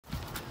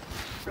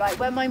Right,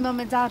 when my mum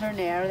and dad are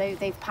near,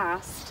 they've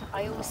passed,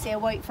 I always say a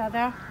white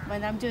feather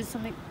when I'm doing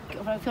something,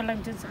 if I feel like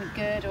I'm doing something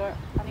good, or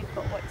and you've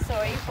got white,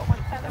 sorry, you've got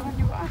white feather on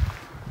your back.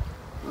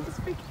 It's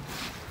big.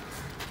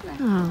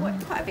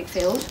 Quite a big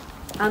field,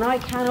 and I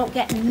cannot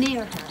get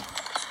near her.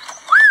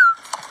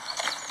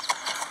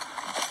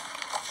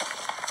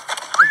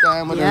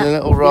 Down with a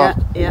little rock.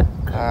 Yeah.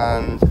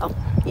 And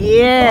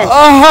Yes.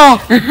 oh!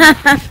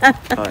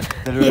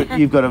 Right.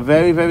 You've got a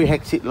very, very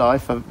hectic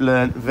life. I've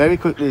learned very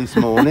quickly this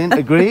morning.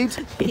 Agreed?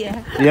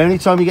 Yeah. The only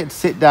time you get to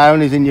sit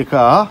down is in your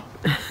car.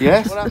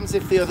 Yes? What happens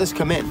if the others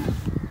come in?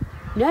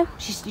 No,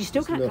 you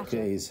still can't Look catch at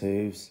her. his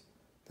hooves.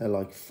 They're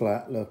like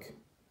flat, look.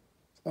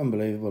 It's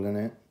unbelievable, isn't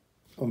it?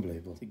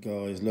 Unbelievable.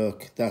 Guys,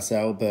 look, that's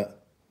Albert.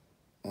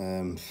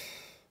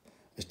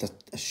 Just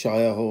a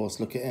Shire horse,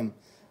 look at him.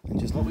 And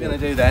just what we're going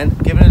to do then,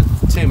 give it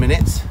 2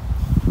 minutes,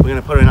 we're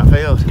going to put her in that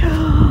field.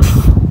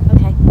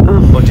 Okay.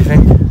 What do you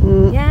think?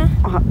 Yeah.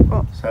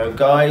 So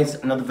guys,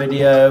 another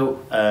video,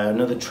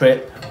 another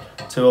trip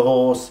to a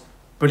horse.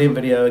 Brilliant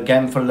video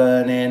again for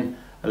learning.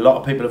 A lot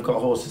of people have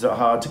got horses that are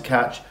hard to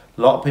catch.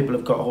 A lot of people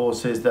have got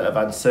horses that have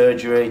had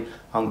surgery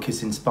on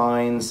kissing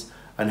spines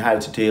and how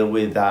to deal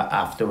with that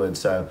afterwards.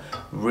 So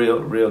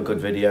real good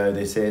video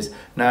this is.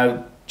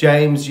 Now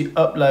James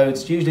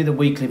uploads usually the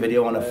weekly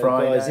video on a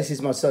Friday. Guys, this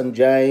is my son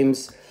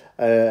James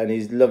and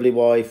his lovely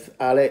wife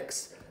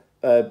Alex.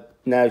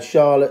 Now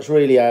Charlotte's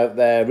really out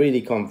there,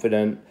 really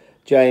confident.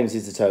 James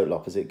is the total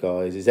opposite,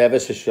 guys. He's ever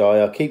so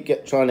shy. I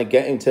keep trying to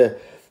get him to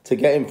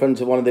get in front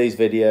of one of these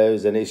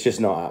videos, and it's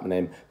just not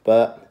happening.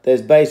 But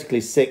there's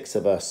basically 6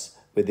 of us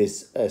with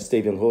this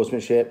Stephen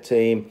Horsemanship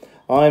team.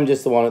 I'm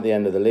just the one at the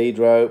end of the lead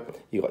rope.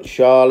 You've got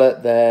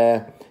Charlotte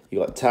there.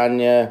 You've got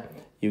Tanya.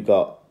 You've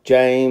got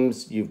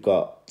James. You've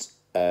got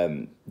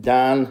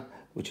Dan,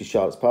 which is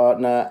Charlotte's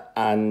partner.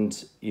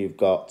 And you've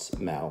got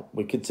Mel.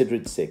 We consider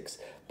it 6.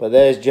 But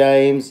there's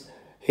James.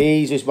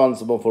 He's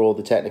responsible for all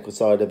the technical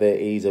side of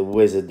it. He's a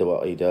wizard at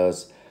what he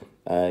does.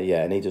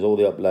 Yeah, and he does all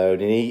the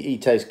uploading. He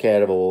takes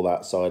care of all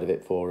that side of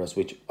it for us,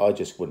 which I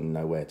just wouldn't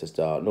know where to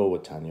start, nor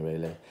would Tanya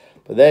really.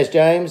 But there's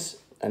James,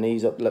 and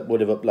he's would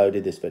have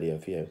uploaded this video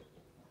for you.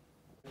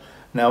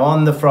 Now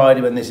on the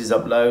Friday when this is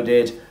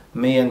uploaded,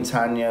 me and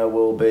Tanya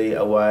will be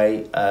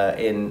away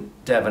in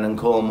Devon and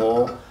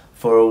Cornwall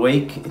for a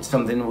week. It's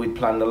something we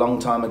planned a long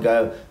time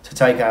ago to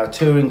take our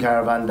touring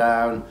caravan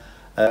down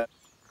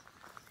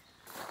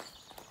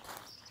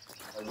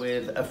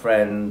with a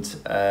friend,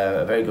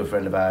 a very good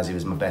friend of ours. He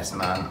was my best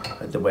man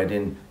at the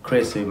wedding,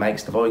 Chris, who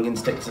makes the voguing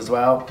sticks as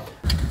well.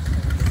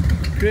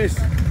 Chris,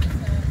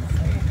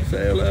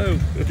 say hello.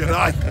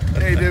 G'day,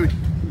 how you doing?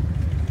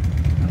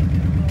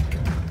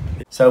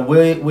 So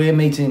we're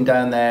meeting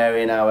down there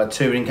in our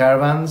touring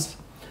caravans.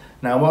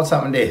 Now what's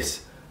happened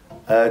is,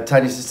 Tanya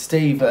says,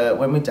 Steve,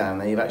 when we're down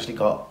there, you've actually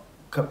got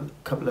a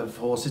couple of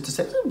horses to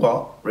sit. I said,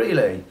 what,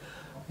 really?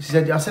 She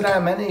said, I said,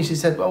 how many? She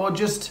said, well,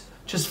 just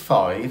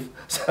 5.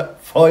 So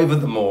 5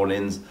 of the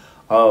mornings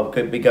I'll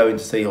be going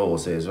to see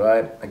horses,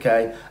 right?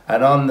 Okay.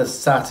 And on the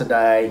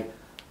Saturday,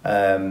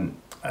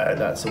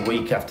 that's a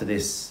week after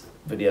this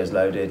video's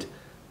loaded,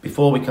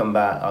 before we come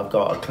back, I've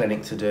got a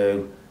clinic to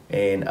do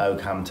in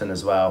Oakhampton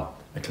as well.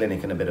 A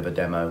clinic and a bit of a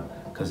demo,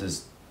 because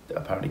there's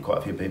apparently quite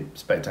a few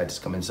spectators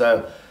coming.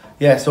 So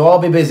yeah, so I'll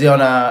be busy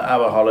on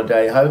our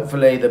holiday.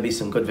 Hopefully there'll be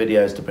some good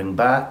videos to bring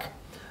back.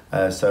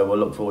 So we'll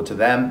look forward to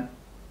them.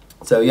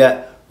 So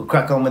yeah, we'll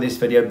crack on with this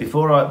video.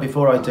 Before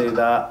I do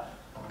that,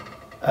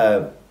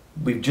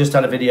 we've just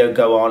had a video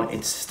go on.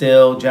 It's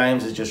still,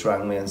 James has just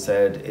rang me and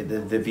said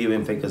the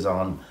viewing figures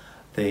on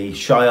the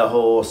Shire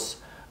horse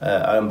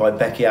owned by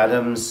Becky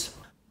Adams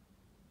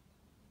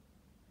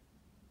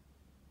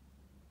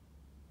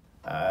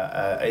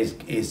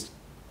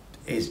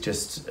is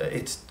just,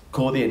 it's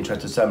caught the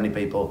interest of so many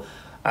people,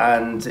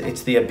 and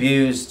it's the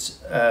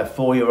abused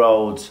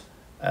 4-year-old.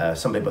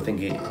 Some people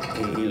think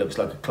he looks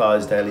like a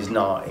Clydesdale. He's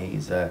not.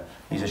 He's a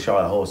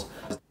Shire horse.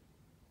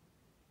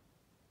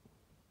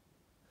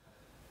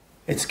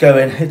 It's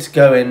going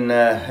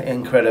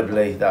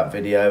incredibly, that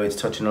video. It's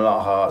touching a lot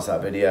of hearts,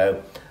 that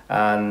video.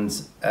 And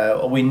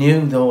we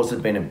knew the horse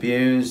had been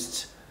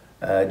abused,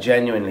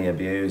 genuinely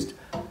abused.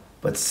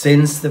 But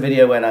since the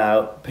video went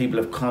out, people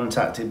have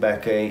contacted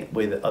Becky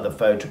with other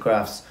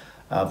photographs.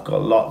 I've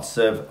got lots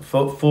of,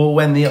 for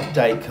when the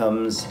update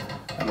comes,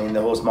 I mean,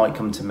 the horse might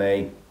come to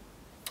me.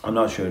 I'm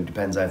not sure, it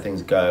depends how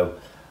things go.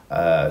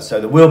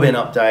 So there will be an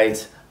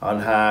update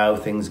on how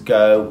things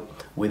go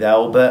with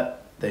Albert,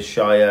 the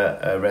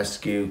Shire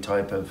rescue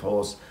type of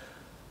horse.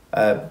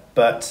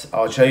 But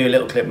I'll show you a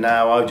little clip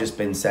now. I've just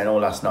been sent, or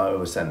last night I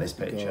was sent this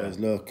picture. Guys,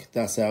 look,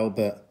 that's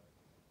Albert.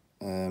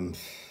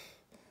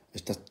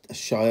 It's just a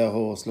Shire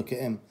horse, look at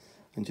him.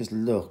 And just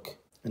look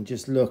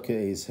at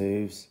his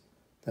hooves.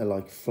 They're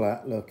like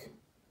flat, look.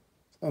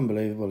 It's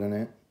unbelievable, isn't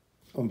it?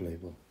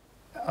 Unbelievable.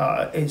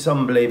 It's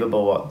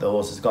unbelievable what the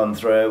horse has gone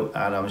through,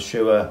 and I'm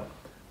sure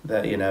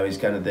that, you know, he's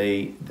going to,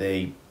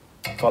 the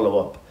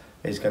follow-up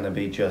is going to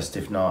be just,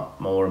 if not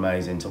more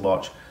amazing to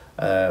watch,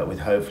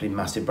 with hopefully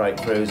massive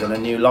breakthroughs and a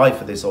new life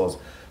for this horse.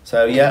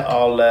 So yeah,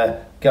 I'll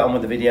get on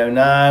with the video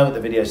now.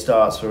 The video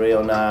starts for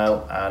real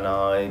now, and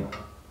I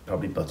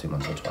probably butt him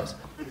once or twice.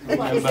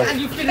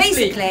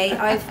 Basically,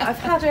 I've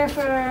had her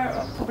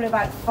for probably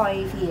about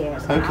 5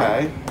 years now.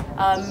 Okay.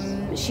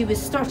 She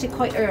was started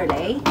quite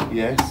early.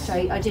 Yes. So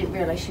I didn't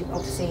realise she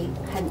obviously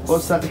hence.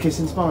 What's that? The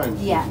kissing spine?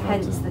 Yeah,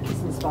 hence the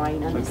kissing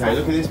spine. And Okay,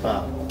 look at this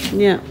part.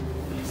 Yeah.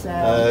 So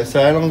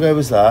how long ago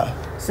was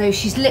that? So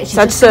she's literally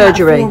had just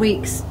surgery. About 4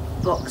 weeks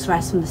box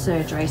rest from the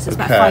surgery. So it's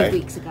about 5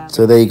 weeks ago.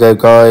 So there you go,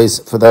 guys.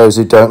 For those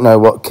who don't know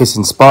what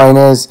kissing spine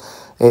is,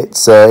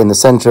 it's in the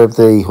centre of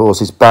the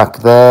horse's back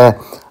there.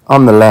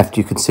 On the left,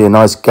 you can see a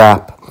nice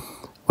gap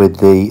with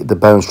the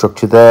bone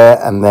structure there,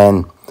 and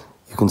then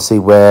you can see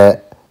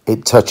where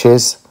it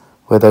touches,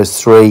 where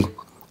those 3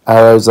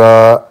 arrows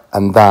are,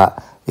 and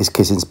that is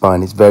kissing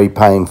spine. It's very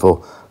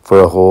painful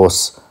for a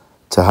horse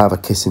to have a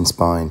kissing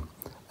spine,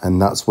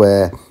 and that's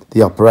where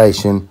the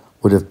operation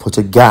would have put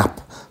a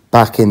gap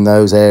back in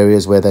those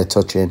areas where they're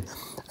touching,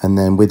 and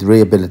then with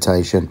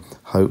rehabilitation,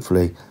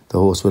 hopefully the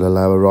horse will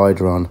allow a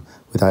rider on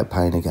without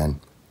pain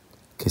again.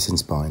 Kissing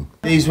spine.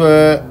 These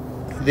were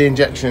the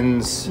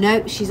injections.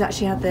 No, she's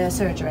actually had the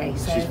surgery,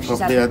 so she's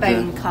had the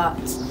bone cut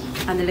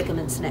and the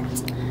ligaments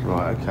snipped.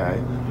 Right, okay.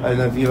 And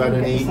have you had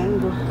any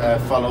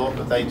follow-up?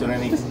 Have they done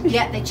any?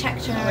 Yeah, they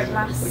checked her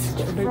last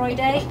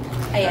Friday.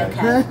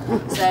 A-okay.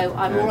 So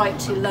I'm all right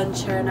to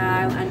lunge her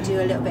now and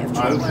do a little bit of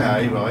treatment.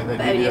 Okay, right. But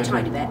only a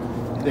tiny bit.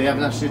 They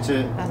haven't asked you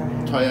to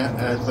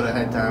put her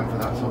head down for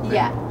that sort of thing?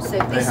 Yeah, so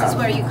this is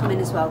where you come in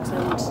as well, because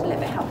I wanted a little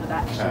bit of help with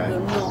that. Okay. She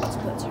will not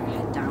put her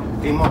head down.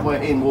 In what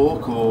way? In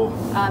walk or?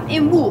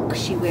 In walk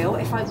she will.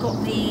 If I've got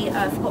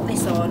I've got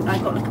this on,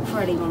 I've got like a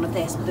purling on of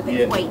this with a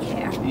bit of weight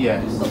here.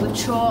 Yes. But with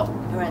trot,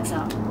 her head's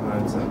up. Her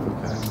head's up,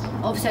 okay.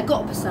 Obviously I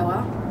got a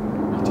Pessoa.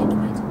 I didn't know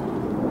how to put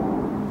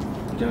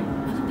it. You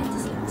don't?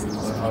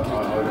 I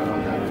don't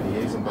know who he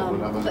is,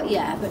 but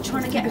yeah, but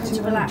trying to get her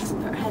to relax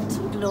and put her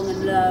head long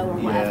and low or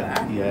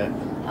whatever. Yeah.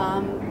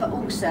 But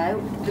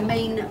also the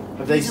main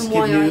Have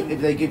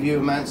they give you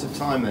amounts of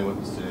time they want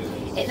us to do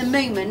this? At the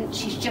moment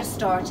she's just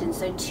starting,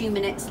 so 2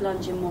 minutes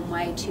lunging one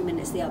way, 2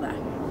 minutes the other.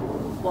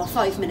 Well,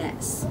 5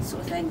 minutes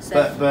sort of thing.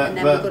 So and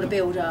then we've got to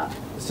build up.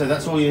 So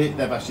that's all they've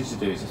asked you to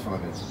do is just 5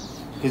 minutes?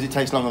 Because it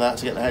takes longer than that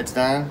to get the heads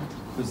down?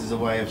 Because there's a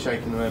way of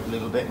shaking them over a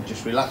little bit and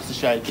just relax the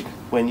shake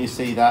when you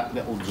see that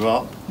little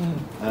drop.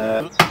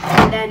 And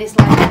then it's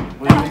like...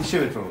 Well, you've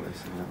insured for all this?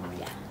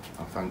 Yeah.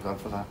 Oh, thank God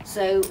for that.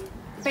 So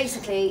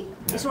basically,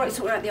 it's all right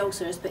sorting out the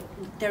ulcers, but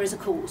there is a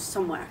cause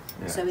somewhere.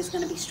 Yeah. So it's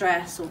going to be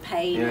stress or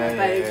pain or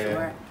both.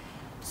 Or,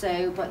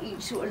 so, but you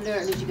sort of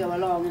learn as you go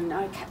along, and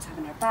I kept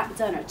having her back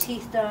done, her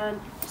teeth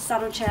done,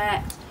 saddle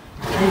checked,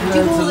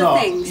 do all the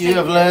things. You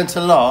have learnt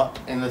a lot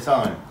in the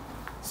time.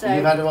 So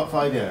you've had her, what,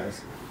 5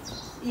 years?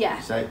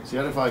 Yeah. So you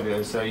had her 5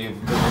 years, so you've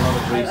done a lot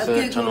of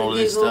research on all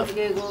this stuff.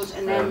 Googled,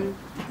 and then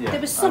there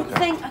was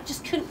something I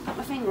just couldn't put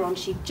my finger on.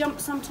 She'd jump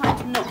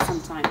sometimes, not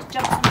sometimes.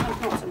 Jump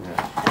sometimes, not sometimes.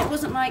 Yeah. And it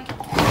wasn't like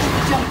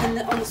you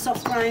jump on the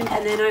soft ground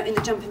and then out in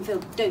the jumping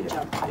field, don't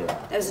jump.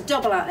 Yeah. There's a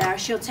double out there,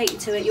 she'll take you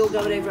to it, you're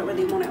going over it whether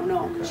you want it or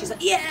not. Yeah. She's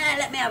like, yeah,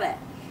 let me have it.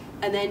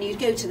 And then you'd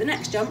go to the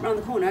next jump around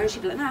the corner and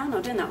she'd be like, no, I'm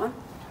not doing that one.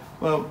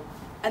 Well.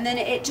 And then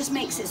it just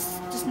makes it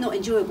just not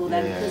enjoyable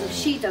then, because if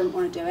she don't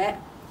want to do it,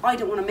 I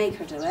don't want to make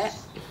her do it.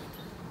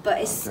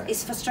 But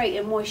it's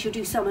frustrating why she'll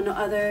do some and not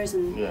others.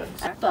 And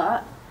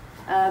but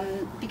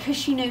because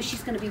she knows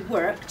she's going to be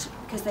worked,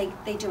 because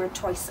they do her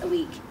twice a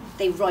week,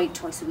 they ride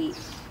twice a week.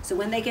 So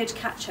when they go to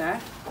catch her,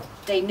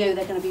 they know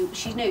they're going to be.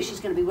 She knows she's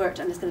going to be worked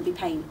and there's going to be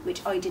pain,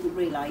 which I didn't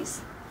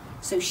realise.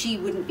 So she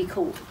wouldn't be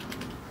caught.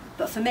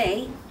 But for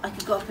me, I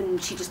could go up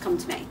and she'd just come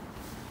to me,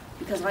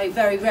 because I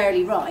very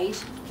rarely ride.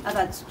 I've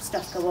had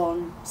stuff go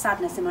on,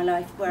 sadness in my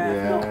life where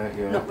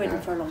I've not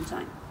ridden for a long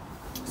time.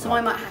 So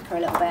I might hack her a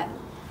little bit.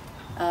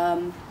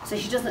 So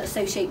she doesn't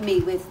associate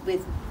me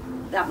with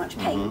that much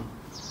pain.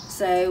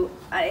 So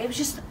it was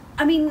just,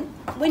 I mean,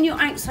 when you're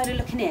outsider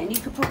looking in,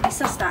 you could probably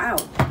suss that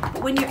out.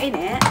 But when you're in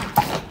it,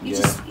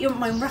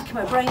 I'm racking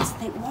my brains to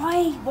think,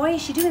 why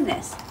is she doing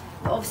this?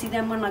 But obviously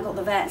then when I got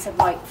the vet and said,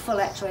 right, full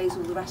x-rays,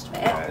 all the rest of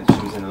it.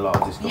 She was in a lot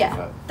of discomfort.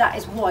 Yeah, that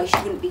is why she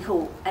wouldn't be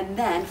caught. And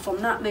then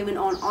from that moment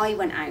on, I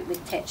went out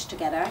with Titch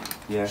together.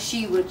 Yeah.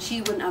 She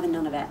wouldn't have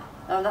none of it.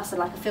 Oh, that's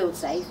like a field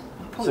save.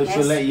 Pointless.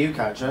 So she'll let you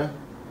catch her?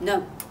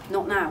 No,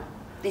 not now.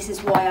 This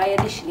is why I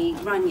initially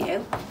ran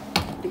you,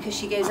 because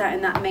she goes out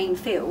in that main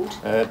field.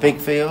 Big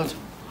field?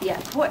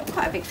 Yeah,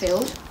 quite a big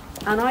field,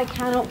 and I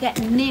cannot get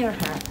near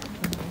her.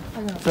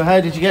 So how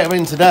did you get her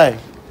in today?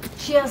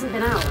 She hasn't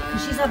been out.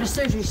 She's had her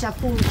surgery. She's had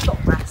full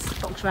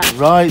box rest.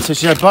 Right, so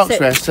she had box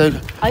rest, so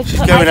she's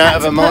going out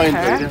of her mind.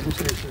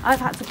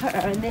 I've had to put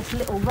her in this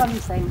little run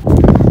thing.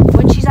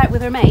 When she's out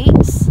with her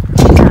mates,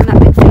 she's out in that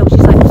big field, she's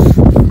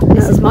like,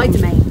 this is my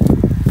domain.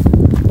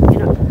 You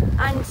know,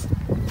 and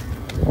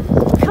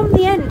come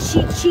the end,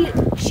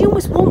 she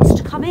almost wants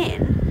to come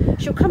in.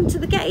 She'll come to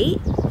the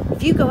gate.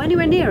 If you go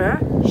anywhere near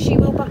her, she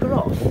will bugger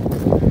off.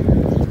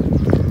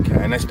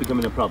 Okay, and that's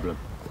becoming a problem.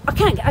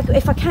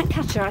 If I can't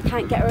catch her, I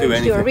can't get her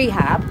to do a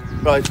rehab.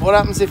 Right, what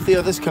happens if the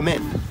others come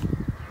in?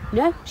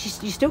 No,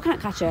 you still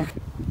can't catch her.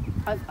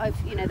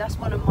 You know, that's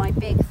one of my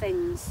big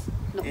things,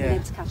 not being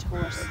able to catch a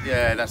horse.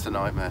 Yeah, that's a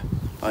nightmare.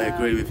 I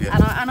agree with you.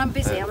 And I'm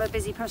busy. I'm a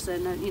busy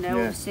person. And, you know,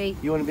 obviously.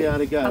 You want to be able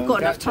to go. I've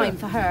got enough time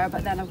for her,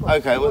 but then I've got.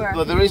 Okay,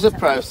 well, there is a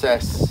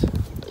process.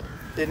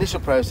 The initial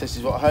process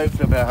is what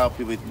hopefully I'm going to help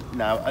you with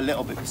now. A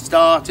little bit,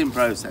 starting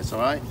process, all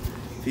right?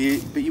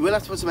 But you will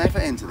have to put some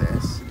effort into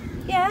this.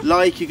 Yeah.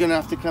 Like you're going to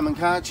have to come and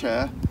catch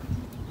her,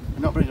 and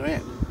not bring her in. You're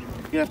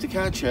going to have to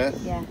catch her.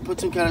 Yeah. Put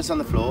some carrots on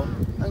the floor,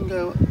 and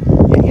go.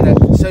 You know,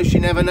 so she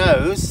never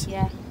knows.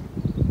 Yeah.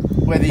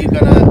 Whether you're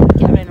going to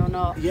get her in or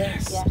not.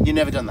 Yes. Yeah. You've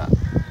never done that.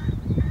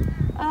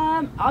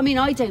 I mean,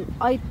 I don't.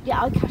 I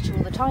catch her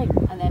all the time,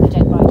 and then I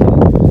don't ride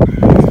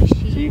her.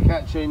 So you're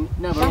catching.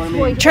 No, but what I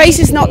mean.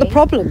 Tracy's not the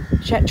problem.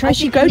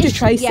 Tracy, go to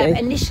Tracy. Yeah,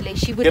 initially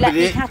she would let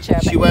me catch her,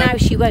 but now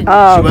she won't.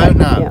 Oh, she won't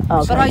now. Yeah.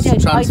 Oh, but I don't.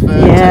 Transfer.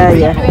 Yeah.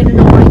 Get her in and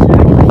not ride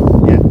her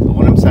anyway. Yeah, but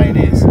what I'm saying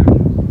is,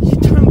 you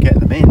don't get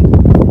them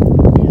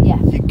in. Yeah.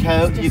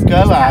 You go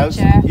out.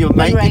 You'll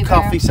make your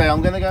coffee. Say,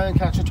 I'm going to go and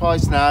catch her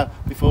twice now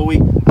before we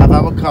have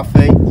our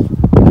coffee.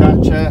 You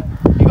catch her.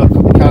 You got a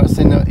couple of carrots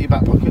in your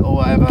back pocket or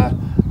whatever,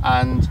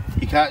 and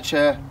you catch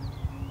her.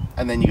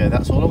 And then you go,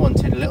 that's all I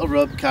wanted, a little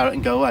rub, carrot,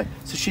 and go away.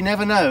 So she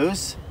never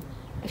knows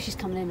if she's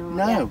coming in or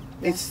not. No,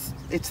 it's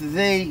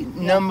the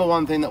number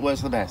one thing that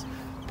works the best.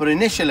 But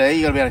initially,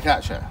 you got to be able to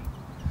catch her.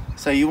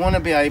 So you want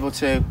to be able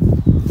to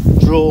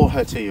draw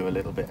her to you a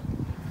little bit.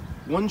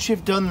 Once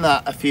you've done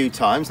that a few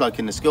times, like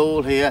in the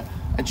school here,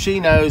 and she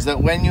knows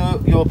that when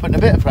you're putting a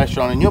bit of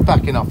pressure on and you're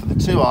backing off with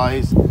the two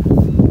eyes,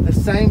 the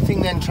same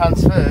thing then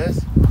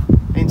transfers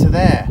into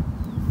there.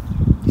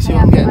 You see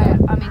what I'm getting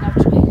at? I mean,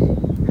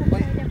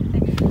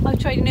 I've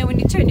tried, you know, when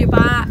you turn your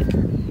back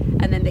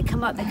and then they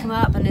come up,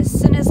 and as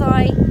soon as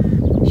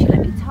she let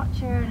me touch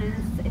her, and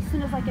as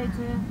soon as I go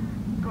to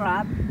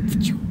grab,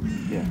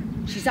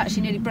 she's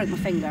actually nearly broke my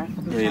finger a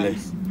couple of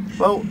times.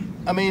 Well,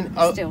 I mean,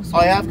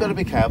 I have got to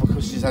be careful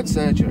because she's had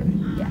surgery.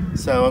 Yeah.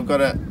 So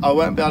I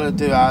won't be able to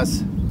do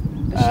as.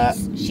 But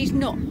she's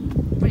not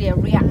really a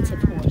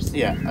reactive horse.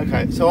 Yeah,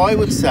 okay. So I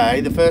would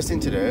say the first thing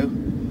to do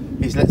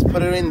is let's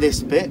put her in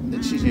this bit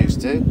that she's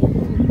used to,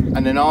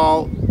 and then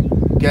I'll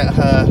get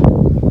her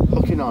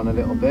hooking on a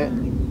little bit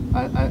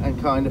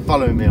and kind of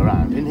following me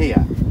around in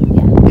here.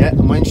 Yeah,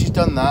 and when she's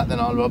done that, then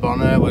I'll rub on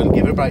her, we'll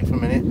give her a break for a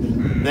minute,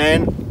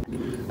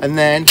 and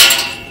then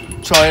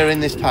try her in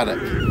this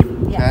paddock.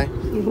 Okay?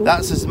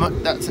 That's as much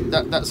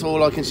that's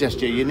all I can suggest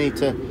to you.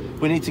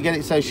 We need to get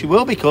it so she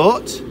will be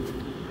caught,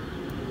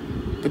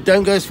 but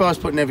don't go as far as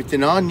putting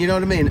everything on, you know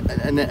what I mean?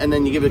 And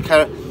then you give her a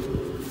carrot.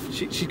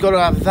 She's got to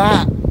have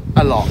that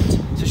a lot,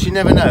 so she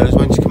never knows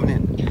when she's coming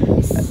in.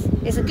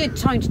 It's a good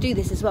time to do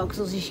this as well,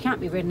 because obviously she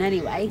can't be ridden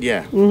anyway.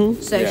 Yeah.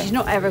 So she's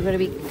not ever going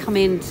to come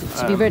in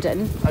to be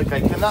ridden. Okay,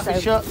 can that be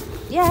shut?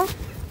 Yeah.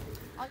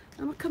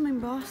 I'm coming,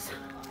 boss.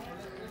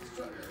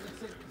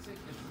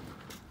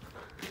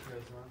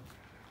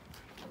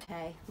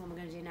 Okay, what am I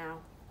going to do now?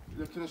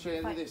 Look, can I show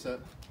you this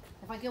up?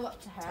 If I go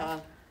up to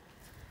her.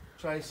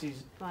 Tracy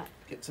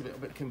gets a little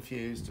bit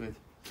confused with.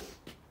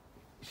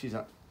 She's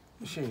up.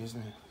 She,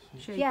 isn't it?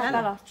 Yeah,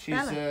 Bella.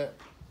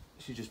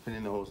 She's just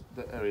pinning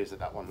the areas of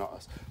that one, not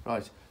us.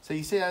 Right. So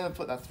you see how I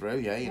put that through?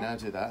 Yeah, you now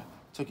do that.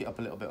 Took it up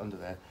a little bit under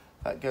there.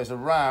 That goes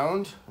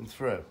around and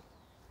through.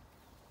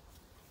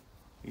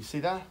 You see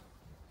that?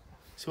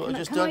 See what I've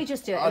just done? Can I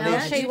just do it? I'll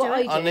show you what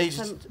I do. I need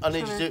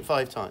you to do it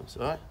 5 times,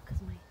 all right?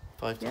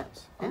 5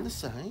 times. On the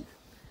same.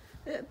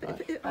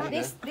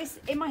 This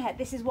in my head,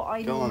 this is what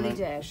I normally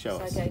do. Show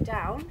us. I go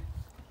down.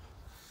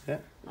 Yeah.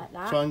 Like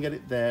that. Try and get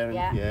it there.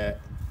 And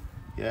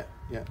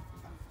yeah.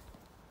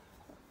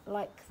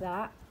 Like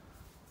that.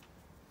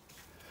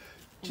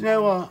 Do you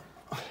know what?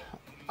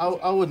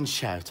 I wouldn't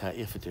shout at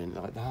you for doing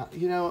it like that.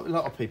 You know, a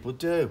lot of people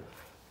do.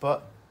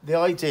 But the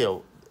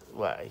ideal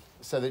way,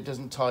 so that it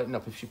doesn't tighten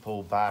up if she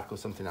pulled back or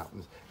something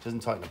happens, it doesn't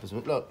tighten up as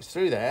much. Look, it's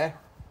through there.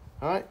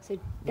 All right? So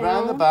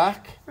round the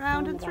back.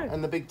 Round and through.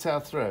 And the big tail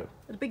through.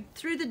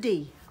 Through the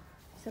D.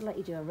 So let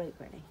you do a rope,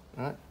 really.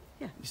 Right?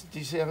 Yeah. Do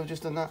you see how I've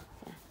just done that?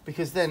 Yeah.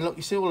 Because then, look,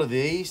 you see all of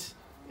these?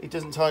 It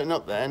doesn't tighten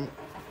up then.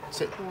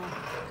 So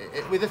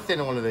with a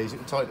thinner one of these, it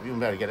will tighten up. You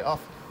won't be able to get it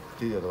off.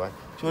 Do the other way. Do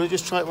you want to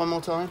just try it one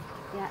more time?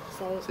 Yeah,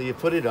 so you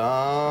put it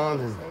on.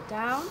 And so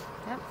down.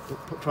 Yep.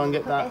 Try and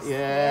get that.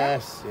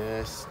 Yes.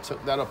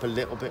 Tuck that up a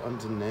little bit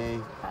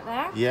underneath. Back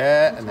there?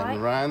 Yeah, and then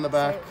round the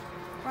back. So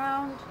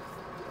round.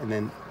 And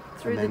then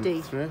through the D.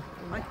 Through.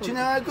 Do you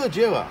know how good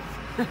you are?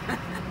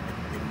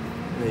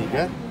 There you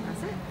go.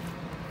 That's it.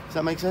 Does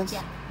that make sense?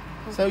 Yeah.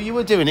 So you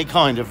were doing it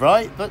kind of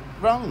right, but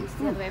wrong. It's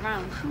the other way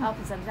around. Up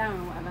instead of down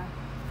or whatever.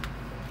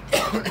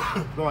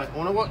 Right, I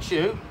want to watch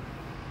you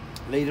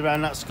lead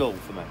around that skull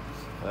for me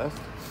first.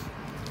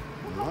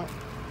 All right.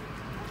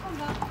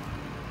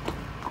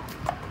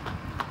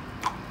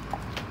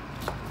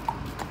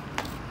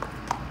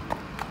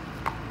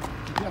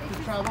 Did you have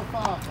to travel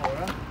far for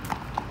her?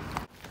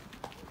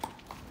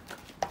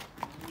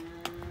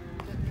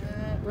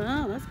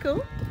 Wow, that's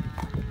cool.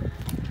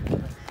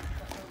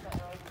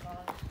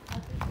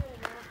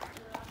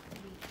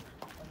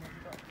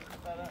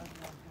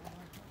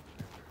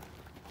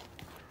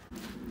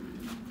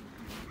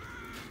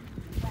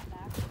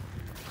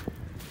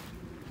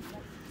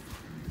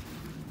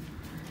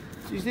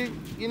 You see,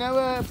 you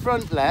know,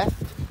 front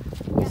left.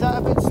 Is that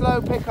a bit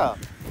slow pickup?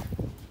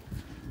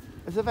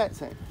 Is the vet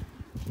saying?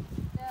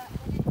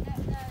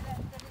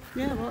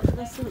 Yeah, well,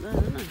 there's something there,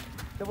 isn't there?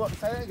 So what?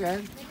 Say it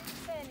again. They didn't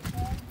say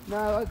anything. No.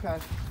 Okay.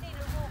 Seen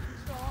her walk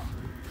and talk.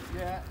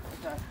 Yeah.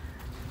 Okay.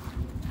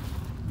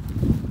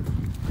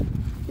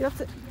 You have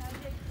to.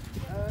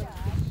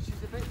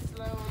 She's a bit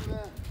slow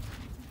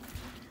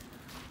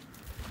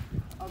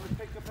on the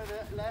pickup of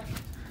the left.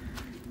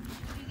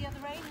 Do the other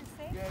rein and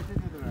see. Yeah, do the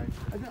other way.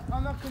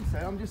 I'm not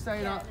concerned. I'm just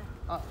saying.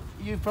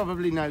 You've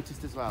probably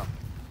noticed as well.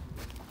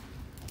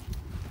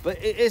 But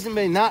it hasn't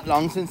been that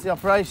long since the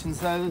operation,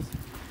 so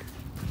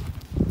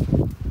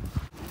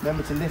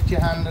remember to lift your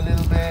hand a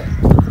little bit.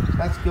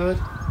 That's good.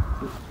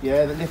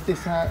 Yeah, lift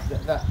this hand.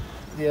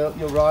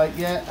 You're right.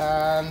 Yeah,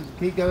 and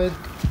keep going.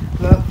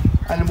 Look,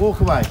 and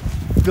walk away.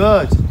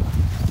 Good.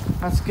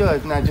 That's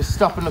good. Now just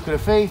stop and look at her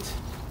feet.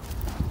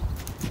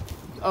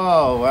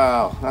 Oh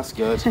wow, that's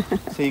good.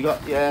 So you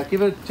got, yeah,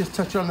 give her, just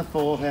touch her on the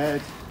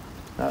forehead.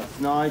 That's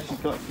nice. She's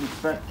got some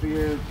respect for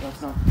you.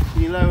 That's nice.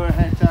 Can you lower her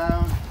head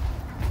down?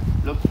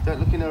 Look, don't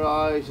look in her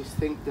eyes. Just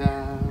think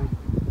down.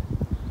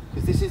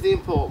 Because this is the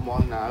important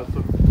one now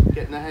for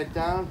getting her head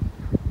down.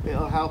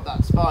 It'll help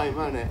that spine,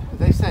 won't it?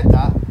 They said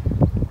that.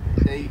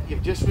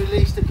 You've just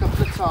released a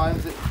couple of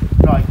times.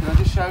 Right, can I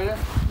just show you?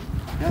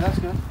 Yeah, that's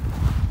good.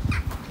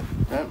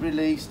 Don't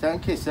release,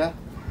 don't kiss her.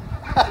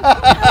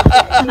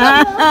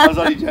 I was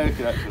only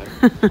joking actually.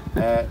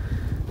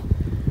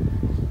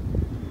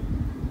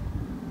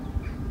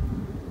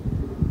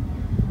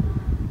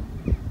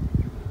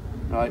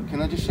 Right,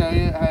 can I just show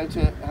you how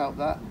to help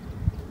that?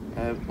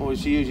 Or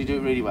does she usually do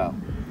it really well?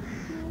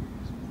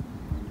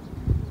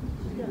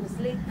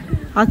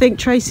 I think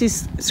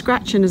Tracy's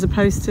scratching as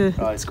opposed to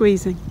Right.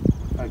 squeezing.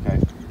 Okay.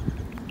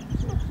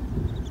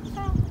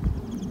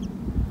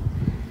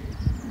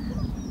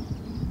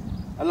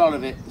 A lot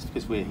of it is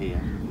because we're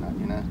here,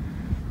 you know.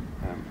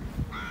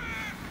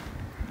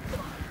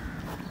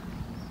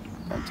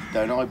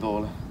 Don't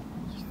eyeball her.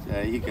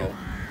 There you go.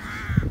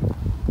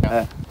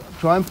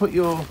 Try and put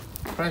your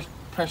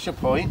pressure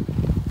point,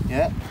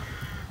 yeah,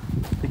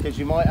 because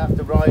you might have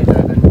to ride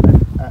her and do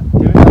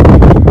it like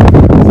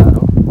the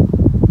saddle.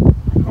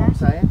 You know what I'm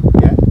saying?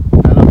 Yeah.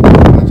 Now look, what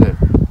I'm going to do.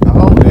 Now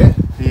hold it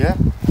here.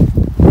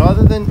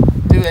 Rather than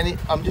do any,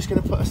 I'm just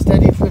going to put a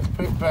steady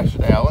pressure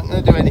there. I wasn't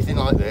going to do anything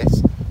like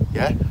this.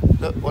 Yeah.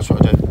 Look, watch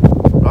what I do.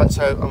 Right.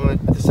 So I'm going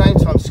to at the same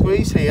time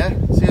squeeze here.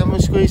 See how I'm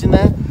squeezing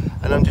there,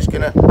 and I'm just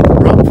going to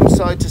rock from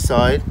side to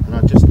side, and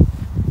I just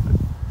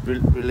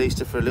released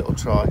her for a little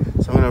try.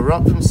 So I'm going to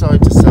rock from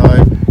side to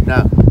side.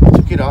 Now I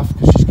took it off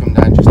because she's come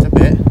down just a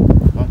bit.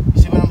 Right.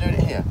 You see when I'm doing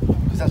it here?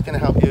 Because that's going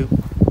to help you.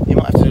 You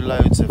might have to do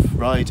loads of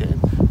riding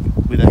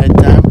with her head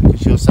down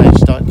because your sage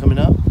start coming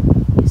up.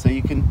 So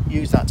you can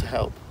use that to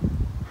help.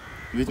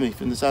 You with me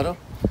from the saddle?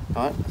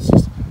 Right.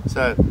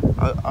 So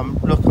I'm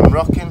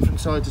rocking from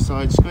side to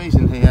side,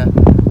 squeezing here,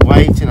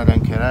 waiting. I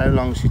don't care how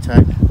long she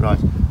takes. Right.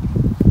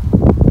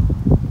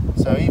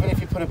 So even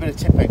if you put a bit of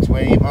Tipex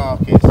where your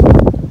mark is,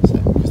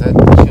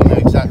 because she'll know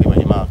exactly where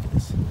your mark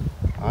is.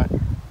 Right.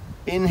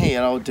 In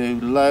here, I'll do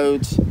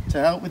loads to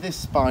help with this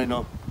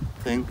spinal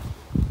thing.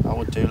 I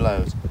would do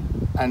loads,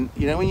 and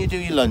you know when you do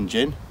your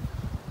lunging,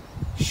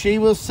 she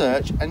will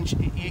search, and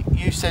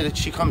you say that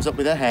she comes up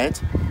with her head,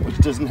 which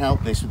doesn't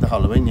help this with the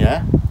hollowing.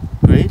 Yeah,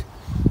 agreed.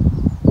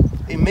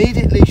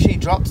 Immediately she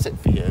drops it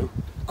for you.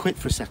 Quit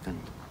for a second.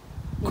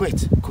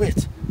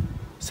 Quit.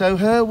 So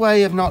her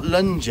way of not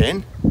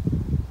lunging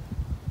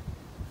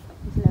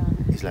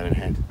is lowering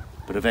her head.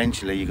 But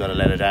eventually you've got to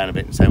let her down a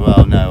bit and say,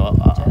 well, no.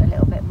 Do it a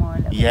little bit more,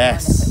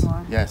 Yes.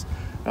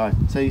 Right,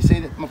 so you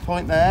see my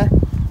point there?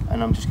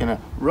 And I'm just going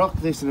to rock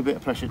this and a bit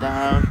of pressure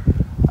down,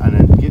 and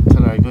then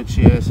tell her how good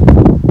she is.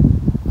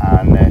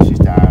 And there she's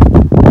down.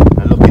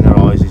 And look in her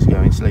eyes, he's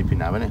going sleeping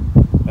now, isn't it?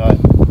 Right,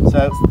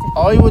 so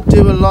I would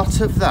do a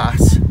lot of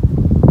that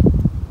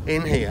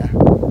in here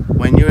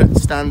when you're at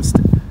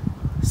standstill.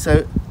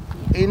 So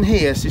in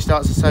here, she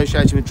starts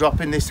associating with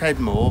dropping this head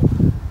more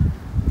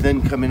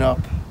than coming up,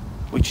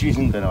 which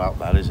isn't going to help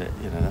that, is it?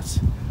 You know,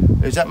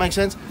 does that make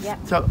sense? Yeah.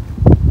 So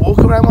walk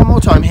around one more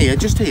time here,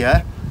 just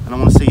here, and I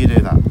want to see you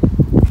do that.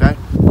 Okay?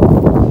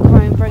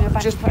 Try and bring her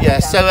back. Yeah,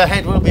 so her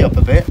head will be up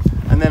a bit,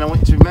 and then I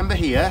want you to remember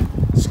here,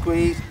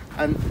 squeeze,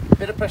 and a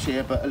bit of pressure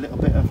here, but a little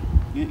bit of,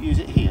 use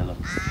it here, look,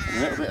 and a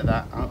little bit of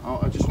that.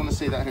 I just want to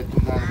see that head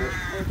come down a bit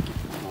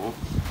more.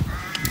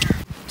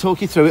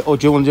 Talk you through it, or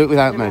do you want to do it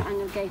without me? I'm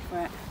going to go for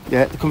it.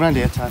 Yeah, come round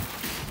here, Tad.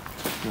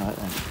 Right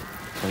then.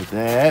 So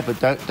there, but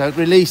don't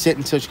release it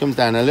until she comes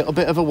down. A little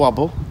bit of a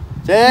wobble.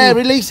 There,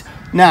 release.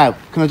 Now,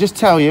 can I just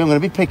tell you, I'm going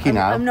to be picky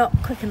now. I'm not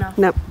quick enough.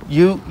 No.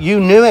 You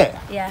knew it.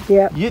 Yeah.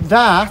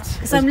 That.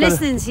 Because I'm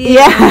listening to you.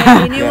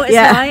 Yeah. You knew what it's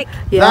like.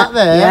 That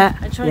there. Yeah.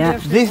 I try to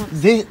do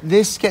everything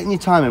This getting your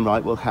timing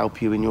right will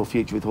help you in your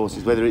future with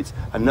horses. Whether it's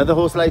another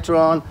horse later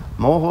on,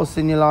 more horses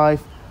in your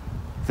life.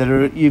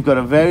 You've got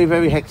a very,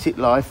 very hectic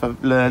life.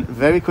 I've learned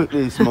very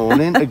quickly this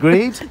morning.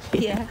 Agreed?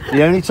 Yeah.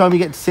 The only time you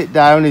get to sit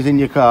down is in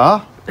your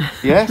car.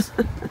 Yes?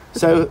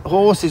 So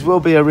horses will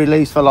be a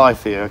release for life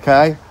for you,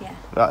 okay? Yeah.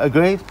 Right,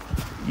 agreed?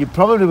 You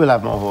probably will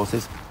have more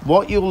horses.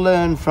 What you'll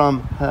learn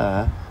from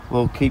her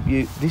will keep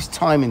you, this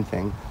timing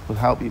thing will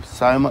help you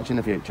so much in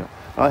the future,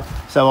 right?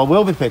 So I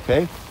will be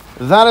picky.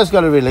 That has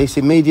got to release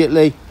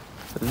immediately.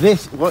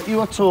 This, what you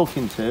are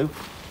talking to,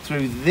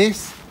 through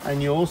this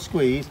and your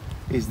squeeze,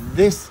 is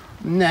this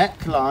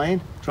neckline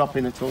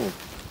dropping at all.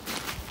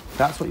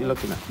 That's what you're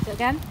looking at. Do it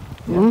again.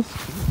 Yes.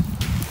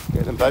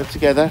 Get them both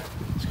together,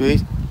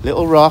 squeeze,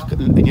 little rock,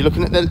 and you're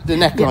looking at the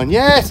neckline.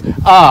 Yes!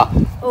 Ah!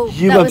 Oh,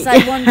 that was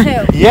like 1, 2.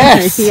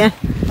 Yes! Yeah.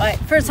 Right,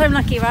 first time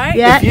lucky, right?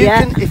 Yeah.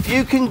 If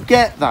you can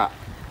get that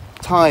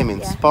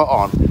timing spot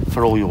on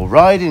for all your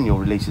riding, your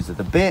releases of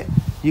the bit,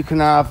 you can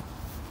have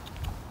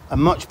a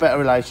much better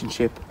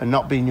relationship and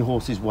not be in your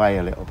horse's way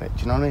a little bit.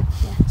 Do you know what I mean?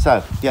 Yeah.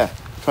 So, yeah,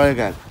 try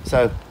again.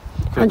 So,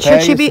 And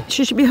should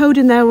she be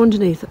holding there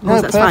underneath?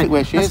 No, that's perfect fine.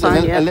 where she That's is.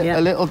 fine,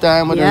 A little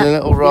downward and a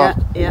little rock.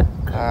 Yeah.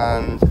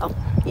 And... Oh,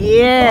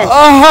 yes.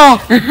 Oh!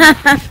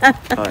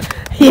 Right.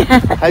 Yeah.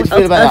 How do you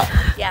feel about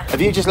that? Yeah.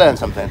 Have you just learned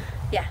something?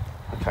 Yeah.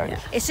 Okay. Yeah.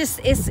 It's just,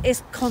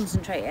 it's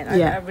concentrating.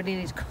 I really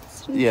need to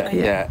concentrate.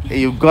 Yeah.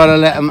 You've got to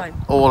let them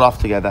fine. all off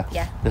together.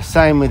 Yeah. The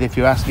same with if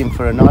you're asking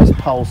for a nice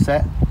pole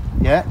set.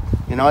 Yeah.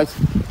 You're nice,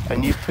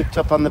 and you've picked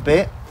up on the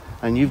bit,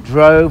 and you've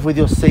drove with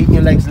your seat and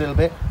your legs a little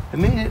bit.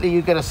 Immediately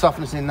you get a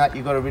softness in that.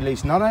 You've got to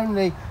release not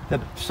only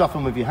the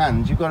soften with your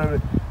hands. You've got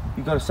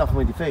to soften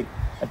with your feet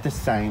at the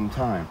same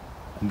time,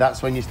 and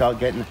that's when you start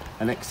getting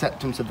an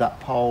acceptance of that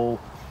pole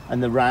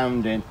and the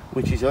rounding,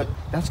 which is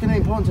that's going to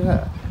be important to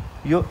her.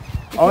 When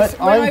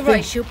I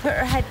ride, she'll put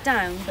her head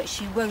down, but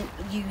she won't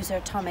use her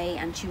tummy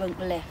and she won't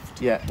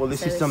lift. Yeah, well,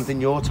 this is something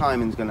your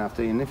timing's going to have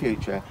to, in the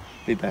future,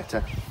 be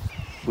better.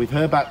 With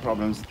her back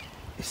problems,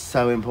 it's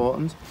so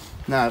important.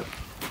 Now,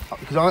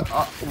 because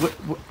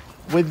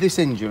with this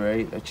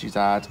injury that she's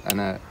had, and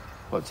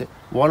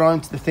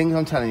the things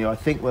I'm telling you, I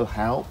think will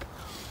help.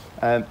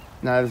 Now,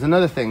 there's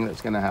another thing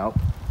that's going to help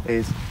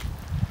is,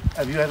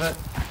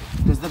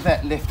 does the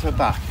vet lift her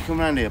back? Come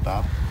round here,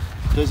 Bob.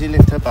 Does he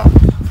lift her back?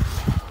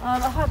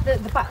 I've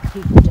had the back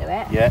people do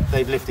it. Yeah,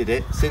 they've lifted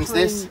it. Since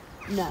this?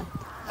 No.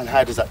 And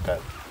how does that go?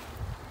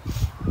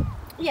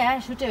 Yeah,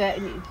 she'll do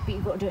it, but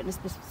you've got to do it in a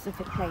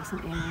specific place,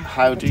 haven't you?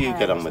 How do you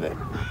get on with it?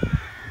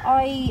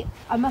 I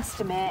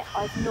must admit,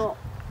 I've not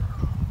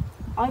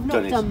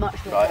done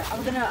much with her.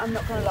 I'm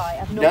not gonna lie.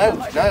 I've not done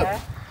much with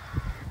her.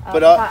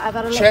 But I've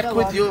had a check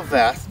with your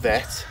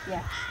vet.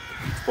 Yeah.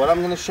 What I'm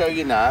going to show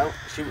you now.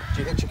 Do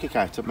you think she'll kick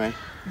out at me?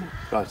 No.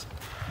 Right.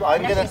 Well,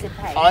 she's in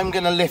pain. I'm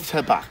going to lift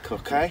her back.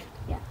 Okay.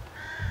 Yeah.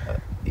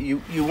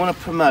 You want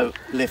to promote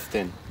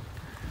lifting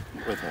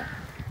with her,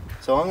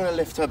 so I'm going to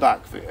lift her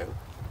back for you,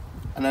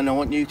 and then I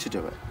want you to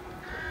do it.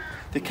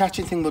 The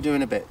catching thing we'll do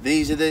in a bit.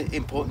 These are the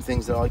important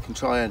things that I can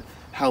try and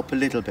help a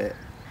little bit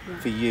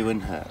for you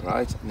and her,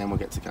 right? And then we'll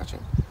get to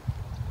catching.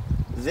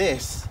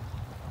 This,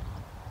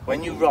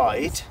 when you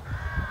ride,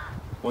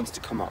 wants to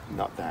come up,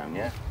 not down,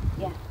 yeah?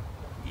 Yeah.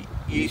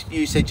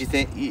 You said you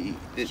think...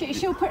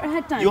 She'll put her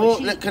head down.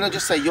 Can I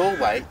just say, your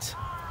weight,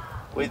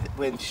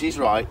 when she's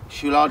right,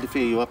 she'll hardly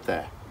feel you up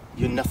there.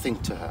 You're nothing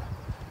to her.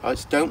 Right?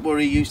 So don't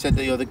worry, you said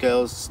the other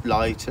girl's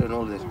lighter and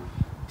all this.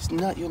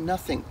 Yeah. You're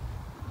nothing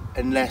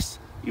unless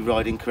you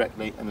ride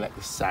incorrectly and let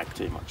this sag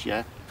too much,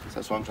 yeah? So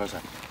that's what I'm trying to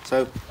say.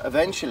 So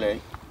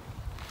eventually,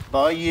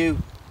 when you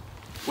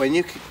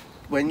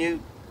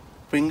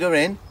bring her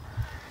in,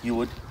 you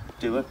would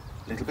do a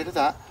little bit of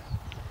that.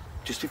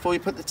 Just before you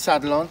put the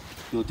saddle on,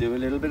 you'll do a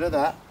little bit of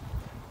that.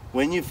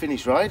 When you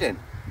finish riding,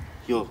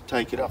 you'll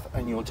take it off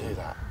and you'll do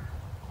that.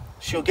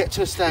 She'll get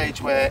to a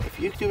stage where if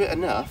you do it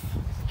enough,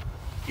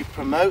 you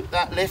promote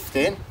that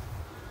lifting,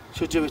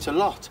 she'll do it a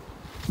lot.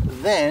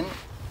 Then,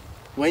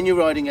 when your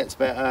riding gets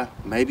better,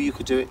 maybe you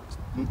could do it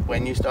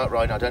when you start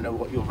riding. I don't know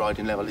what your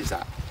riding level is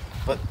at,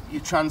 but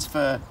you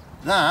transfer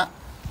that,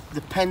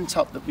 the pen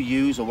top that we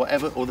use or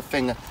whatever, or the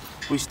finger,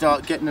 we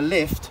start getting a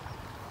lift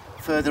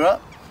further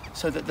up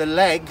so that the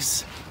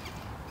legs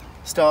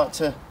start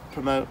to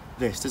promote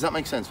this. Does that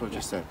make sense what I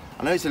just said?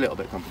 I know it's a little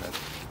bit complicated.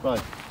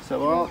 Right,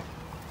 so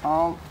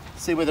I'll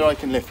see whether I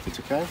can lift it,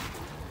 okay?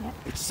 Yeah.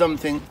 It's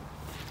something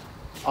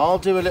I'll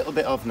do a little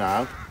bit of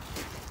now,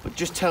 but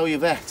just tell your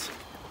vet.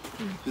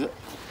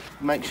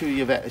 Make sure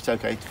your vet it's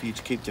okay for you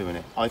to keep doing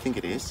it. I think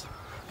it is.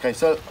 Okay,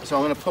 so I'm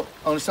going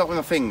to start with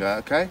my finger,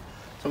 okay?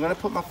 So I'm going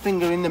to put my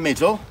finger in the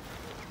middle.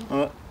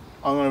 I'm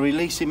going to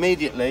release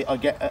immediately. I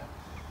get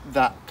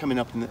that coming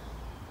up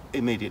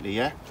immediately,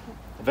 yeah?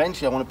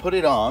 Eventually I want to put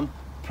it on,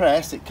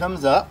 press, it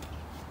comes up,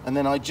 and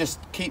then I just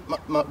keep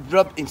my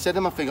rub, instead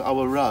of my finger, I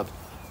will rub,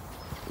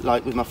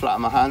 like with my flat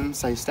on my hand,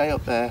 say stay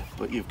up there,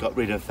 but you've got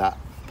rid of that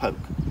poke,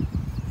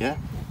 yeah?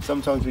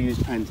 Sometimes we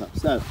use pens up.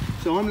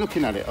 So I'm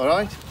looking at it, all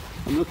right?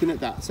 I'm looking at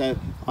that. So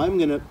I'm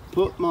going to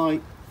put my,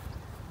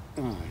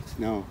 all right,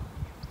 now,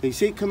 do you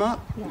see it come up?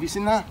 Yeah. Have you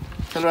seen that?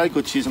 Tell her how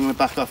good she is. I'm going to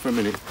back off for a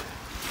minute.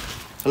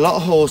 A lot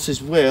of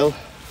horses will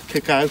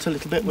kick out a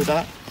little bit with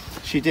that.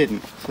 She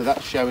didn't, so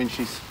that's showing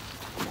she's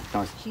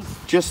nice.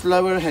 Just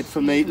lower her head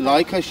for me,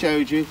 like I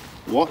showed you.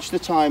 Watch the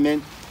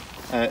timing,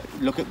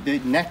 Look at the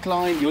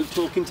neckline. You're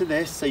talking to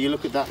this, so you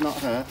look at that, not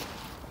her.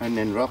 And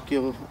then rock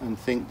your and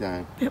think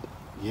down. Yep.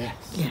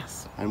 Yes.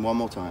 Yes. And one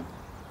more time.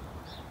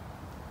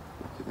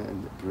 Look at that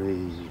and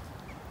breathe.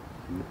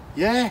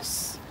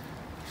 Yes.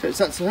 So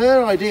that's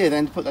her idea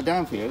then to put that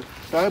down for you.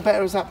 So how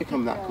better has that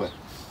become that quick?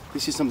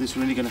 This is something that's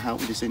really going to help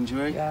with this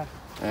injury. Yeah.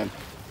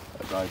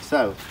 Right,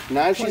 so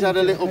now she's had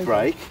a little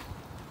break,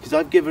 because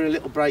I've given her a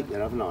little break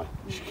there, haven't I?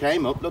 She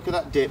came up, look at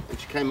that dip, and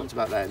she came up to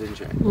about there, didn't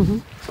she? Mm-hmm.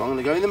 So I'm going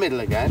to go in the middle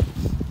again.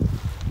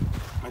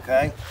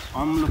 Okay,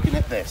 I'm looking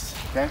at this.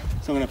 Okay,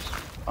 so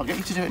I'll get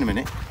you to do it in a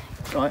minute.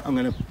 Right, I'm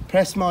going to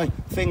press my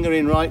finger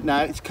in right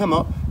now. It's come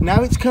up.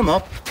 Now it's come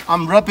up.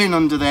 I'm rubbing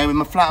under there with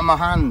my flat on my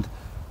hand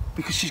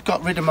because she's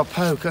got rid of my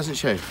poke, hasn't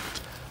she?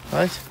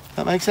 Right,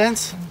 that makes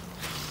sense?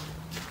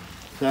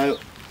 So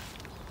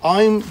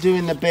I'm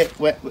doing the bit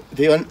where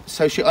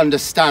so she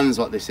understands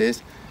what this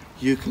is.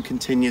 You can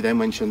continue then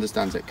when she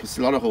understands it, because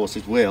a lot of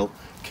horses will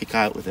kick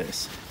out with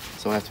this.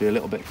 So I have to be a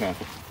little bit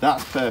careful.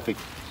 That's perfect.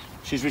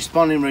 She's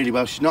responding really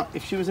well. She's not.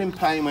 If she was in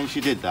pain when she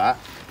did that,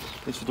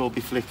 this would all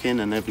be flicking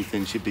and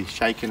everything. She'd be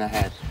shaking her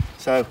head.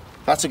 So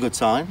that's a good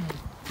sign.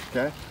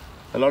 Okay.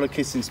 A lot of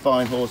kissing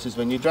spine horses,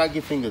 when you drag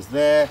your fingers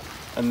there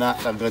and that,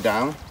 they'll go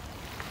down.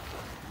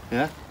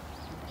 Yeah.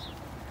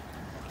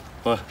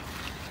 But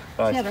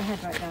right. She had her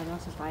head right down. I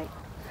was just like,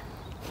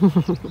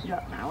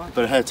 yeah, now.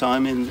 But her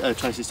timing,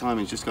 Tracy's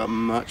timing's just got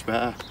much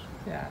better.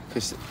 Yeah.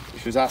 Because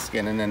she was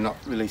asking and then not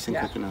releasing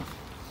quick enough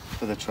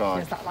for the try.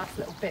 It's that last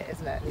little bit,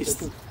 isn't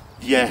it?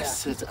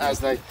 Yes, it's as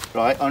they,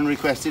 right,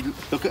 unrequested,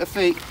 look at her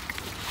feet.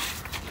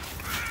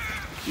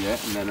 Yeah,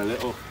 and then a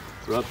little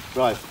rub.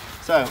 Right,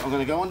 so I'm going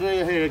to go under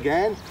here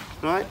again.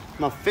 Right,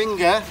 my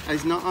finger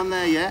is not on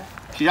there yet.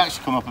 She's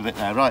actually come up a bit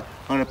there. Right,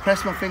 I'm going to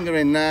press my finger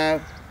in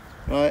now.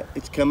 Right,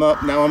 it's come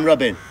up. Now I'm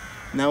rubbing.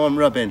 Now I'm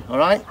rubbing, all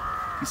right?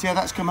 You see how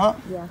that's come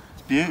up? Yeah.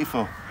 It's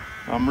beautiful.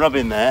 I'm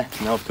rubbing there,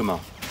 now I've come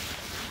off.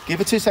 Give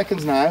her 2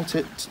 seconds now, and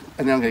then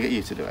I'm going to get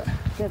you to do it.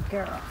 Good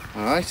girl.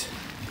 All right?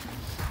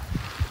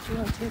 Do you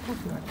want tea or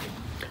coffee or anything?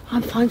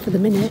 I'm fine for the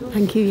minute,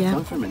 thank you, yeah.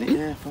 Fine for a minute,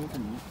 yeah, fine for a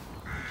minute.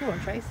 Do you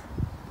want Trace?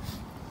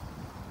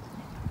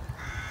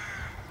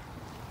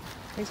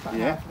 He's quite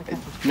Yeah. hard for the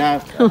kettle.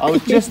 Now, I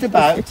was just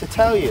about to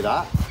tell you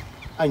that,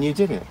 and you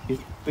did it.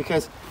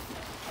 Because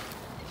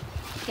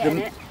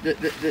Getting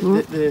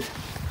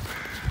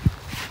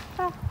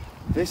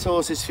this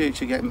horse's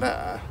future getting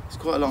better. It's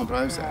quite a long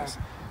process.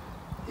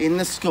 In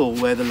the school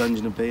where the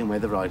lunging will be and where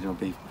the riding will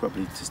be,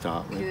 probably to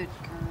start with. Good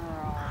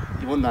girl.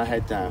 You want that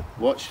head down.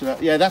 Watch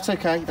that. Yeah, that's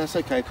okay. That's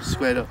okay, because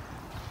squared up.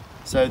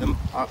 So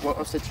what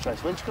I've said to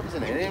Trace, when she comes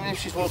in here, even if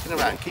she's walking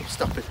around, keep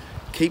stopping.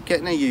 Keep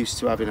getting her used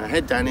to having her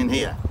head down in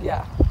here.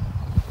 Yeah.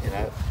 You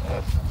know.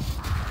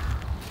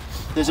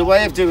 There's a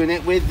way of doing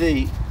it with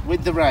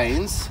the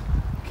reins.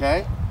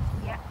 Okay.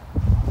 Yeah.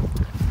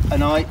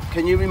 And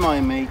can you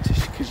remind me,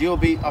 because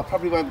I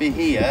probably won't be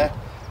here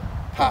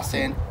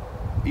passing,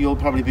 you'll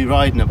probably be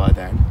riding her by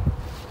then.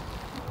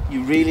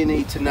 You really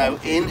need to know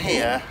in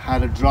here how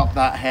to drop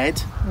that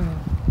head.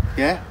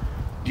 Yeah?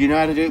 Do you know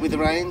how to do it with the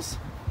reins?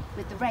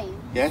 With the rein.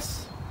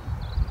 Yes?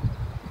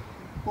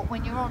 What,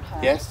 when you're on her?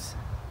 Yes?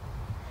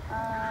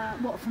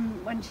 What,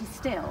 from when she's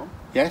still?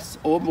 Yes?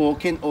 Or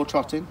walking or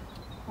trotting?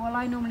 Well,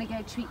 I normally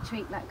go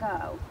tweak, let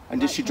go. And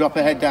does she drop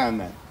her head down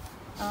then?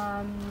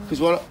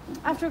 Because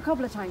after a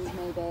couple of times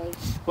maybe.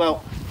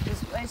 Well,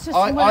 it's just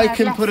I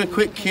can put a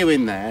quick cue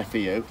in there for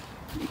you.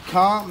 You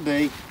can't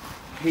be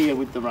here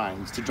with the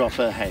reins to drop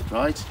her head,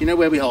 right? You know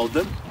where we hold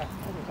them?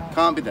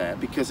 Can't be there,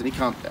 because and he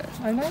can't be there.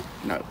 I know.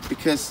 No,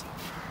 because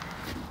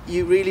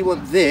you really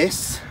want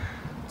this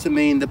to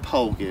mean the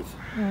pole give.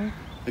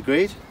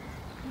 Agreed?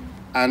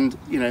 And,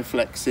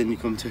 flexing, you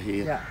come to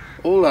here. Yeah.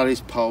 All that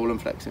is pole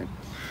and flexing.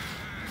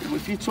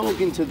 If you're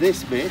talking to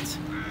this bit,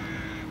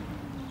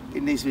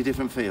 it needs to be a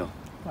different feel.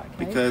 Okay.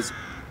 Because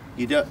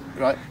you don't,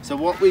 right? So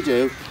what we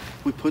do,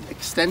 we put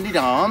extended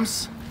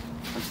arms,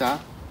 like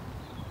that.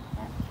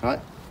 Right?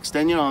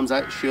 Extend your arms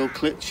out,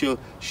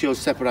 she'll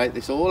separate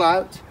this all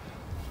out,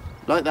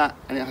 like that,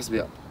 and it has to be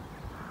up.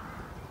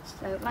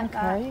 So like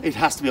that. It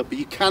has to be up, but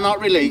you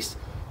cannot release.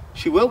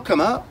 She will come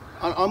up.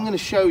 I'm going to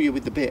show you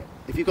with the bit.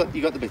 If you got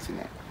the bit in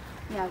there,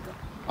 Yeah, I've got.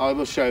 I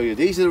will show you.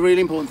 These are the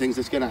really important things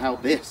that's going to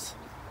help this.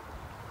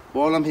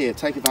 While I'm here,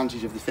 take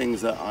advantage of the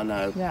things that I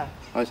know. Yeah.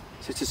 Right,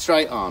 so it's a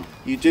straight arm.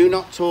 You do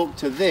not talk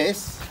to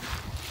this,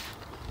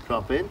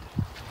 drop in,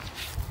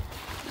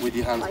 with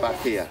your hands Like back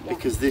this, here, yeah.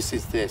 because this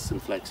is this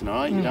and flexing, all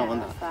right? You don't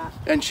want that's that.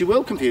 that. And she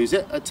will confuse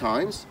it at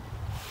times,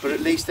 but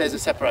at least there's a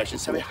separation.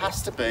 So it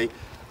has to be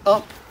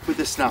up with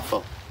the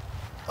snaffle.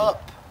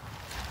 Up,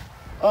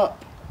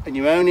 up. And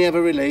you only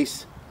ever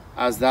release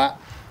as that.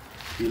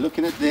 You're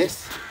looking at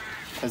this,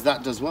 as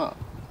that does what?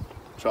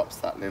 Drops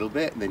that little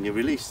bit, and then you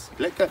release.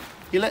 You let go.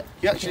 You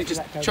actually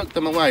just chuck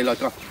them away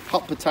like a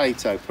hot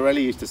potato.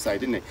 Pirelli used to say,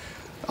 didn't he?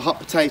 A hot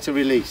potato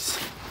release.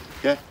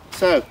 Yeah.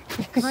 So.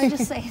 Can I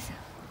just say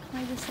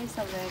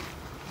something?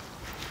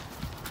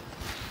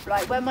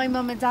 Like when my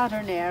mum and dad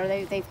are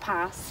near, they've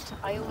passed,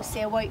 I always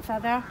say a white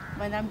feather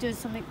when I'm doing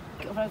something,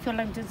 if I feel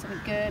like I'm doing something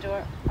good,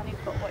 or and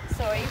you've got white,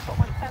 sorry, you've got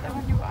white feather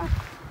on your arm.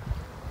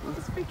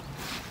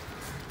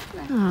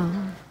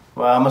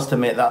 Well, I must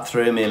admit that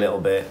threw me a little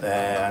bit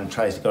there, and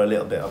Tracy got a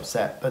little bit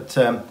upset. But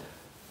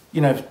you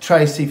know,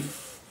 Tracy,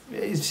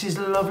 she's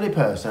a lovely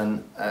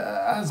person,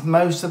 as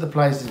most of the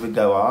places we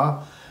go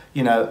are.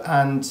 You know,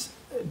 and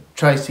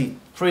Tracy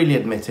freely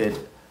admitted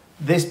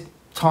this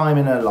time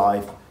in her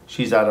life,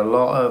 she's had a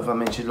lot of. I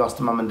mean, she's lost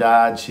her mum and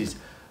dad. She's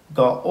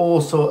got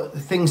all sorts.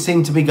 Things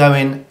seem to be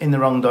going in the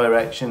wrong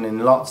direction in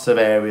lots of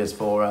areas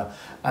for her,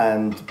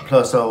 and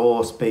plus her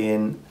horse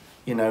being,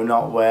 you know,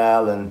 not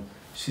well, and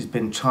she's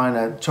been trying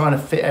to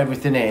fit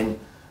everything in,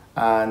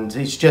 and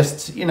it's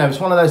just, you know, it's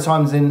one of those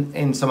times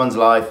in someone's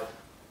life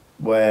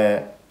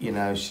where, you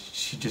know,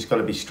 she just got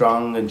to be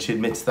strong, and she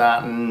admits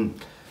that, and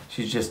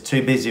she's just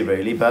too busy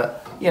really.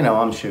 But you know,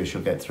 I'm sure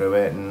she'll get through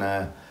it,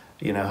 and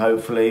you know,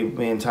 hopefully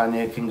me and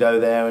Tanya can go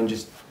there and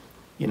just,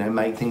 you know,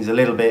 make things a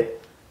little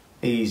bit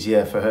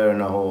easier for her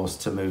and her horse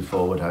to move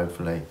forward,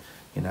 hopefully,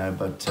 you know.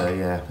 But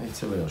yeah,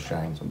 it's a real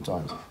shame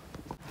sometimes.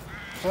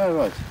 Oh,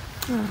 right.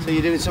 So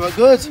you're doing something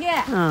good?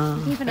 Yeah.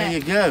 Keeping There it.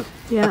 you go.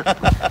 Yeah.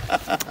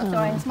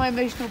 Sorry, it's my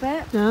emotional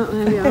bit. No,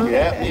 there we are.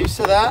 Yeah, used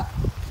to that.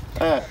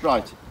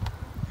 Right.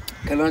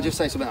 Can I just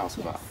say something else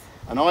about it?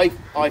 And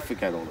I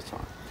forget all the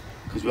time,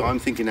 because I'm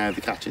thinking now of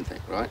the catching thing,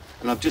 right?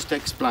 And I've just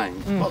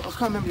explained. Well, I can't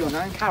remember your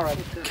name. Karen.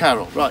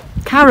 Carol, right.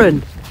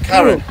 Karen.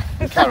 Karen.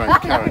 Karen.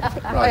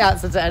 I Right.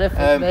 answered to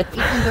anything.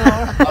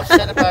 I've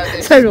said about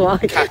this So do I.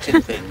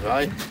 catching thing,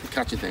 right? The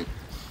catching thing.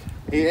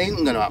 It ain't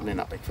going to happen in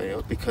that big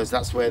field, because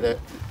that's where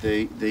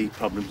the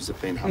problems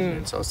have been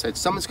happening. So I said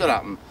something's got to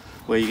happen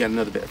where you get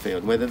another bit of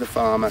field, whether the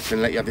farmer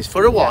can let you have this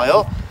for a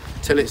while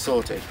till it's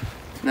sorted.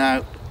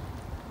 Now,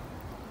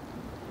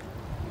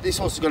 this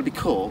horse has got to be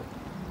caught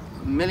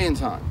a million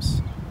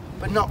times,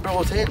 but not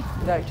brought in.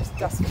 No, just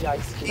dust the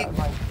ice. Do that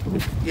right.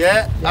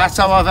 Yeah, that's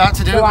how I've had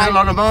to do it with a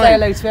lot of Say mine.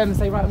 hello to him and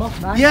say, right, I'm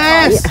off now.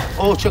 Yes!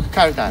 Or chuck a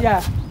carrot down. Yeah,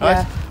 Right?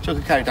 yeah. Chuck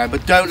a carrot down,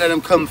 but don't let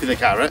them come for the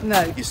carrot.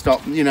 No. You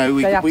stop, you know,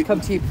 They have to come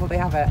to you before they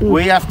have it.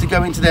 we have to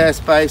go into their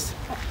space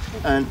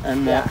and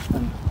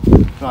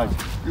right,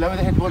 lower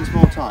the head once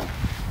more time.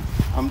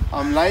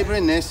 I'm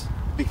labouring this,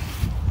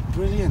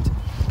 brilliant,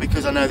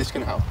 because I know this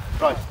can help.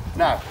 Right,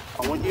 now,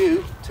 I want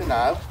you to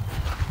now,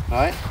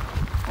 right,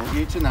 I want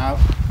you to now,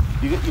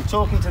 you're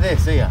talking to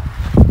this here.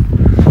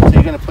 So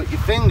you're going to put your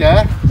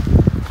finger,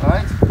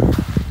 right,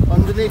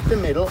 underneath the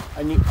middle,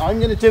 and I'm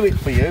going to do it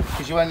for you,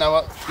 because you won't know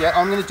what, yeah,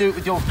 I'm going to do it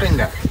with your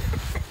finger,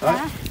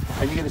 right,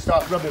 and you're going to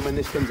start rubbing when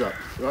this comes up,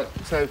 right,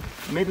 so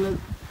middle of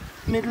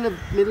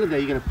there,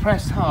 you're going to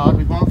press hard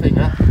with one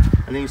finger,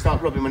 and then you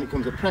start rubbing when it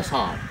comes up, press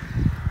hard,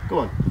 go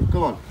on,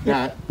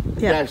 now,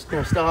 Yeah.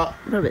 now start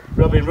Rub it.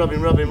 rubbing,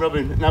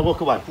 now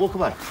walk away,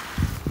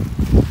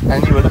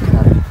 and you were looking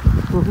at it.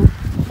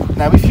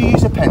 Now if you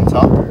use a pen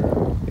top,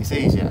 it's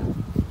easier.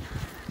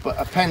 But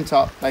a pen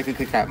top, they can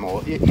kick out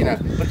more, you know.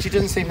 But she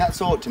doesn't seem that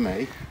sort to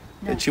me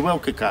that she will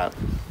kick out.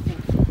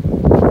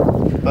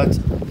 But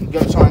you've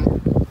got to try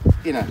and,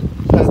 you know,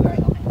 poke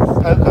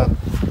up.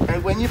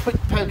 And when you're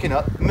poking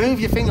up, move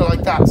your finger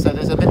like that, so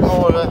there's a bit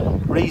more of a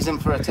reason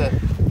for it to.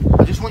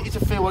 I just want you to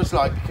feel what it's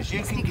like, because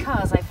you can.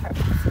 Because I've heard.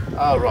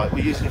 Oh right,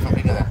 we'll use a different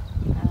finger then,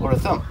 or a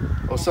thumb,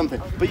 or something.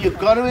 But you've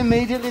got to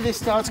immediately this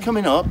starts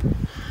coming up,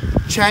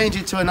 change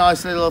it to a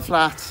nice little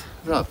flat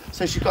rub.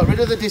 So she's got rid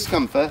of the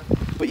discomfort,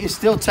 but you're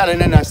still telling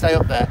her now stay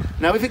up there.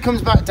 Now if it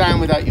comes back down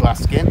without you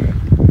asking,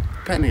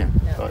 pen again.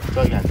 Right,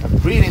 go again.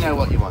 Really know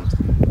what you want.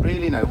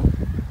 Really know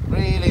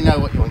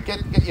what you want.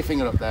 Get your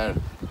finger up there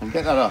and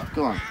get that up.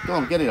 Go on,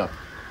 get it up.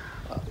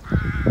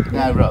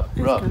 Now rub.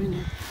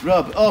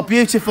 Oh,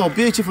 beautiful.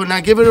 Now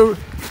give her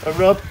a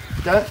rub.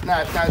 No,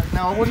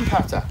 I wouldn't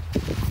pat her.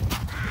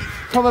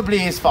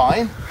 Probably is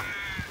fine,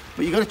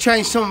 but you've got to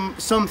change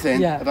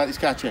something about this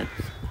catching.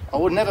 I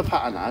would never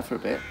pat her now for a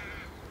bit.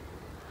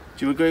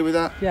 Do you agree with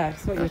that? Yeah,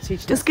 that's what you're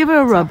teaching. Just give her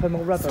a rub. Tap 'em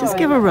or rub 'em. Just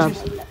give her a rub.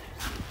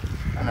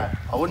 I know.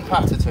 I wouldn't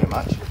pat her too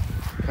much.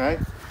 Okay.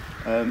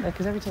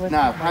 Because every time I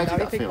Now, put how mine did down, I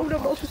that think, feel? oh no,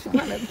 I've got to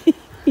pat them.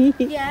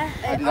 Yeah.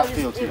 How did that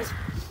feel to it you? was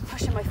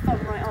pushing my thumb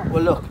right off.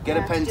 Well, look, get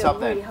a I pen had to do top it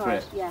then really for hard,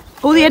 it. Yeah.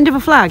 Or the end of a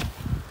flag.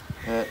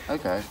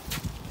 Okay.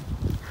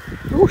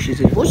 Oh, she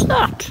said, what's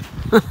that?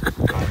 Oh,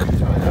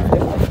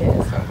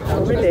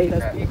 really?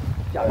 But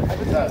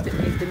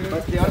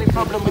the only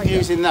problem with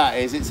using that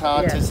is it's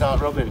hard to start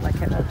rubbing. I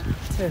kept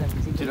turning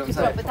because he Do you know what I'm just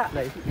saying? With that.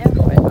 no.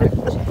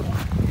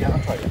 Yeah,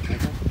 I'll try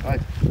that.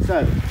 Right.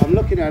 So I'm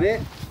looking at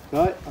it.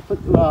 Right. I put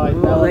right.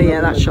 Oh,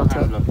 yeah, that's shot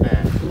up. Look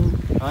there.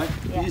 Right.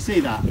 Did you see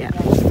that? Yeah.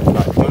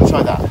 Right. You want to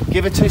try that?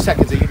 Give it 2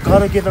 seconds. You've got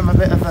to give them a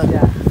bit of a.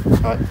 Yeah.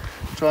 Right.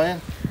 Try it.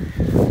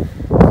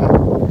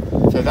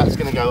 Right. So that's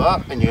going to go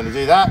up, and you're going to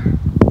do that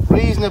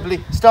reasonably.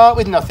 Start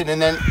with nothing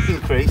and then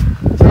increase.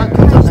 So that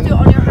comes up. Just do it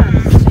on your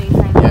hands so you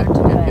can learn to do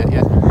it.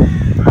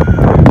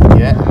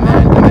 Yeah, and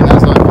then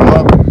that's like come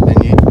up, then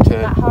you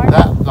turn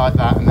that like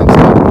that, and then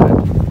start again.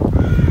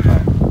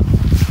 Right.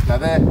 Now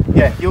there,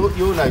 yeah,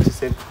 you'll notice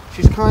him.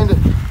 She's kind of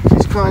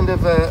kind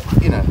of,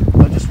 you know,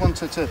 I just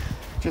wanted to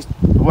just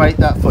weight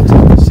that foot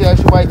up. See how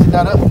she weighted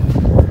that up?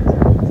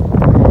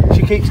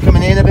 She keeps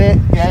coming in a bit,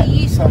 yeah. She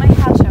used, when I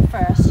had her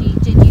first, she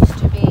did used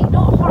to be,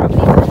 not horribly,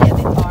 but a little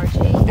bit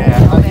bargy.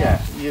 Yeah,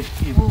 you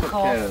took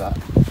care of that.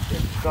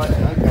 Right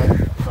then, okay.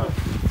 Right.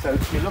 So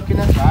you're looking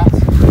at that.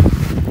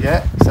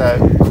 Yeah, so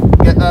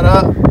get that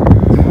up.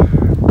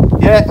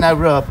 Yeah, now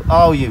rub.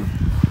 Oh, you.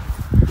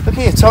 Look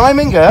at your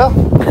timing, girl.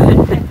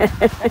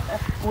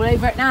 All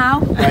over it now.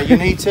 Now you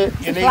need to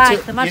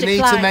flag.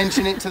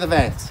 mention it to the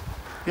vet.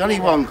 You only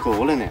one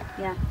call, isn't it?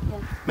 Yeah.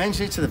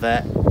 Mention it to the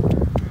vet.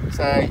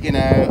 So, you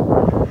know,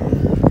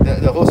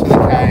 the horseman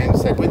that came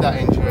said with that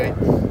injury,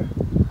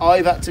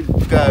 I've had to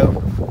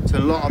go to a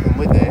lot of them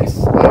with this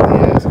over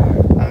the years,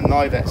 and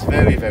my vet's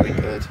very, very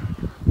good.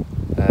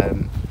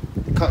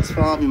 Cuts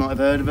Farm, you might have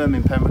heard of them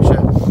in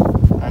Pembrokeshire,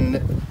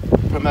 and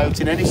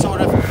promoting any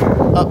sort of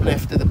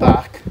uplift at the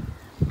back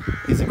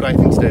is a great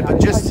thing to do. But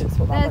just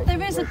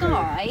there is a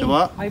guy. the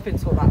what? I've been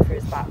taught that for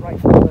his back right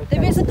from the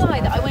There is a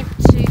guy that I went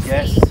to see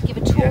give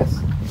a talk a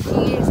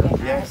few years ago.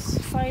 Yes.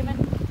 Simon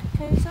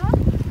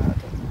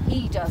Koza.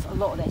 He does a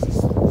lot of this.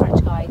 He's a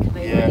French guy. Come over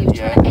and he was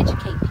trying to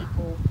educate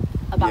people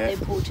about the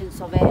importance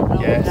of it and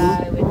all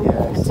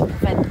and to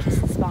prevent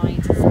kissing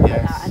spines and stuff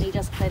like that. And he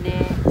does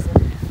clinics.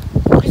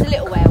 And he's a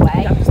little way away.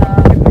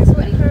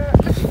 But he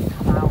doesn't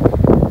come out.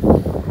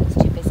 He's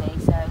too busy.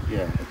 So you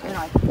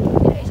know,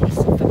 it's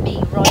for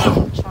me rather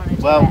than trying to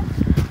do it,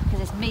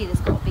 because it's me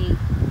that's got to be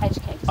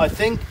educated. I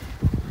think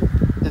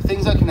the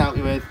things I can help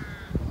you with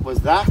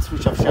was that,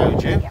 which I've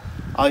showed you. Yeah.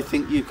 I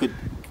think you could,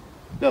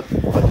 look,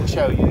 I can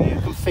show you, you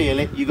can feel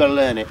it, you've got to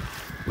learn it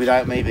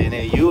without me being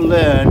here. You'll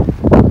learn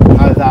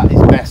how that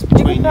is best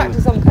between you. You can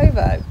practice on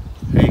Kovo.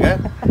 There you go.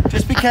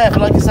 Just be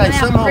careful, like I say,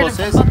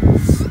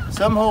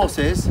 some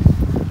horses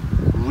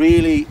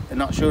really are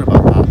not sure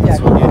about that.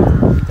 That's what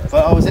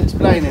but I was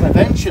explaining,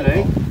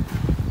 eventually,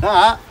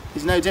 that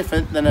is no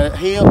different than a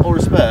heel or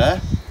a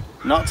spur,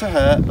 not to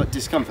hurt, but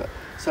discomfort.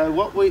 So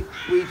what we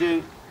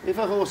do, if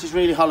a horse is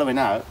really hollowing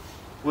out,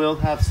 we'll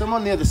have some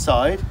on the other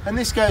side, and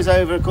this goes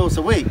over a course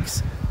of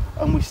weeks.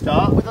 And we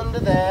start with under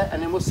there,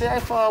 and then we'll see how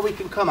far we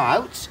can come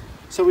out.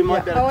 So we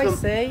might be able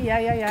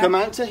to come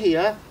out to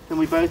here, and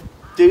we both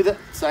do the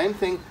same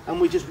thing, and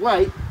we just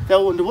wait.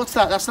 They'll wonder, what's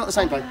that? That's not the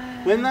same place.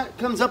 When that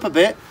comes up a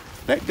bit,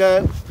 let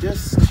go.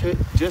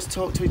 Just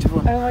talk to each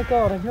other. Oh my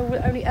God, I've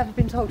only ever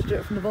been told to do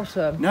it from the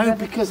bottom. No,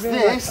 because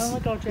this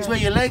is where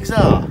your legs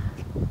are.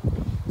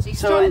 So you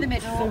start in the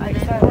middle, and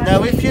then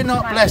now if you're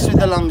not blessed with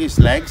the longest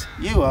legs,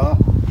 you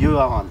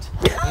aren't.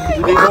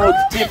 It'll be more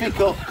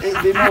difficult.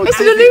 It's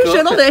an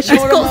illusion, isn't it? She's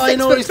got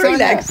 6'3"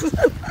 legs.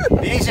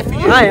 It's easier for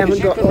you. I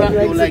haven't got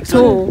long legs at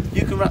all.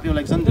 You can wrap your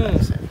legs under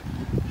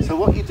it. So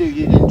what you do,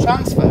 you then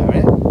transfer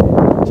it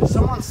to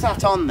someone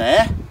sat on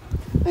there,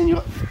 then you've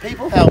got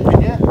people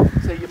helping you.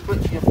 So you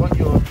put your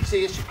you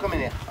see, it should come in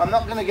here. I'm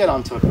not going to get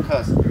onto it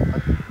because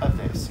of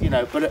this, you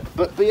know.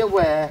 But be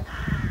aware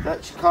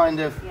that she kind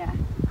of.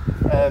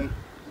 And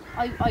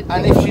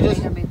if she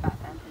doesn't.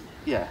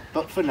 Yeah,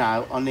 but for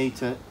now, I need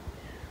to.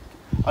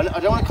 I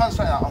don't want to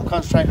concentrate on that. I'm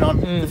concentrating on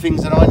the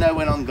things that I know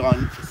when I'm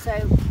gone.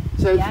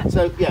 So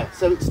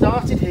it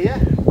started here,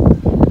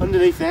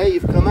 underneath there.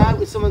 You've come out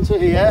with someone to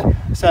here.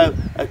 So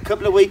a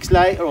couple of weeks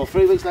later or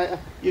 3 weeks later,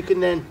 you can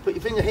then put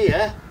your finger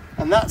here,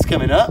 and that's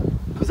coming up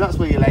because that's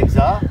where your legs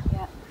are.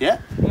 Yeah.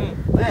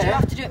 But you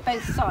have to do it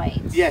both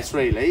sides. Yes,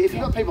 really. If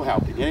you've got people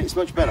helping you, it's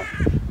much better.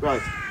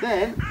 Right.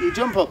 Then you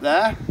jump up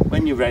there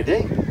when you're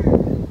ready.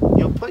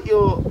 You'll put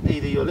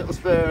either your little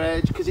spur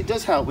edge, because it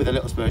does help with a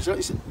little spur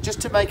edge,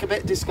 just to make a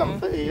bit of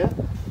discomfort here,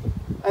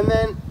 and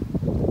then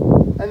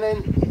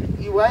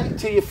you wait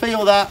till you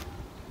feel that.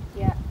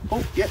 Yeah.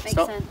 Oh, yeah. Makes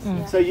Stop.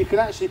 sense. So you can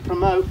actually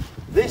promote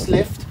this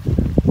lift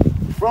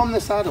from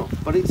the saddle,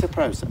 but it's a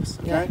process,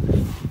 okay?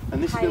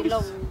 And this is going to be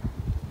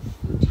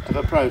of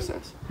a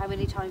process. How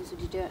many times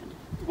would you do it?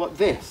 What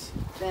this?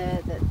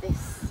 Doing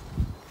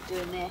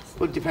this.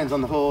 Well, it depends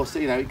on the horse.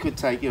 You know, it could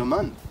take you a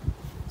month.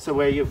 So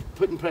where you're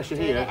putting pressure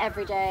doing here. It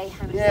every day.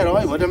 How many Yeah, days?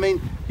 I would. I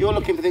mean, you're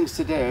looking for things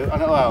to do. I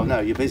know. Well, no,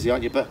 you're busy,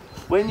 aren't you? But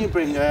when you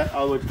bring her,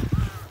 I would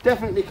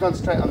definitely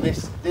concentrate on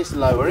this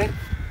lowering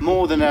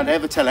more than I'd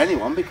ever tell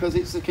anyone, because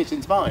it's the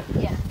kitchen spine.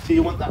 Yeah. So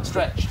you want that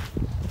stretch.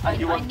 I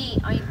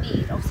need.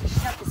 Obviously,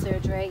 she's had the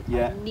surgery.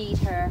 Yeah. I need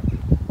her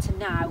to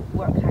now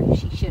work how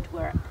she should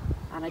work,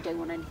 and I don't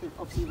want anything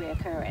obviously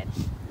reoccurring.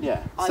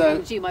 Yeah. I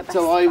want to do my best.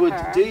 So I would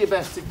her. do your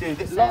best to do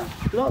this.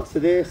 Lots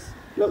of this.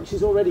 Look,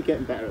 she's already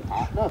getting better at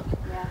that. Look.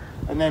 Yeah.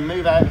 And then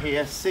move out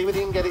here. See whether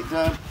you can get it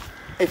done.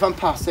 If I'm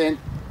passing,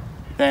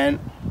 then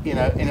you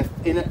know,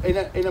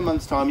 in a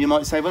month's time, you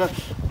might say, well,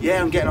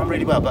 yeah, I'm getting on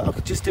really well, but I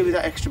could just do with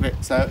that extra bit.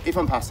 So if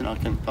I'm passing, I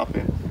can pop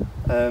in.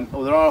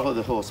 Or there are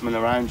other horsemen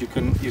around. You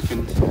can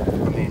from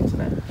the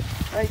internet.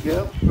 There you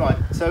go. Right.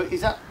 So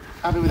is that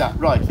happy with that?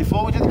 Right.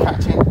 Before we do the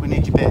catching, we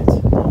need your bit.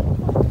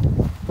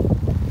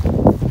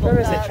 Where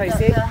is it,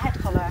 Tracy? The head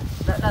collar,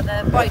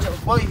 the bridle.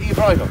 Well, your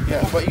bridle.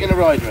 Yeah. What are you going to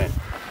ride her in?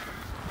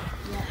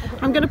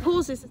 I'm going to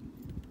pause this.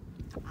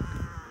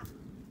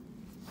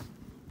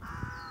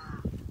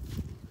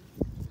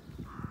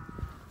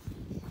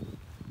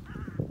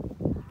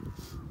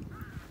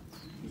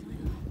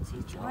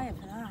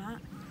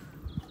 that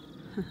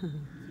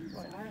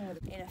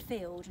in a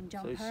field and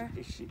jump So her.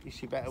 is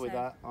she better with So-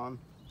 that on?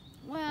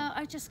 Well,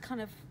 I just kind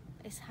of,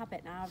 it's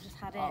habit now. I've just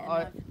had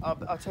it.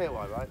 I'll tell you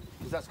why, right?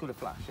 Because that's called a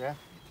flash, yeah?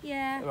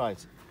 Yeah.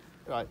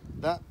 Right.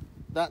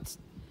 That's...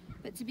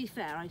 But to be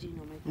fair, I do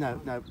normally. put No,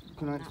 on no,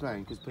 can I that explain?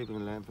 one. Because people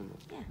can learn from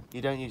this. Yeah.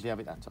 You don't usually have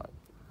it that tight.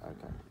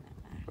 Okay.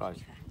 Right.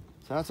 Okay.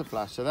 So that's a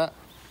flash. So that,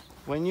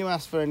 when you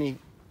ask for any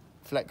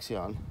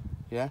flexion,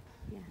 yeah,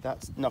 Yeah.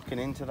 that's knocking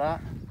into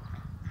that.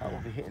 That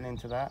will be hitting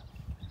into that.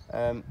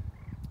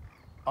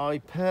 I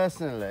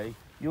personally,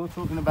 you're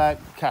talking about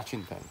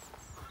catching things.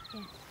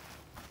 Yeah.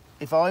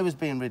 If I was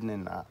being ridden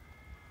in that,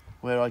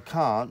 where I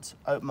can't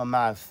open my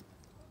mouth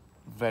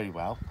very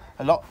well,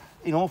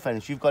 in all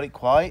fairness, you've got it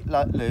quite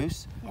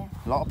loose. Yeah.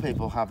 A lot of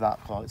people have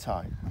that quite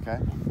tight, okay?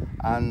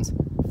 And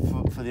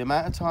for the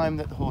amount of time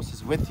that the horse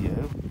is with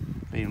you,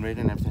 being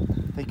ridden and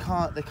everything, they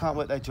can't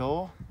work their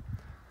jaw,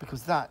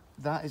 because that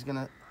is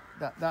gonna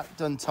that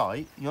done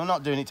tight. You're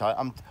not doing it tight.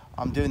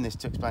 I'm doing this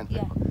to explain to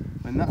people.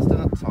 When that's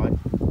done up tight,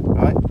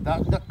 right?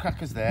 That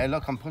cracker's there.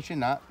 Look, I'm pushing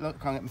that.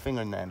 Look, can't get my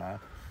finger in there now.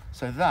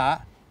 So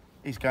that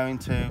is going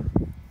to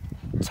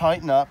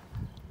tighten up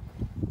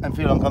and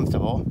feel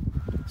uncomfortable.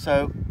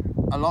 So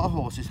a lot of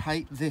horses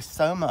hate this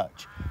so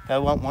much they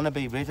won't want to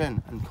be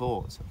ridden and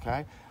caught.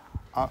 Okay,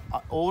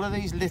 all of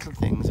these little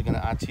things are going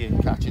to add to you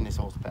catching this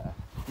horse better.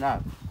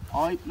 Now,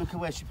 look at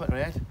where she put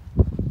her head.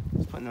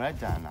 She's putting her head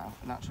down now,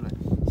 naturally.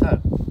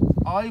 So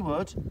I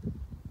would,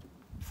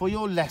 for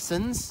your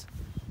lessons,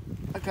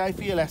 okay,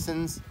 for your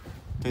lessons,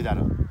 do that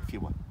up if you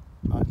want.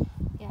 Right?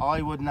 Yeah.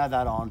 I wouldn't have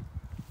that on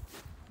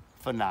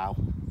for now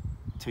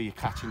till your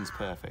catching's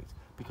perfect,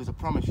 because I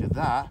promise you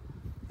that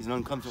is an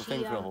uncomfortable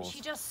thing for a horse.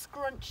 She does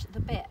scrunch the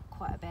bit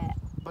quite a bit.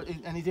 But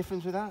any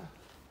difference with that?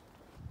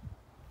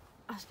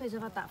 I suppose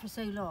I've had that for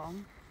so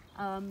long.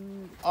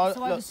 Look, I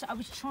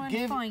was trying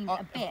to find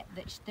a bit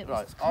that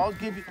Right, was.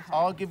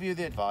 I'll give you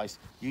the advice.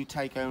 You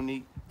take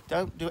only,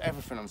 don't do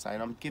everything I'm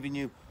saying. I'm giving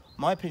you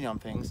my opinion on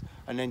things,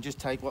 and then just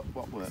take what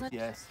works.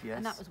 Yes.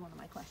 And that was one of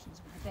my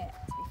questions with the bit.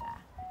 To be fair.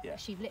 Yeah.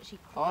 She literally.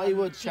 I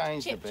would she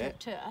change the chipped her bit.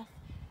 turf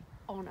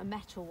on a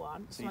metal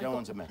one. So you don't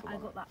want a metal I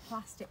one. got that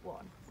plastic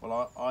one.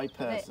 Well, I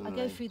personally, I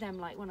go through them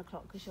like 1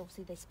 o'clock because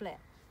obviously they split,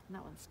 and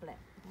that one's split.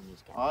 I need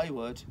to get. I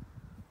would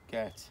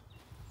get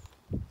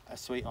a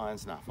sweet iron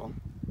snaffle,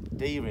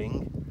 D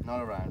ring,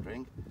 not a round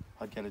ring.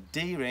 I'd get a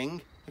D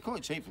ring. They're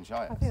quite cheap from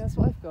I think Shire. that's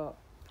what I've got.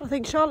 I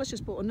think Charlotte's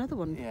just bought another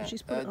one. Yeah,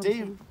 She's put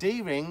it on.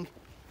 D ring,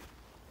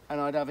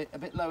 and I'd have it a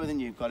bit lower than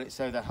you've got it,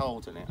 so they're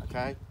holding it.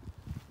 Okay.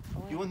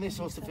 You want this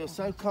horse to feel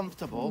so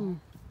comfortable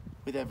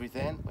with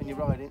everything when you're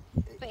riding.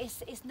 But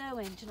it's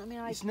knowing. Do you know what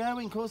I mean? It's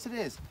knowing, of course it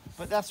is.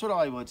 But that's what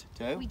I would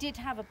do. We did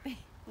have a bit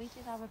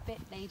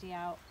lady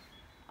out.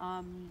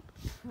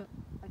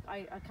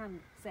 Like I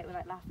can't say it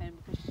without laughing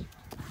because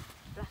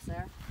bless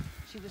her,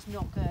 she was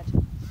not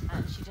good,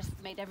 and she just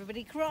made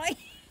everybody cry.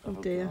 Oh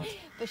dear. God.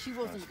 But she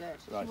wasn't good.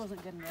 Right. She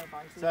wasn't good in her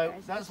advice. So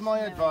that's my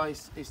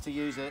advice, is to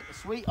use a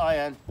sweet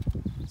iron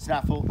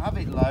snaffle, have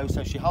it low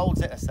so she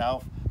holds it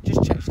herself.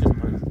 Just check she doesn't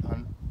put her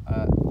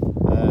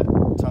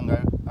tongue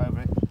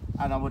over it.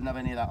 And I wouldn't have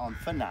any of that on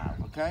for now,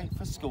 okay?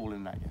 For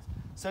schooling, I guess.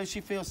 So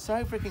she feels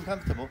so freaking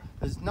comfortable.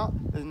 There's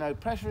no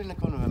pressure in the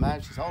corner of her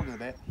mouth. She's holding a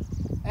bit.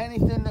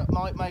 Anything that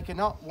might make her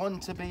not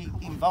want to be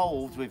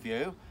involved with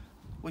you,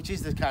 which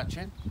is the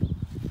catching,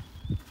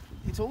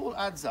 it all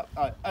adds up.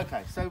 All right,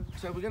 okay, so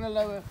we're going to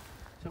lower.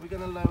 So we're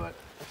going to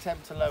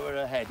attempt to lower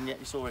her head, and yet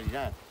it's already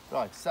down.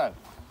 Right. So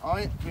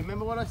I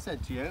remember what I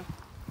said to you.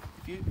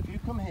 If you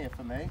come here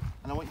for me,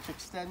 and I want you to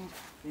extend.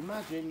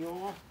 Imagine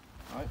your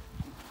right.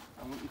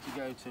 I want you to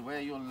go to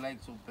where your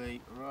legs will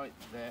be, right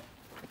there.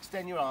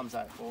 Extend your arms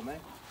out for me.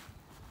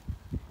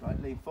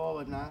 Right, lean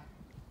forward now.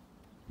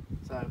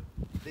 So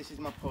this is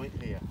my point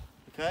here.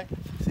 Okay,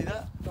 see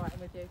that? Right, I'm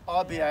with you.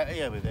 I'll be out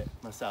here with it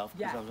myself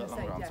because Yeah, I've got the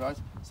longer same, arms, yeah. right?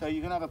 So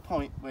you're gonna have a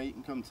point where you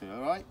can come to,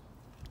 all right?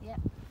 Yeah.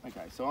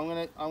 Okay, so I'm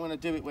gonna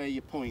do it where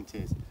your point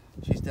is.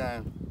 She's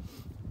down.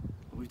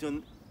 We've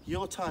done.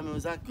 Your timing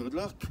was that good.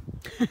 Look,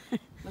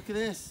 look at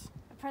this.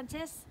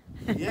 Apprentice.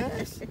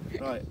 Yes.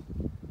 Right.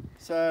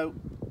 So,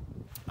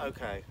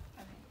 okay.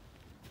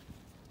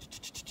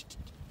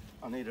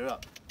 I need her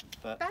up,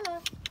 but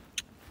Bella.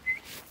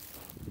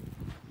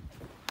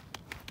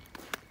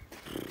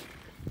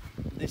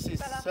 this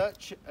is Bella.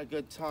 such a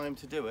good time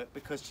to do it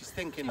because she's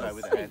thinking low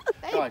with her head.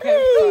 There you Right.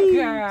 go. So look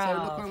Girl.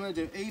 what I'm going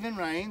to do. Even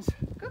reins.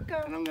 Good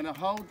girl. And I'm going to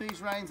hold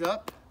these reins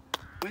up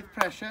with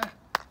pressure,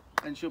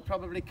 and she'll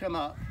probably come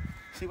up.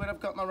 See where I've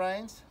got my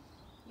reins?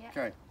 Yeah.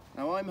 Okay.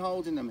 Now I'm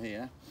holding them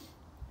here,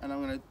 and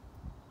I'm going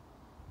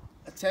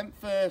to attempt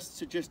first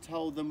to just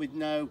hold them with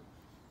no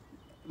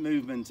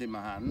movement in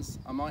my hands.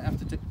 I might have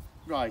to do.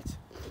 Right.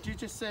 Did you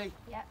just see?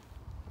 Yeah.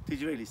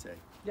 Did you really see?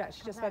 Yeah,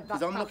 she just went that,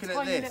 'Cause I'm that looking at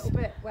tiny this. little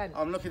bit went.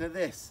 I'm looking at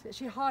this.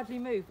 She hardly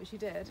moved, but she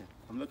did.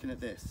 I'm looking at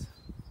this.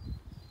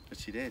 But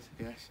she did.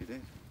 Yeah, she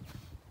did.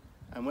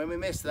 And when we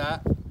miss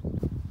that,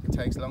 it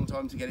takes a long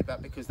time to get it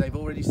back because they've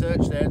already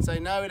searched there and say,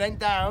 no, it ain't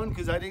down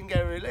because I didn't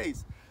get a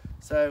release.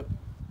 So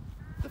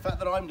the fact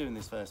that I'm doing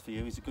this first for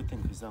you is a good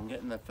thing because I'm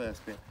getting the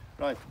first bit.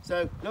 Right,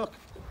 so look,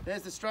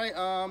 there's the straight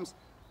arms,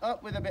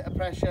 up with a bit of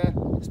pressure.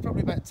 There's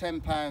probably about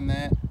 £10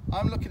 there.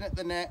 I'm looking at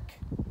the neck.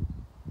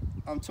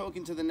 I'm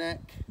talking to the neck.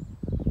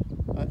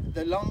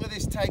 The longer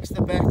this takes,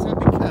 the better,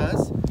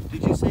 because,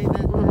 did you see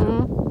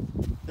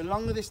the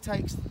longer this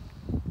takes,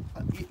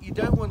 you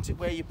don't want it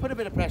where you put a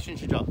bit of pressure and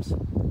she drops,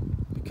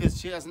 because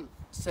she hasn't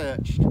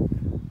searched.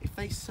 If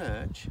they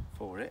search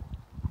for it,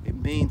 it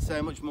means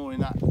so much more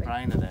in that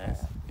brain of theirs.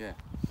 Yeah.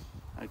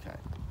 Okay.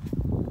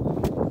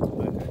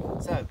 Okay.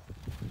 So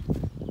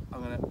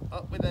I'm gonna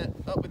up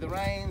with the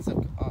reins.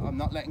 I'm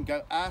not letting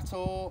go at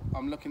all.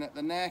 I'm looking at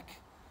the neck.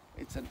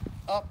 It's an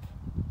up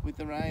with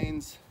the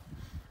reins.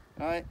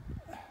 Right.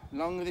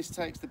 Longer this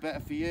takes, the better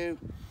for you.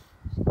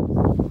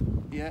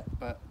 Yeah,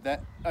 but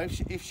that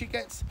if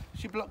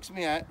she blocks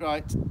me out.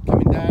 Right,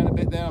 coming down a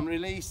bit there. I'm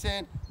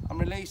releasing.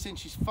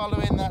 She's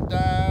following that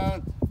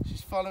down.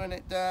 She's following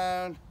it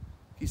down.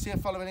 You see her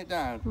following it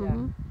down?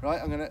 Yeah.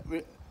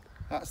 Right,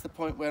 that's the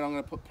point where I'm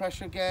gonna put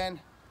pressure again.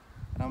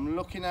 And I'm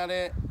looking at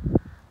it.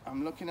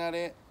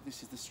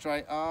 This is the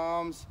straight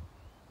arms.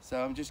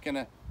 So I'm just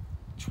gonna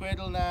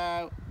twiddle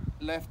now,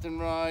 left and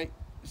right.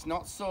 It's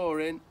not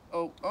soaring.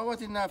 Oh, I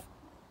didn't have,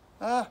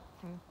 I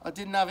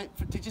didn't have it.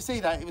 Did you see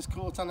that? It was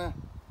caught on a,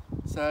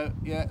 so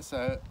yeah,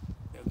 so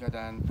it'll go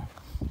down.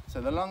 So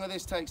the longer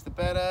this takes, the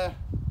better.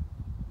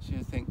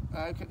 She'll think,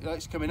 okay,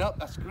 it's coming up,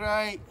 that's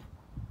great.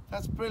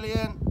 That's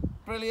brilliant.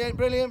 Brilliant.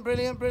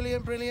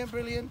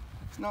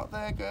 It's not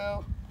there,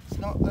 girl. It's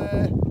not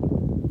there.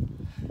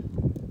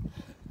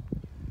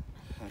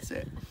 That's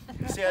it.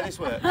 You see how this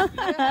works?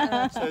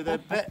 So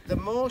the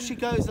more she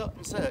goes up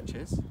and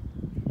searches,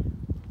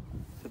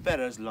 the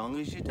better, as long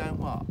as you don't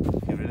what?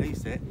 If you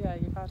release it. Yeah,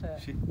 you've had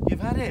it. You've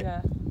had it.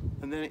 Yeah.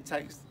 And then it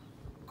takes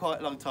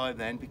quite a long time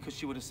then because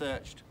she would have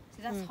searched.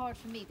 See, that's hard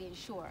for me being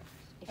short.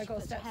 If I she got a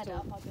puts her step head stool.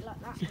 up, I'll be like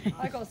that.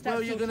 I got a step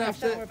Well, stool, you're gonna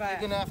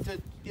have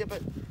to. Yeah,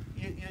 but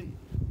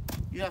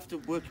you have to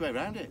work your way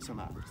around it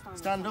somehow.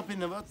 Stand up in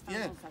the mud.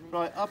 Yeah.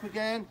 Right, up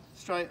again.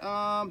 Straight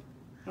arm.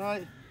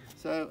 Right.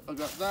 So I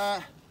got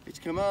that. It's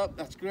come up.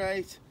 That's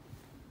great.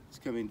 It's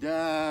coming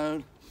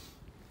down.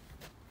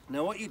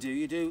 Now what you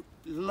do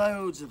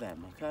loads of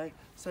them. Okay.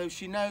 So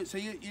she knows. So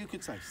you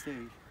could say,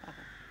 Steve.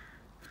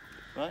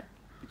 Right.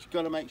 But you've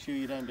got to make sure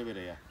you don't do it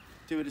here.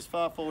 Do it as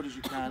far forward as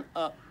you can.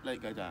 Up. Let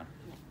it go down.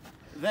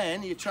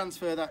 Then you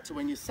transfer that to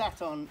when you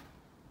sat on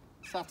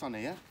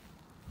here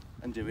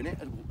and doing it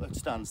at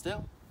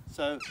standstill.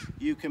 So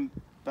you can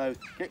both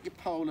get your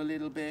pole a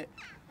little bit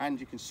and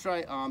you can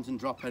straight arms and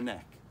drop her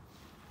neck.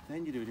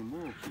 Then you do it in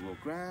walk. You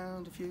walk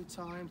round a few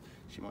times.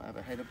 She might have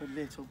her head up a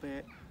little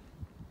bit.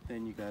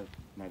 Then you go,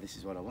 no, this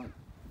is what I want.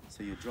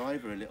 So you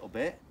drive her a little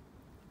bit,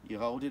 you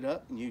hold it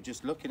up and you're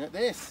just looking at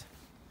this.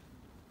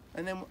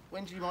 And then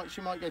when she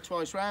might go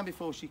twice round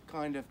before she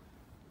kind of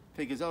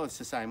figures, oh, it's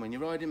the same when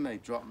you're riding me,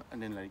 drop and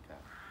then let it go.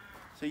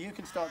 So you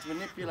can start to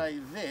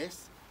manipulate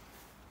this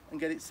and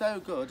get it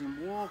so good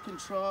in walk and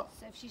trot.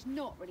 So if she's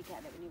not really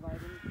getting it when you're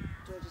riding,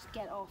 do I just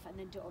get off and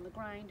then do it on the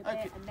ground a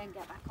bit and then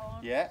get back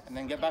on? Yeah, and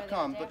then get back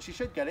on. But she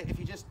should get it if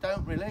you just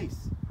don't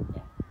release.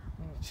 Yeah.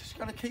 She's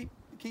got to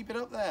keep it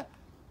up there.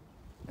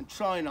 And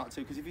try not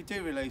to, because if you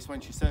do release when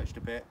she searched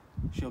a bit,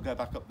 she'll go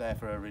back up there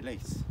for a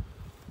release.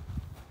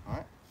 All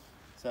right?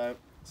 So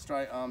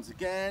straight arms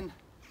again.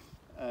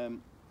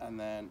 And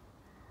then,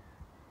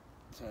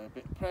 so a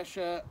bit of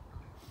pressure.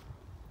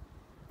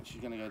 And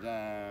she's going to go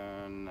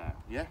down now.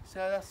 Yeah, so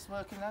that's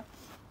working now.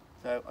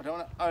 So I don't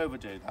want to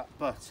overdo that,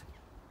 but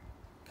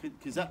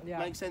does that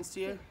make sense to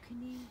you?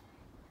 Can you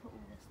put all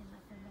this in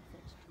like a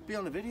message? Be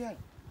on the video.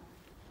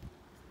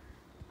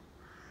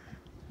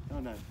 Oh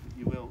no,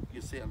 you will.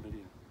 You'll see it on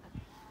video.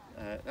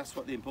 That's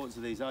what the importance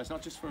of these are. It's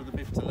not just for other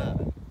people to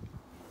learn.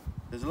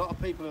 There's a lot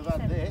of people who've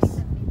had this.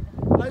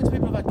 Loads of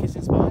people have had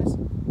kissing spies.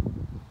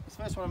 It's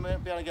the first one I'm going to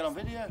be able to get on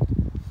video.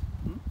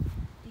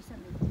 You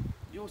send me.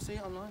 You'll see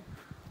it online.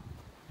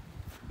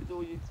 With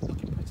all you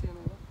looking pretty and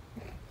all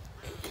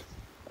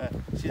that.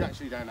 She's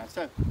actually down now.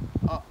 So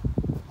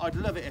I'd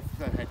love it if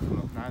her head come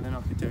up now, then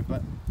I could do it.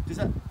 But does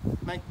that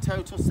make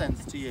total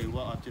sense to you,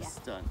 what I've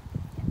just done?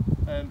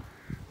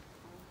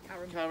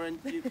 Karen,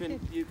 you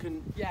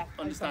can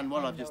understand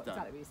what I've just done.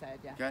 Exactly what you said,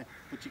 yeah. Okay,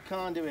 but you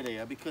can't do it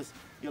here because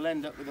you'll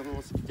end up with a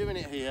horse. If you're doing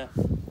it here,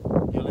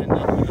 you'll end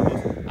up with a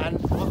horse.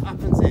 And what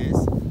happens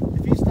is,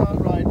 if you start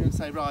riding and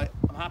say, right,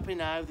 I'm happy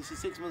now, this is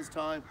 6 months'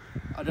 time,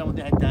 I don't want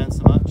the head down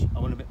so much, I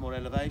want a bit more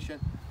elevation.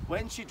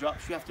 When she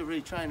drops, you have to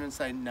retrain and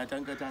say, no,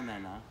 don't go down there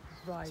now.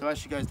 Right. So as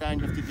she goes down,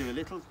 you have to do a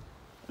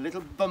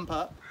little bump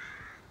up.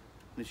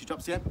 And if she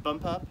drops the head,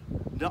 bump up.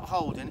 Not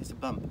holding, it's a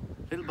bump.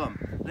 Little bump.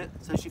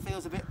 So she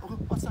feels a bit, oh,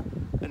 what's that?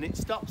 And it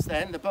stops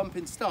then, the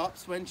bumping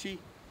stops when she,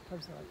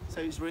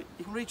 so it's you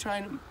can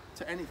retrain them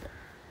to anything.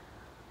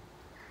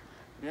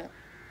 Yeah?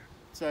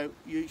 So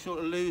you sort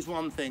of lose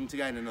one thing to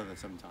gain another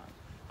sometimes.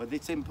 But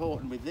it's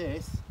important with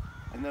this,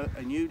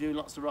 and you do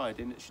lots of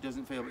riding, that she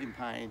doesn't feel in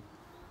pain,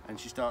 and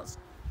she starts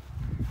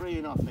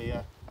freeing off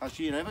here.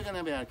 You're never going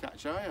to be able to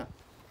catch her, are you?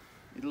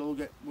 it'll all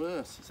get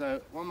worse.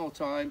 So one more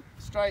time,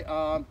 straight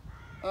arm,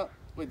 up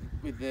with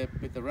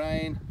the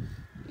rein,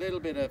 little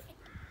bit of,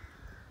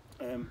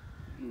 and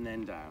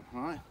then down,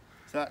 all right?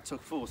 So that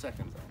took 4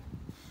 seconds then,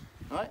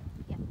 right?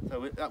 Yeah. So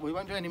we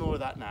won't do any more of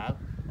that now.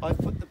 I've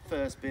put the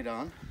first bit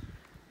on.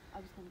 I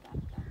was going to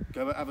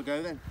go. Have a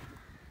go then.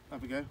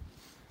 Have a go.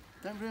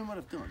 Don't ruin what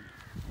I've done.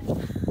 Right.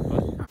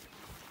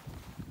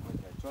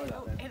 Okay, try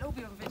that then. It'll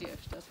be on video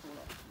if she does fall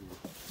off.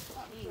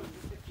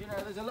 You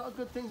know, there's a lot of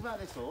good things about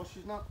this horse.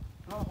 She's not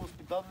a horse to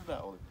be bothered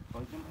about all this.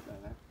 Right, jump there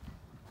now.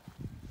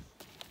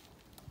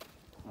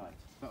 Right,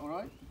 is that all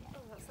right? Oh,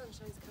 that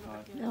sunshine's coming Right.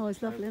 up again. Oh,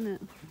 it's lovely, isn't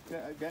it?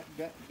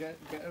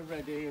 Get her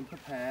ready and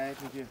prepared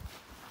with your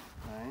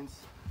reins,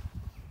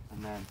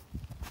 and then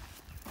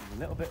a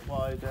little bit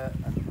wider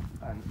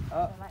and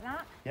up. Like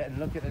that? Yeah, and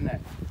look at the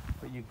neck.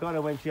 But you've got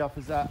to, when she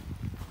offers that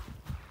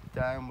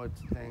downward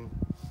thing.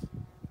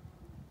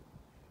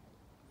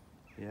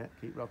 Yeah,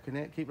 keep rocking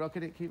it, keep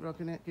rocking it, keep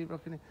rocking it, keep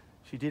rocking it.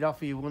 She did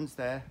offer you once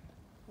there.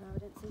 No, I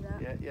didn't see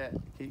that. Yeah,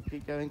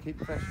 keep going, keep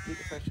the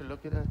pressure,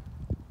 look at her.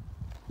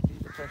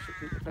 Keep the pressure,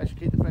 keep the pressure,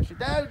 keep the pressure.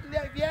 Down,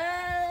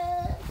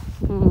 yeah!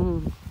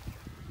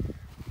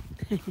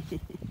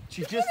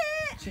 She's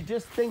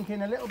just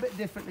thinking a little bit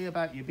differently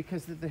about you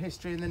because of the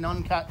history and the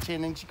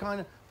non-catching, and she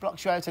kind of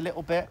blocks you out a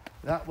little bit.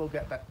 That will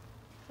get back.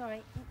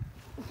 Sorry.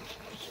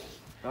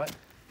 Right?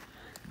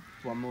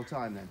 One more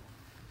time then.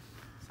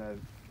 So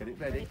get it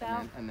ready,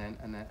 and then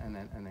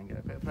get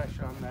a bit of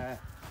pressure on there,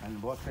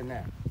 and watch the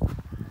neck.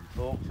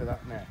 Talk to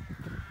that neck.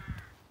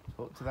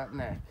 Talk to that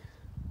neck.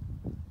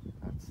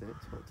 That's it.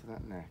 Talk to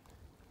that neck.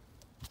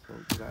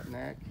 Talk to that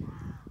neck.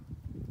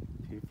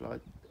 Few fly.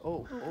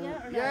 Oh,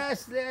 yeah, or no?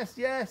 Yes.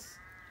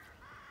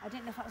 I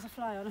didn't know if that was a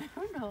fly on her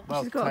or not.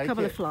 Well, She's got a take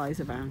couple it. of flies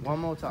around. One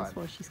more time. That's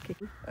why she's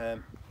kicking.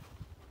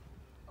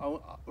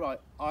 Right,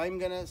 I'm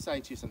going to say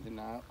to you something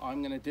now.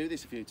 I'm going to do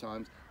this a few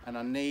times, and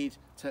I need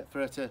for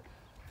her to.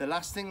 The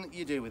last thing that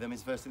you do with them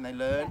is the first thing they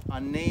learn. I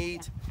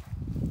need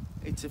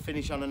it to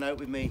finish on a note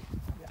with me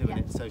doing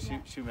it, so she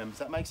remembers.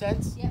 Does that make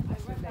sense? Yeah,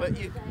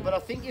 But I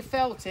think you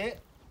felt it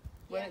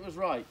when it was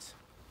right,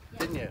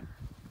 didn't you?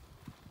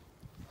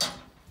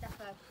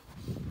 Defo.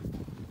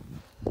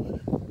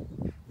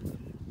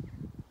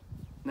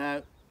 Now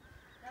Love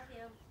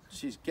you.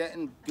 she's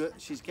getting good.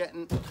 She's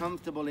getting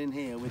comfortable in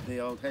here with the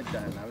old head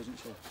down now, isn't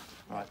she?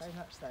 Right. Very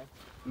much so.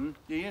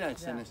 Do you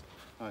noticing this?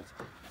 Right.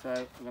 So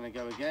I'm going to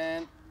go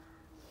again,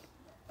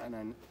 and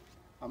then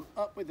I'm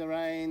up with the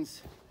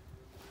reins.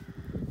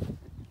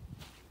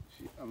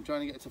 I'm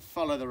trying to get her to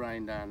follow the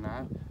rein down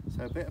now.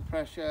 So a bit of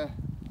pressure,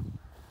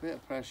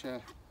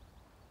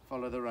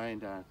 follow the rein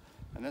down,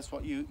 and that's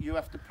what you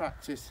have to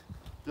practice.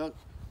 Look,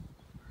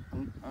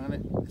 I'm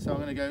gonna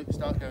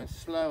start going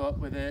slow up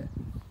with it,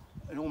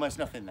 and almost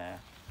nothing there,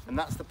 and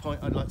that's the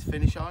point I'd like to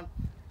finish on.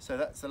 So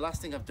that's the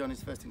last thing I've done, is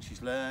the first thing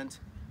she's learned,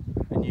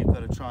 and you've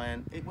got to try,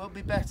 and it will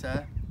be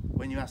better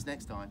when you ask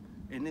next time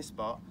in this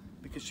spot,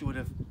 because she'll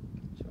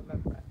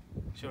remember it.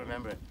 She'll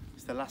remember it.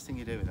 It's the last thing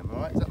you do with them. All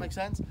right? Does that make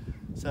sense?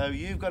 So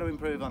you've got to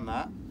improve on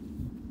that,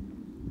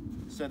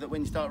 so that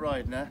when you start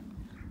riding her,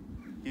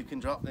 you can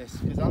drop this.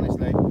 Because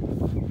honestly,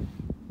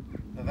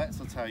 the vets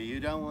will tell you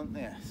don't want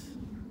this.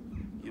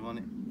 You want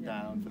it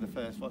down for the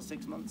first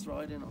 6 months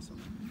riding or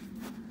something.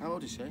 How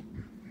old is she?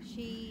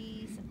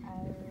 She's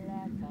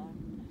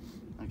 11.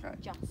 Okay.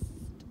 Just.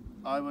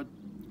 I would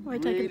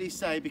really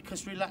say,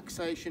 because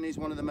relaxation is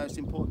one of the most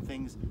important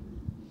things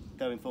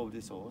going forward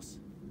with this horse,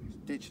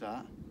 ditch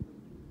that.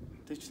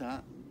 Ditch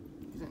that.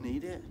 You don't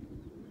need it.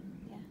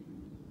 Yeah.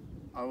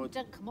 I would. It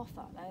doesn't come off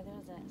that though,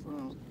 does it?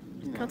 Well,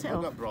 you know, Cut it I've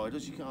off. got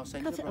bridles. I'll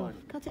send you a bridle.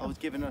 Cut it I was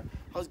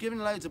giving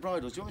loads of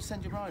bridles. Do you want me to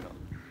send you a bridle?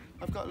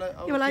 I've got.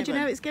 Yeah, well, how do you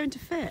know it's going to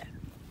fit?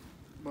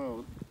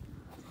 Well,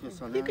 of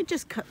course I know. You could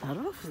just cut that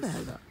off there,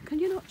 look. Can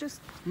you not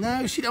just...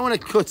 No, she don't want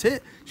to cut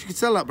it. She could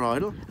sell that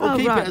bridle, or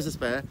keep right. it as a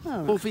spare,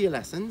 Oh, or for your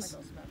lessons.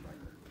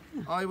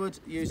 I would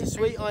use a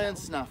sweet iron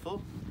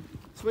snaffle.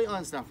 Sweet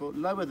iron snaffle.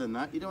 Lower than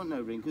that. You don't want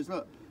no wrinkles.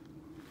 Look,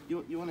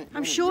 you want it.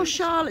 I'm sure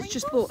Charlotte's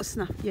just bought a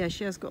snap. Yeah,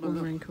 she has got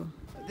one wrinkle.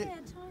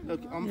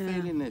 Look, I'm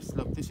feeling this.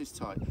 Look, this is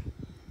tight.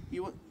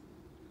 You want.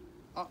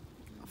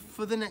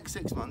 For the next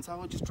 6 months, I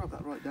would just drop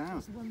that right down.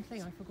 That's the one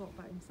thing I forgot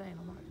about him saying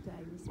on that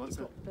day was What's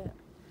drop the bit.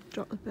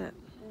 Drop the bit.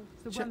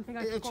 It's the one thing I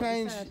It'll forgot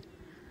change. he said.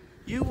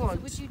 You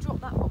want. Would you drop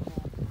that one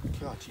more?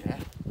 God, yeah.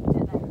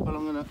 Didn't they? Well,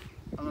 I'm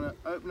gonna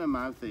open her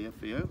mouth here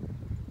for you.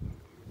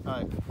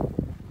 Right.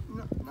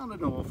 Not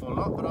an awful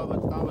lot, but I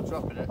would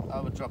drop it.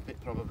 I would drop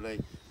it probably.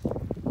 Yeah,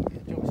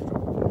 do you want me to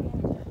drop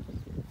it?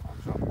 I'll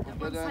drop it.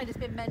 And one side has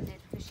been mended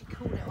because she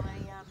called it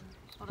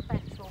on a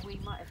bench while we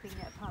might have been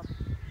at a pub.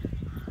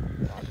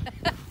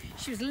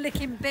 She was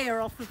licking beer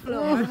off the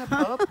floor. You in a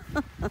pub?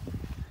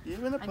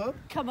 You in a pub?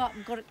 Come up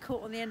and got it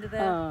caught on the end of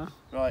the.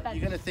 Right, you're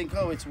going to think,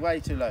 oh, it's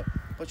way too low.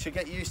 But she'll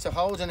get used to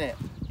holding it.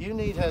 You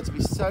need her to be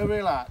so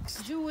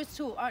relaxed. You always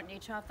taught, aren't you,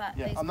 to have that?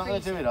 Yeah, these I'm not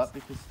going to do it up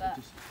because but-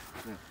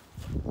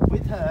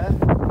 with her,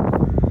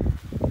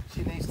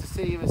 she needs to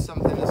see you as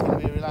something that's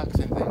going to be a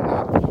relaxing thing,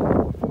 not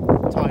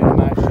tying her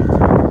mouth shut.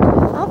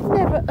 I've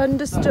never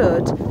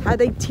understood how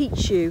they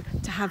teach you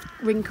to have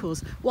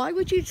wrinkles. Why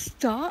would you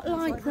start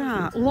like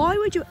that? Why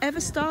would you ever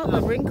start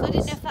with I wrinkles?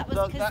 didn't know if that was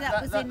Look, because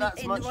that was in the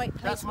right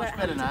place that's where much it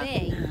better had to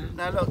be.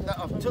 now. Now look,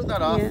 I've took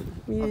that off.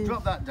 Yeah. I've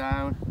dropped that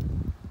down,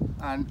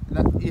 and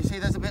you see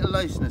there's a bit of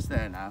looseness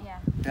there now.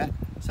 Yeah.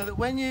 So that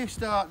when you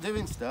start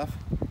doing stuff,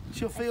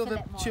 she'll feel a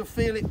bit more. she'll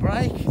feel it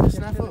break. The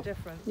snaffle.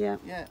 Yeah.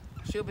 Yeah.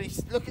 She'll be.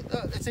 Look at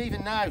that. It's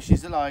even now.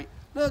 She's like,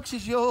 look,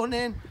 she's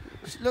yawning.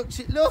 Look.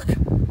 She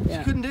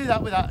couldn't do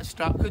that without a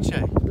strap, could she?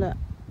 Look.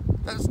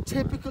 That's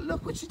typical.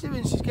 Look what she's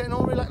doing. She's getting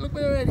all relaxed. Look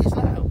where her head is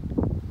now.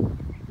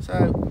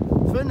 So,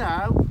 for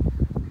now,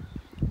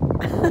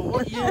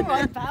 what you All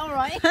right, pal, all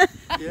right.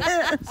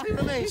 yeah, see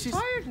what I mean? She's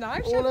tired now.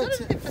 She's all done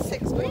her it for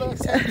 6 all her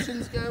weeks.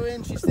 tension's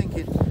going. She's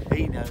thinking,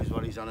 he knows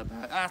what he's on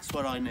about. That's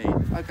what I need.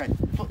 Okay,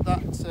 put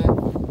that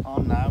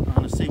on now. I'm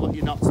going to see what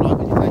your knot's like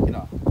when you take it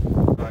off.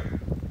 Right.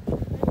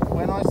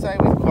 When I say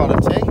with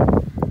quality,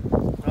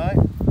 right,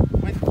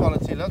 with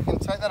quality, look,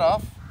 and take that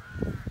off.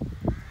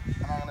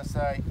 And I'm going to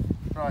say,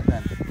 right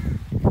then,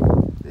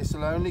 this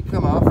will only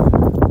come off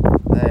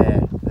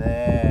there.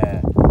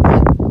 Yeah,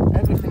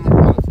 everything with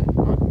quality.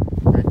 Right,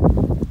 okay.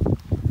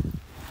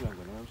 You ain't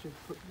gonna know,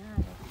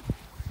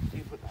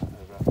 you put that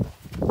over after.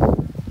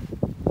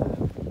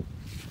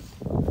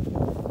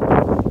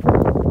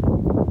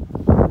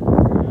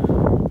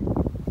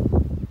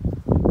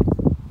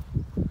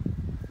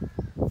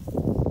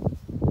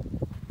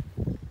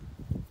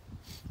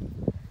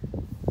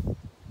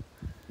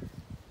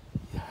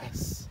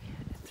 Yes.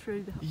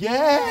 Through the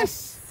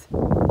Yes.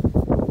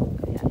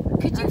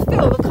 Could you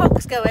feel the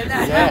cocks going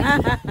there?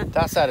 Yeah.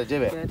 That's how to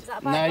do it. Good. Is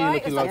that about Now you're right?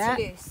 looking Is that like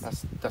too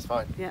loose? that's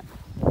fine. Yeah.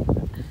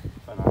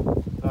 I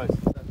know. Guys,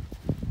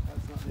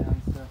 that's not the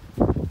answer.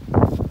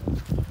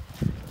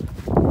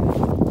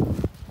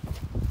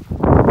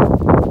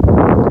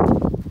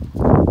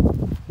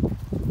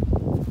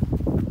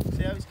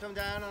 See how he's come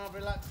down and I've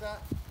relaxed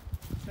that?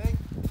 See?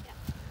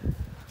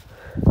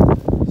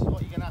 This is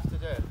what you're going to have to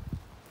do.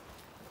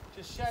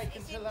 Just shake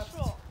It's until in that's...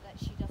 trot that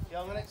she doesn't. Yeah,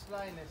 I'm going to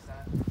explain this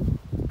now.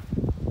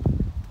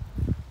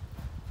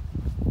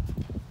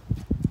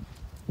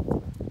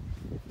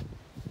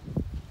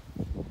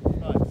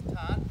 Right,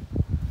 tan.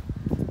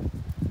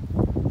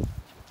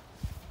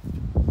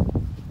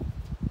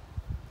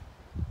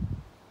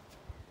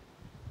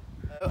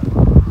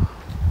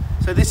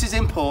 So this is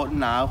important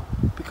now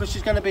because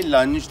she's going to be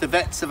lunged. The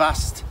vets have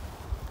asked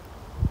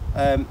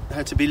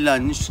her to be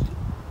lunged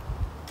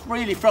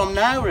really from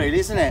now, really,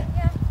 isn't it?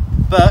 Yeah.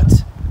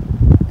 But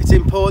it's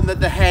important that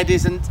the head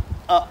isn't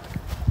up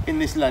in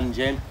this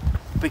lunging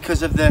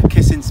because of the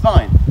kissing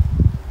spine.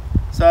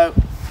 So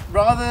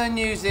rather than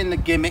using the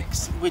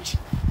gimmicks, which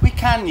we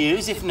can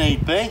use if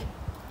need be,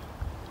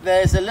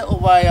 there's a little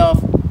way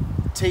of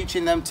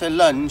teaching them to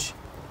lunge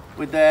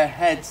with their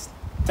heads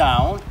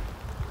down,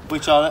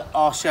 which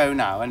I'll show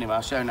now. Anyway,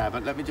 I'll show now,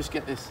 but let me just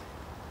get this.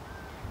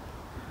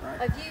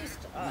 I've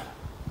used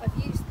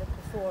them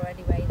before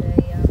anyway.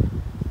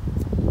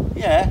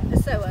 Yeah. The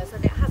sewers,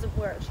 and it hasn't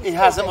worked. She's It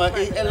hasn't still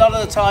worked. been A lot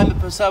of the time the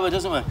Pessoa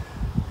doesn't work.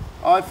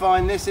 I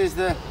find this is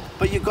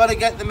but you've got to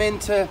get them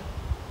into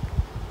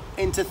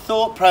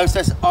thought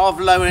process of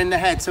lowering the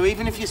head. So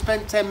even if you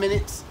spent 10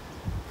 minutes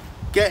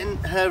getting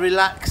her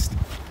relaxed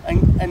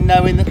and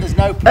knowing that there's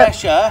no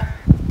pressure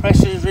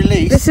is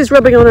released. This is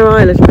rubbing on her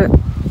eyelid, but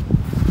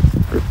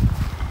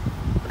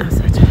that's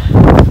it.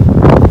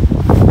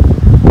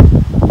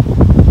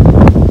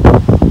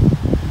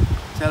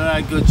 Tell her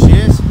how good she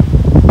is.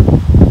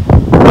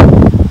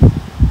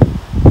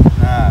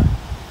 Now,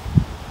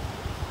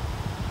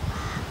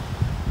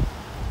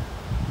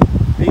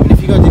 even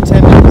if you got to do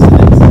 10 minutes of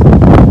this,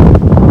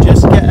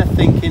 just get her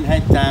thinking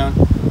head down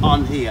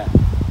on here.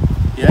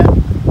 Yeah?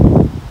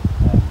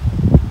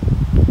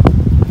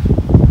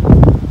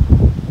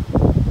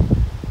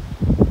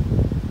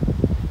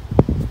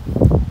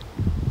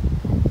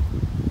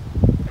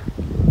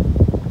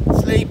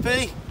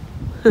 Sleepy?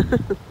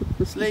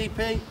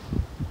 Sleepy?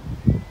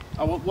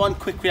 I want one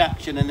quick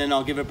reaction and then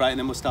I'll give her a break and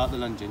then we'll start the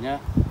lunging, yeah?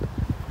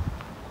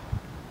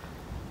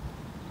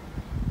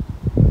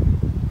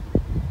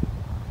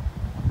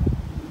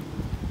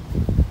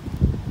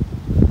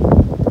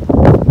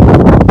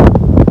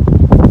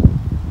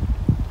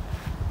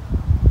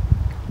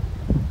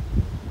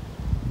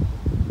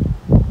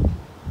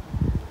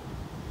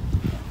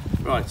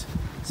 Right,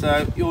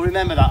 so you'll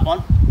remember that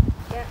one?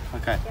 Yeah.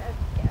 Okay.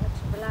 Get her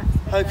to relax.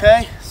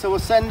 Okay, so we'll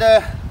send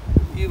her.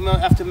 You might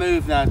have to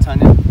move now,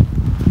 Tanya.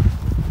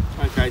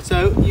 Okay,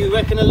 so you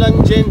reckon a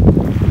lunging?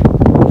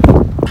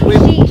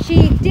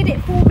 She did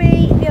it for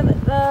me the other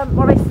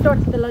when I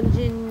started the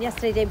lunging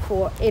yesterday, day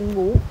before in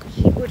walk.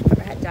 She would put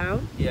her head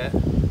down, Yeah.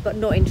 but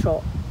not in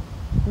trot.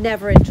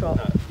 Never in trot.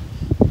 No.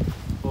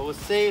 Well, we'll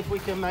see if we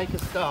can make a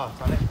start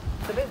on it.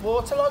 It's a bit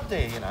waterlogged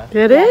here, you know.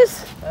 It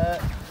is.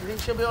 You think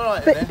she'll be all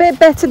right then? Bit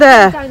better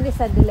there. Down this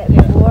end a little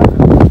bit more.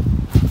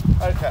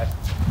 Okay.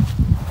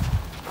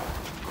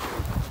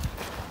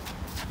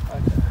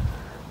 Okay.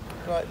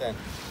 Right then.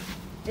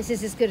 This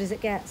is as good as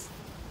it gets.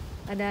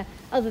 And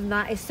other than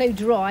that, it's so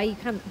dry you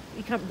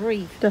can't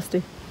breathe.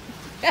 Dusty.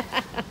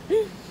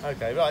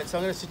 Okay, right, so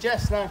I'm going to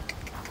suggest now.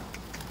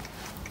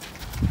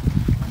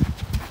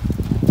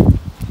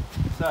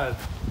 So,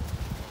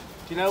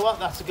 do you know what?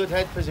 That's a good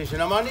head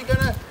position. I'm only going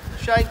to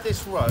shake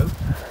this rope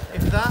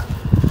if that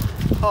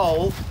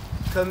hole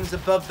comes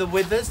above the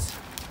withers.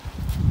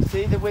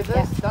 See the withers?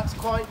 Yeah. That's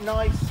quite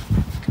nice.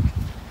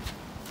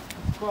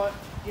 It's quite,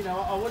 you know,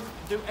 I wouldn't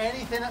do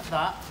anything at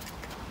that.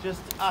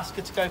 Just ask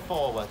her to go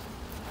forward.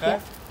 Okay?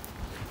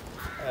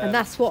 Yeah. And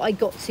that's what I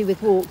got to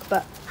with walk,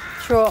 but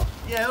trot.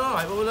 Yeah, all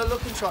right. Well, we'll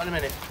look and trot in a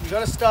minute. You've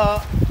got to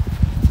start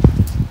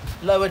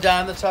lower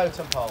down the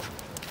totem pole.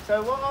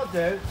 So what I'll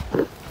do,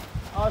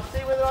 I'll see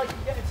whether I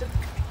can get it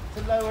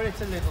to lower it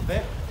a little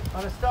bit.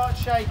 I'm going to start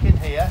shaking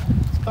here.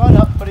 It's gone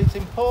up, but it's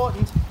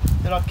important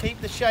that I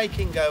keep the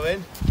shaking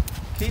going.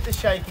 Keep the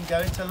shaking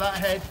going till that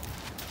head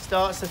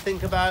starts to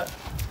think about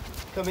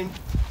coming.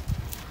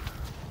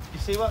 You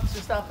see what's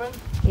just happened?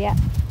 Yeah.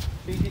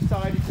 She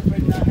decided to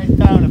bring that head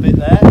down a bit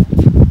there.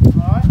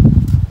 Alright?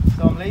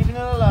 So I'm leaving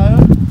her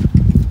alone.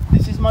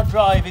 This is my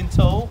driving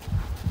tool.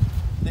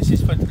 This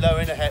is for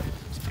lowering her head.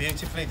 It's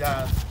beautifully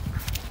down.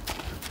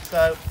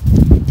 So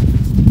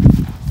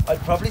I'd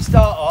probably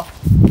start off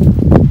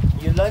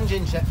your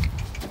lunging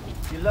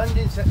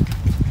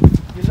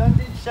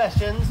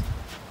sessions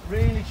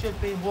really should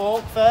be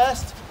walk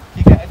first.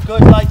 You get a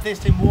good like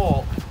this in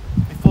walk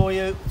before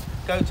you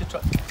go to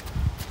trot.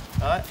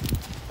 Alright,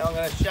 now I'm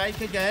going to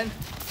shake again.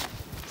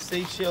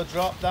 See, she'll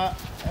drop that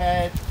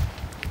head.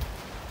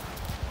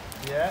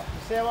 Yeah,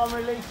 you see how I'm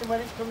releasing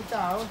when it comes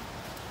down?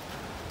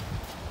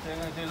 So I'm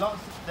going to do lots.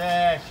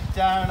 There, she's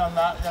down on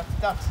that.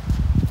 That's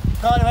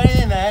can't do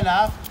anything there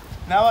now.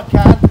 Now I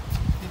can.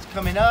 It's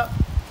coming up.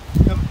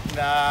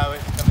 Now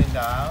it's coming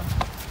down.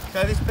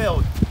 So this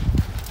build.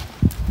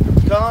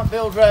 You can't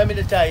build Rome in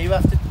a day. You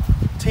have to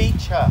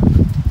teach her.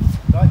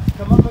 Right,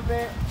 come up a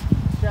bit,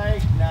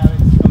 shake. Now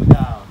it's coming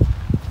down.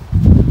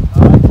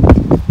 Alright,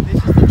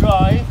 this is the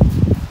drive.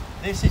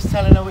 This is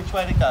telling her which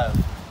way to go.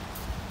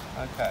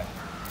 Okay.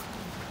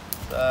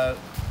 So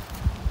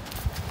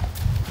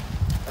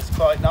that's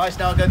quite nice.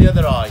 Now I'll go the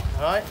other eye.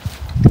 Alright.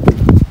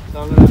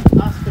 So I'm going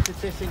to ask her to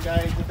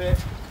disengage a bit.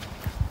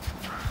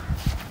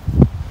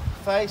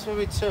 Face me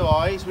with two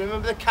eyes.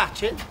 Remember the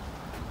catching.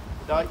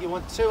 Right, you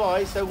want two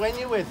eyes. So when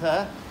you're with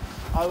her,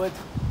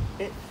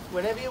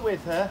 whenever you're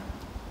with her,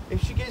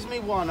 if she gives me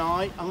one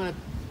eye, I'm going to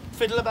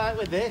fiddle about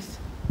with this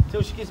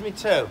till she gives me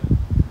two.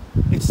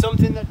 It's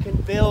something that can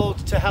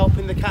build to help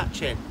in the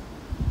catching.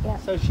 Yeah.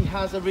 So she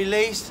has a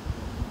release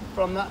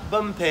from that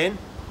bumping,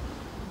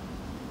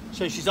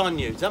 so she's on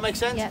you. Does that make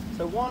sense? Yeah.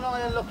 So one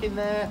eye and look in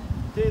there,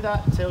 do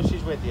that until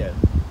she's with you.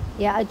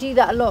 Yeah, I do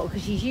that a lot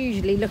because she's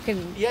usually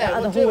looking at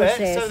other we'll do horses.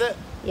 it so that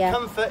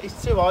comfort is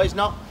two eyes,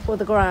 not or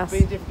the grass.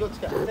 being difficult to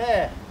get.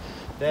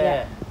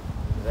 There.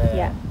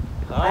 Yeah.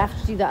 Right. I have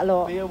to do that a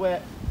lot. Be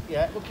aware.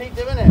 Yeah, we'll keep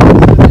doing it.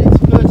 So that it's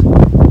good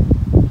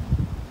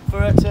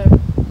for her to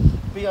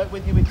be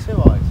with you with two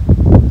eyes.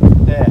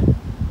 There.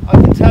 I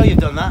can tell you've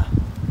done that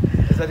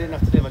because I didn't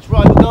have to do much.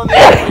 Right, we'll go on the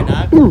other eye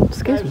now.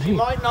 Excuse me. She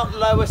might not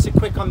lower so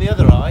quick on the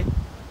other eye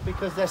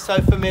because they're so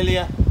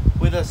familiar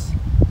with us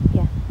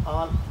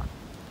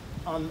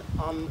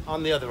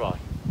on the other eye.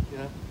 You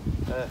know.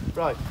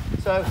 Right.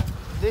 So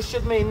this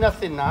should mean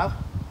nothing now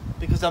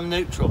because I'm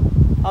neutral.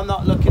 I'm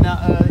not looking at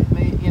her.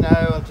 You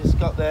know, I've just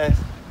got there.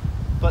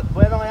 But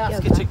when I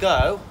ask her to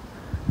go,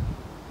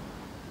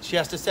 she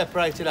has to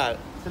separate it out.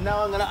 So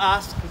now I'm going to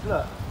ask, because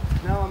look,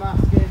 now I'm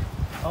asking,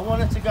 I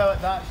want her to go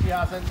at that, she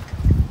hasn't.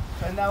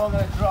 So now I'm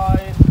going to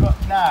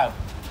drive, now,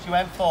 she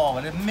went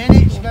forward. The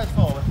minute she goes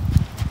forward,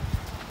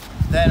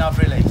 then I've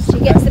released. She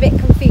gets a bit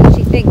confused,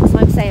 she thinks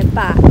I'm saying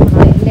back when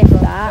I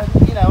lift that.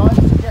 You know, I'm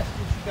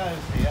suggesting she goes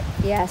here.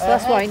 Yeah, so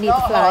that's why I need the Her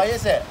head's not flag. high,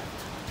 is it?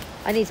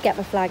 I need to get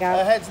the flag Her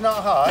out. head's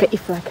not high. Get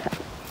your flag out.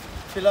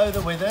 Below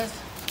the withers.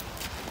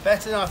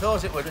 Better than I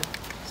thought it would.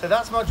 So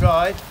that's my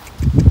drive.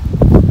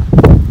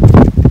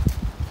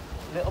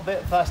 A little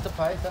bit faster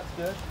pace, that's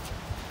good.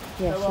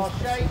 Yeah, So I'll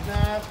shake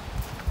now.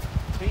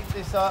 Keep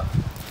this up.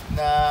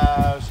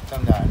 Now she'll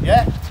come down.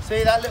 Yeah?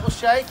 See that little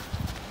shake?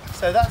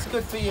 So that's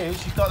good for you.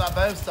 She's got that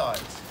both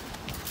sides.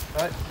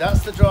 Right,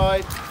 that's the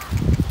drive.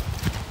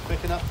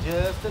 Quicken up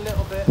just a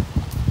little bit.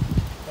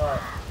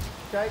 Right.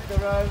 Shake the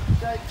rope.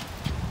 Shake.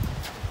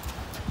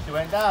 She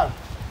went down.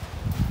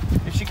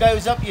 If she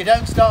goes up, you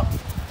don't stop.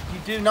 You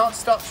do not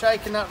stop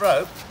shaking that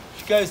rope.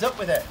 She goes up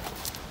with it.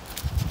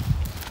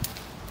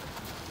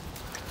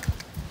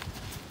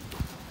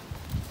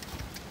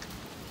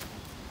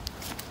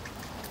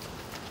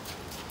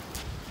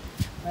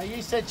 Now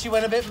you said she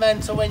went a bit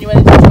mental when you went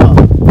into trot.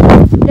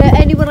 No,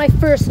 only when I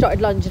first started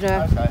lunging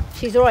her. Okay.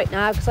 She's all right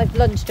now because I've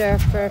lunged her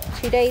for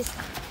 2 days,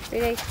 3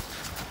 days.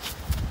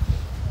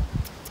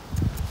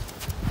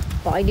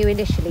 But I knew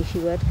initially she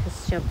would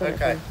because she hadn't done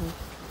Okay. it for anything.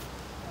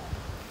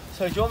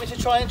 So do you want me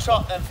to try and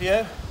trot then for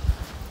you?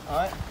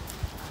 Alright.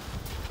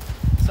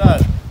 So,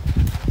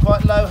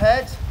 quite low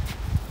head.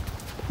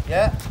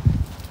 Yeah.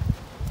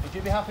 Would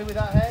you be happy with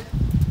that head?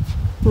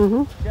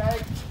 Mm-hmm.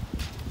 Shake.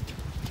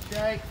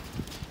 Shake.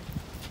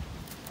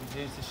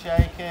 Reduce the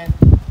shaking.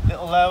 A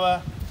little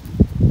lower.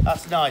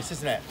 That's nice,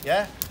 isn't it?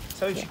 Yeah?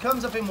 So if she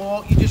comes up in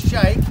walk, you just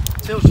shake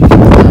till she comes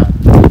down.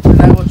 And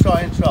then we'll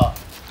try and trot.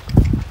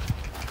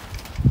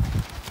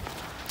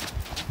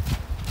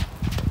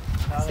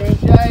 Now See?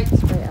 shake.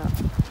 Straight up.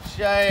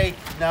 Shake.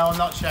 No, I'm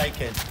not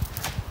shaking.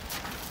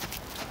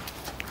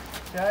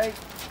 Shake.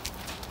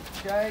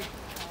 Shake.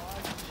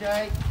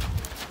 Shake.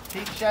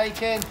 Keep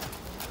shaking.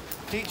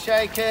 Keep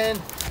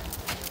shaking.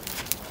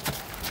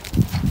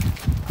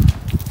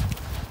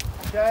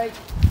 Shake.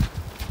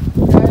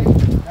 Shake.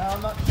 No,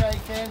 I'm not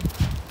shaking.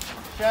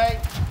 Shake.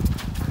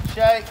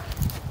 Shake.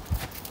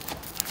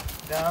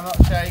 No, I'm not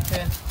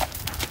shaking.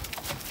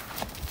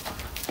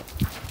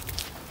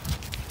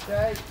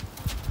 Shake.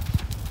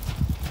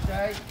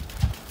 Shake.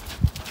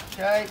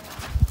 Shake.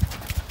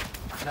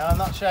 No, I'm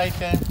not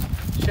shaking.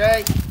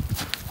 Shake.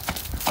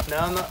 No,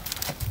 I'm not.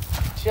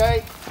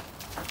 Shake.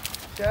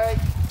 Shake.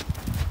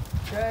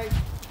 Shake.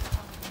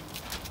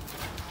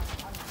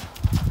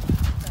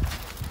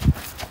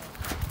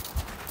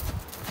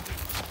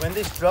 When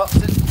this drops,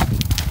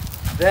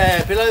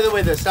 there, below the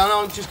withers. So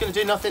I'm just going to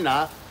do nothing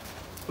now.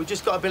 We've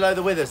just got to below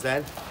the withers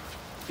then.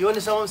 You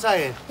understand what I'm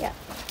saying? Yeah.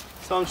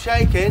 So I'm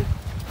shaking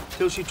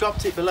till she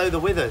dropped it below the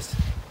withers.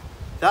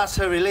 That's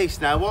her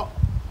release now. What?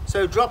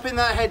 So dropping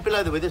that head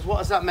below the withers, what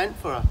has that meant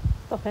for her?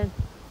 Stop in.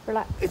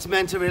 Relax. It's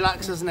meant to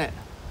relax, isn't it?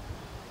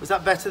 Was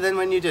that better than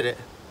when you did it?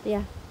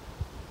 Yeah.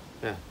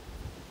 Yeah.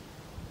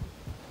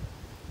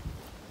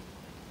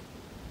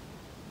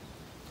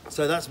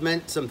 So that's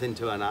meant something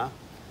to her now.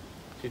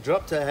 She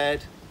dropped her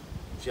head,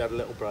 she had a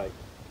little break.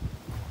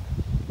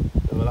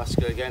 So we'll ask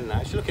her again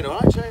now. She's looking all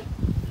right, she?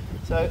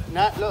 So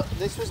now, look,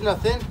 this was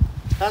nothing.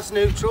 That's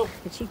neutral.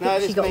 But she Now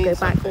thinks this she's got to go means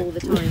back something. all the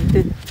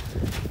time.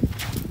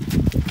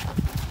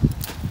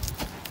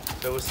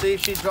 So we'll see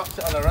if she drops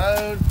it on her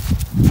own.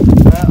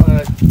 I'm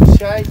going to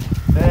shake.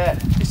 There.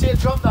 You see her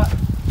drop that?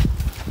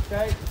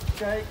 Shake,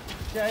 shake,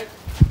 shake,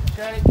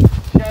 shake,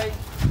 shake.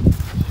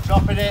 She's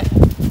dropping it.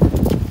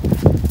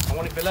 I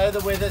want it below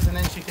the withers and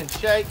then she can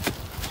shake,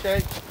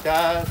 shake,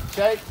 down,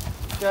 shake,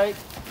 shake,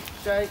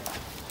 shake,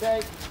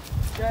 shake,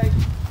 shake,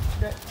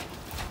 shake.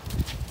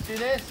 See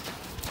this?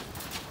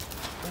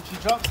 When she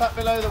drops that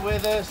below the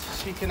withers,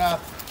 she can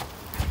have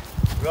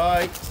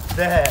right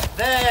there.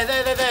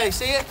 There.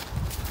 See it?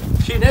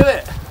 She knew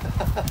it.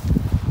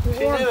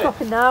 She I'm knew it.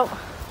 stopping now.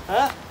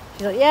 Huh?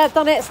 She's like, yeah, I've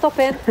done it,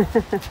 stopping.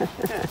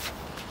 Yeah.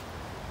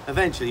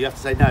 Eventually you have to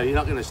say, no, you're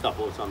not going to stop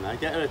all the time now.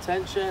 Get her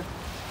attention.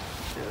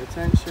 Get her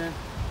attention.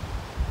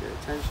 Get her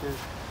attention.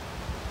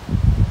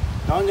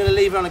 Now I'm going to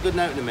leave her on a good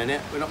note in a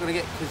minute. We're not going to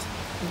get, because,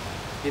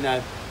 you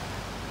know,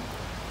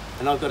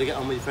 and I've got to get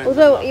on with your friends.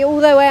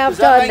 Although I have Does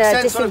that done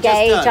make sense what I've just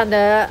disengage done?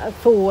 and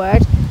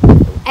forward,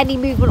 any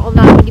movement on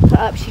that when you put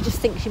up, she just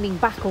thinks you mean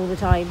back all the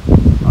time.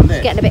 On this?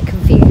 She's getting a bit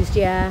confused,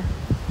 yeah.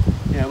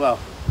 Yeah, well,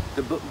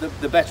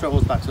 the better a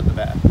horse backs up, the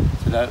better.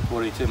 So don't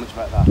worry too much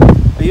about that.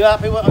 Are you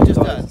happy with what I've just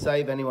done?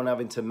 Save anyone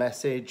having to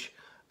message.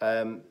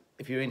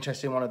 If you're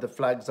interested in one of the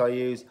flags I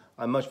use,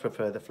 I much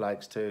prefer the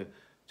flags to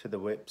the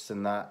whips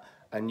and that.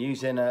 And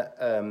using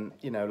a,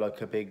 you know,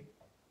 like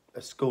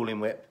a schooling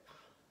whip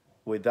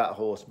with that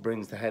horse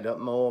brings the head up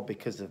more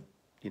because of,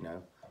 you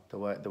know, the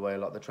way a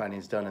lot of the training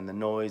is done and the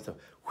noise of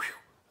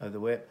the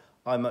whip.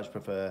 I much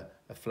prefer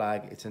a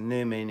flag. It's a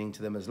new meaning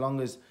to them. As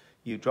long as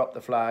you drop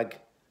the flag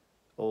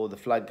or the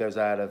flag goes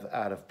out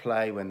of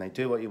play when they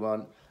do what you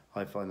want,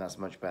 I find that's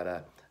much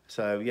better.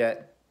 So yeah,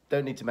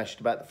 don't need to mess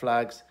about the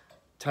flags.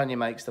 Tanya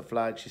makes the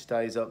flags. She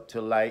stays up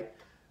till late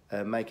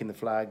making the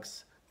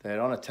flags.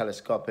 They're on a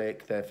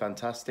telescopic. They're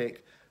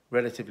fantastic.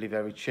 Relatively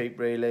very cheap,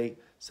 really.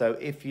 So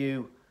if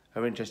you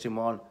are interested in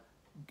one,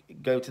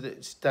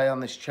 stay on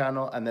this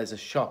channel, and there's a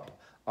shop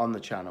on the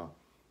channel.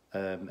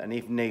 And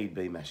if need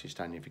be, message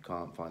Tanya if you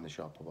can't find the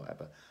shop or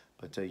whatever.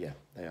 But yeah,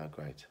 they are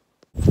great.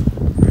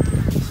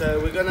 So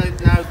we're going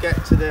to now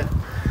get to the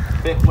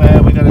bit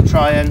where we're going to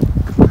try and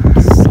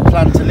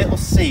plant a little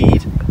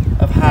seed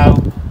of how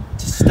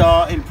to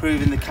start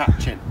improving the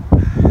catching.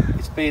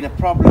 It's been a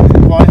problem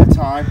for quite a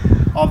time.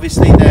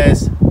 Obviously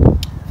there's,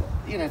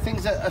 you know,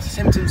 things that are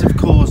symptoms of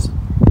causes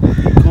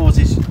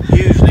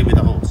usually with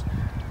a horse.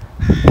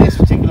 This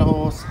particular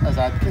horse has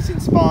had kissing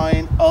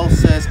spine,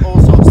 ulcers, all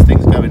sorts of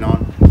things going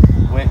on,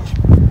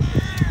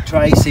 which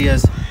Tracy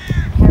has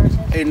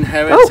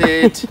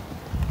inherited,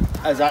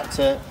 has had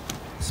to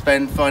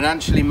spend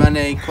financially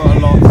money, quite a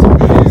lot to sort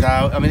things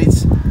out. I mean,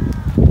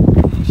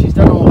 she's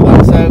done all of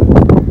that. So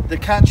the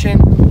catching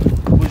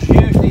was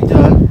usually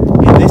done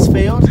in this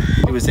field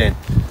it was in.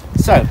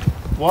 So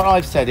what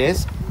I've said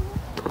is,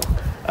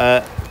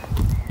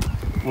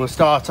 we'll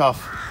start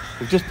off.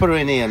 We've just put her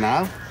in here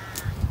now.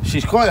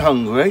 She's quite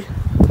hungry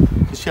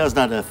because she hasn't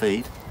had her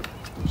feed.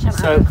 She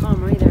hasn't had a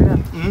calmer either, look.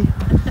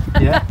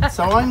 Yeah.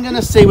 So I'm going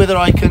to see whether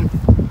I can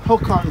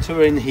hook onto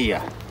her in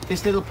here.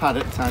 This little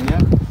paddock, Tanya,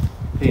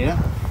 here.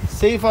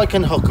 See if I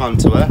can hook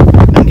onto her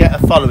and get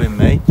her following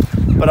me.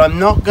 But I'm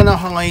not going to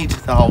hide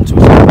the halter,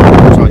 which I'm going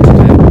to try to do.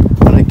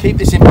 I'm going to keep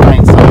this in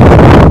plain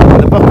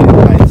sight, the bucket in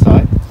plain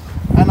sight,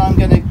 and I'm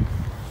going to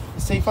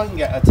if I can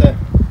get her to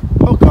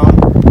hook on,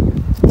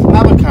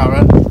 have a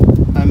carrot,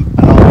 and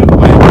I'll move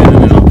away again,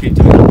 and then I'll keep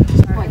doing it.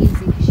 It's quite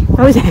easy because she wants.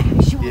 Oh, is it?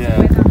 She wants Yeah.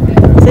 to wake up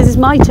there. Says it's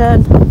my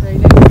turn. So he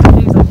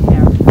knows on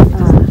here. He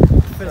doesn't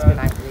first been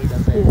out, he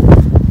does it.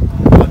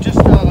 I'll just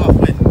start off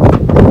with.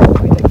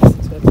 We don't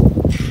listen to him.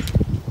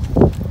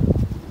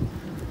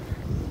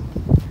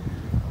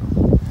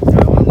 So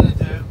what I'm going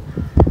to do.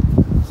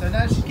 So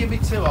now she's given me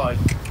 2 eyes.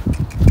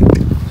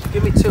 She's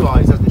given me 2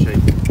 eyes, hasn't she?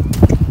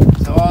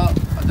 So I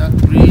don't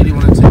really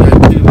want her to go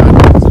too bad.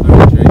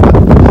 She's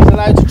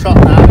allowed to trot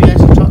now. Yeah,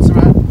 she trots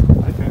around.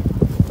 Okay.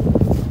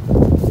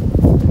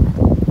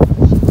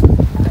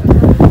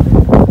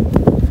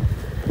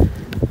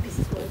 This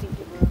is why I didn't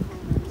give her a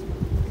hormone.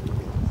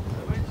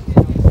 When she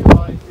gives me 2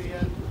 eyes, back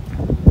off.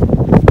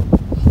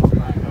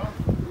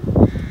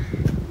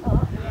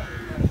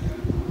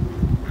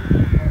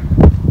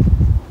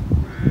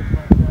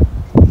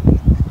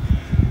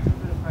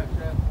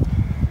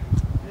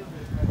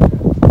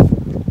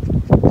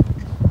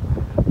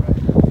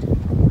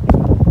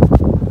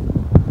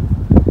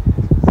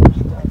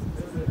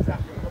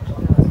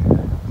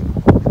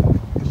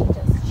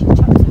 She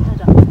chucks her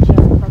head up and she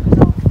buggers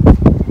off.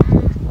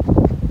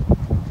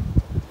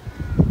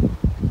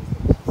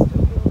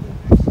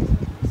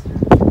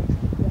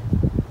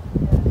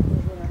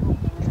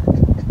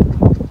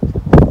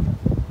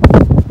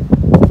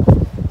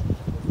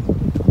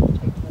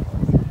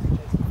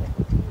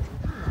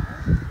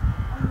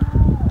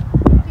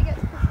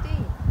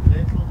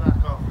 Little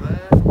back off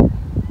there.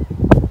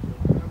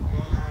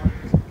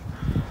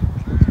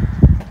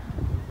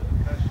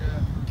 Pressure.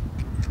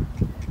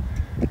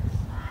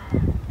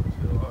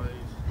 2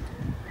 eyes.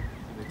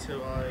 Give me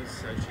 2 eyes.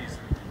 So she's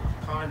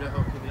kind of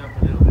hooking me up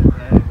a little bit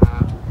there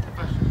now. The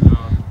pressure's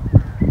gone.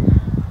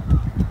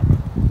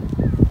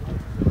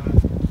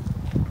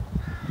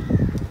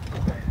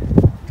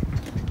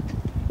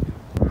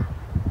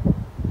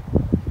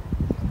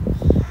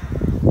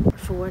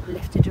 Forward,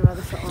 lifted her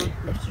other foot on,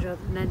 lifted her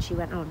other, and then she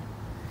went on.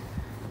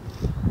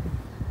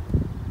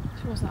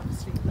 She wasn't half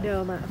asleep then.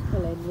 No amount of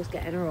pulling was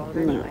getting her on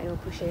anyway, or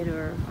pushing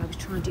her. I was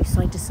trying to do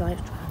side to side.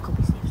 I can't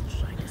be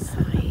side to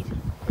side.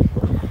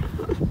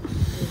 Nothing.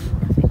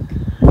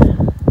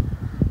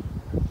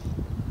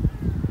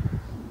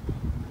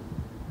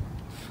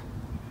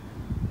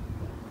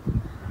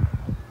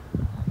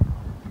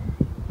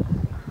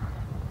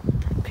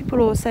 People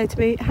always say to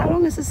me, how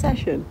long is the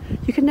session?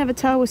 You can never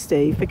tell with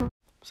Steve.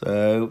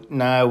 So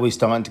now we're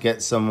starting to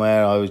get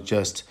somewhere. I was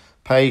just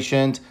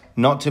patient,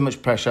 not too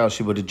much pressure.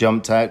 She would have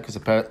jumped out because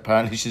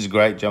apparently she's a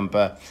great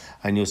jumper.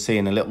 And you'll see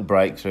in a little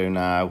breakthrough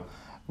now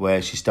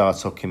where she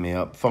starts hooking me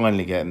up,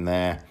 finally getting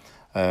there.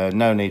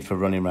 No need for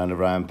running around a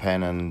round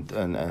pen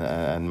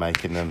and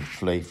making them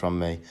flee from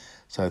me.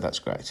 So that's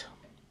great.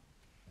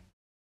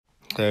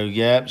 So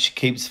yeah, she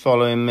keeps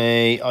following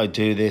me. I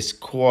do this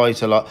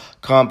quite a lot.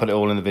 Can't put it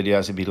all in the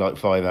videos, it'd be like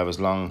 5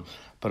 hours long.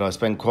 But I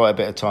spend quite a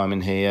bit of time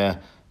in here,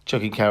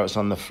 chucking carrots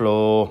on the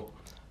floor,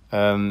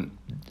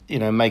 you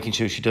know, making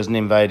sure she doesn't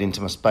invade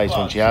into my space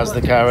when she has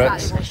the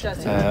carrots.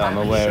 I'm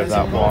aware of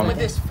that one.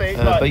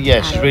 But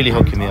yeah, she's really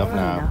hooking me up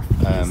now.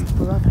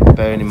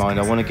 Bearing in mind,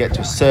 I want to get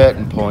to a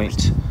certain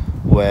point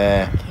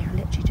where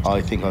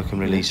I think I can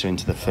release her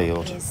into the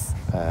field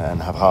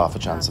and have half a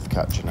chance of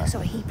catching her. So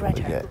he bred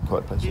her. Yeah,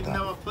 quite pleased with Even that.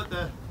 though I put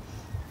the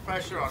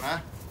pressure on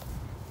her,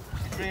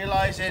 she's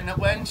realising that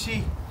when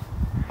she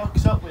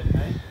hooks up with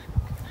me,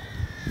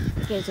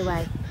 It goes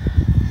away.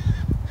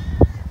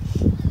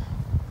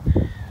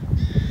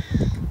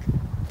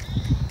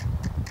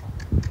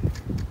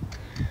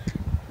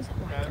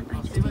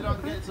 I'll see if I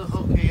can get to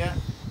hook here.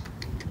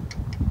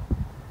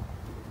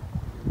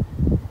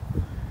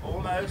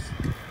 Almost.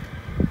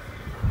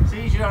 It's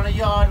easier on a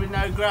yard with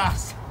no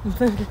grass.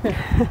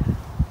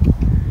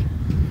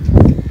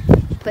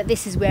 But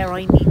this is where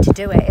I need to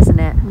do it, isn't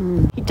it?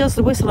 He does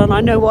the whistle and I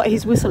know what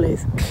his whistle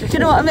is. Do you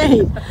know what I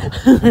mean?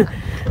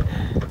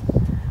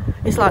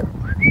 It's like,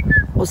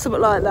 or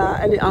something like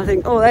that. And I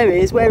think, oh, there he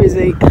is. Where is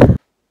he?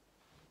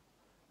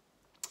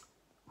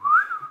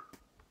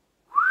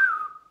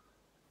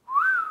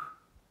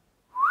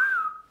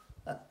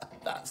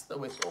 That's the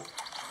whistle.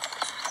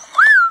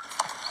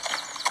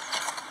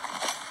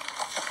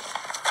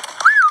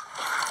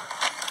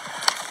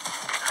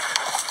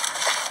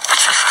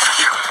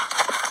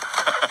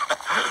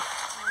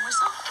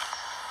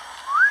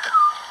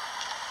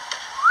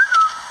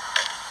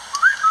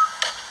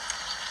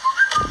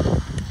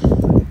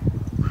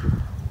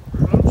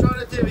 What I'm trying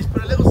to do is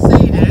put a little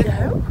seed in.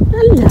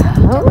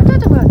 Hello. I'm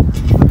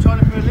trying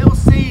to put a little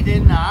seed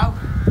in now.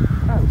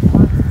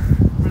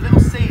 Put a little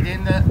seed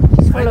in that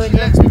when she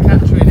lets me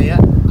catch her in here,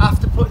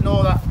 after putting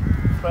all that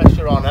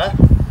pressure on her,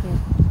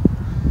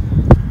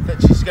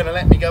 that she's going to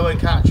let me go and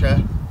catch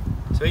her.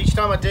 So each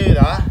time I do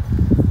that,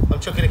 I'm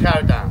chucking a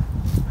carrot down.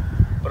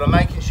 But I'm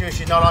making sure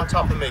she's not on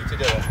top of me to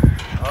do it.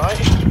 Alright?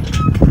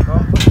 So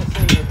I'm putting the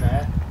seed in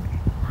there.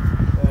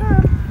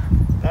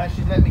 Now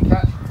she's let me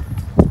catch.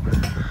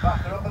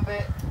 Back her up a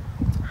bit.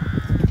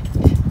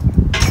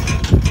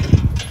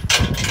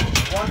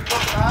 1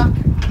 foot back.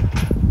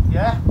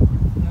 Yeah?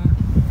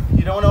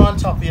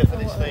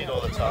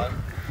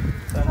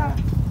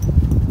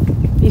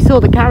 saw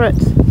the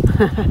carrots.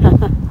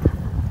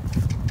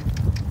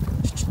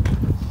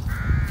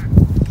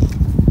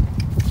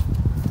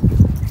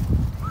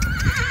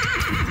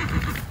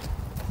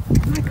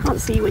 I can't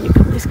see you when you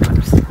come this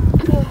close. I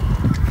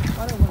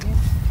don't want you.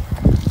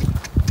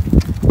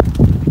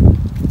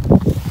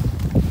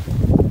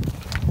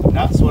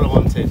 That's what I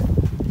wanted.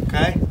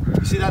 Okay?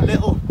 You see that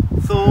little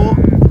thought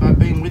about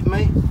being with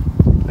me?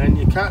 Then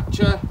you catch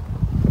her,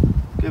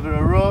 give her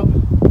a rub,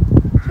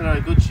 tell her how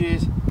good she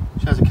is.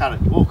 She has a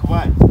carrot. You walk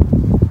away.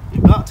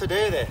 You've got to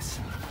do this.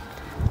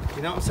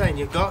 You know what I'm saying?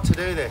 You've got to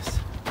do this.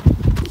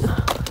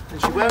 And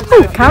she won't know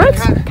if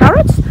Carrots? you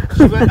Carrots?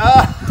 She went,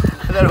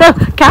 they're No,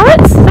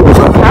 carrots?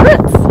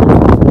 Carrots?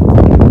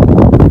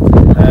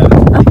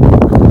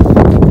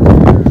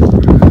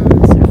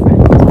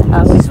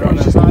 She's on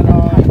her side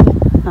eye.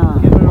 Oh.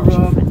 Give her a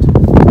rub.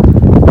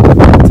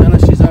 Tell her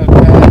she's okay.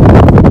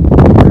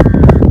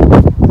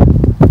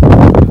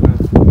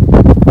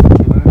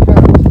 Give her a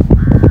carrot.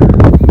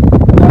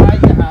 Not out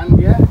your hand,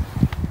 yeah?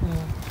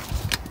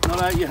 Not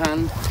out your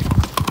hand.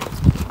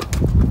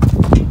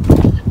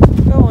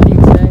 Go on, you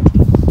two.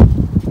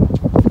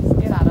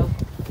 Skedaddle.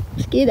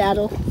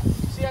 Skedaddle.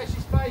 See how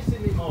she's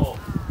facing me more?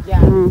 Yeah.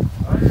 She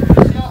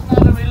doesn't know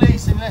to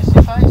release unless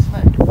you face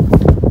me.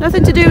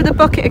 Nothing to do with the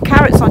bucket of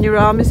carrots on your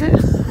arm, is it?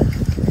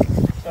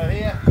 So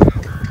here.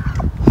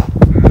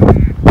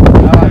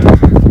 Right.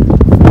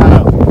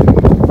 Now.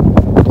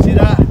 See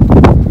that?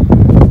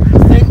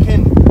 She's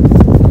thinking.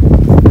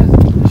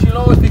 She'll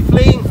always be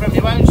fleeing from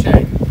you, won't she?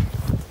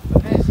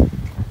 Like this.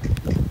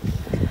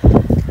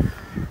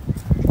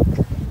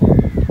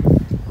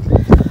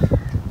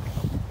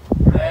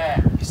 There.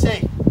 You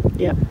see?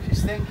 Yep.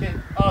 She's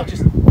thinking, oh,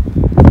 just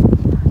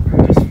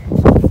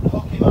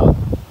hook him up.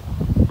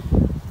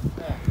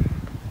 There.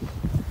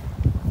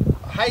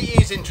 I hate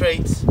using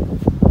treats,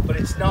 but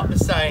it's not the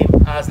same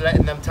as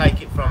letting them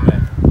take it from me.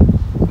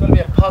 It's got to be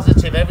a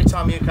positive every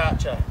time you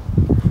catch her.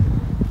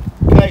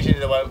 Occasionally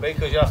there won't be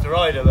because you have to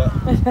ride her, but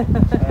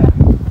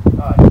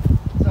right.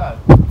 So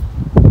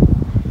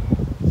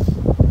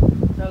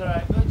tell her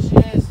how good she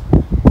is.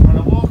 I'm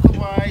gonna walk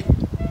away.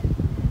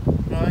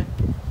 Right.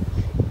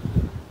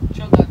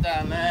 Chuck that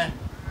down there.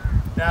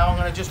 Now I'm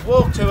gonna just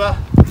walk to her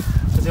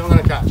as if I'm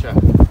gonna catch her.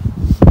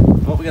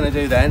 What we're gonna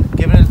do then,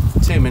 give her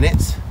 2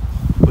 minutes.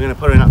 We're going to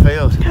put her in that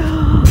field.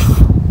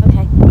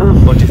 Okay.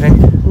 What do you think?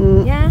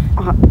 Yeah.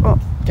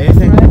 Do you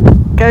think?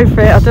 Go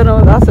for it. I don't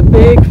know. That's a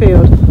big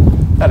field.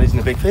 That isn't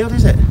a big field,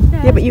 is it?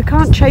 Yeah, but you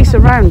can't chase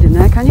around in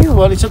there, can you?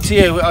 Well, it's up to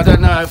you. I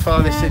don't know how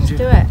far this Let's is.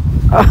 do it.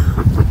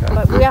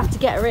 But we have to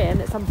get her in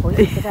at some point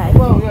today.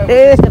 Well,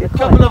 yeah, a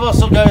couple of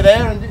us will go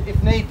there, and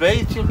if need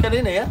be, she'll get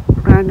in here.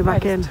 Round the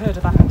back in. Just turn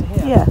her back into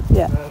here. Yeah,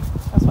 yeah.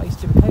 That's what I used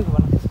to do with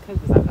Cobra when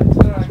Cobra's out there.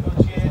 Tell her how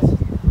good she is.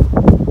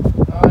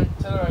 Alright,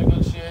 tell her how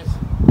good she is.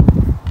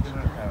 Give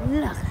her a carrot.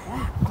 Look at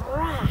that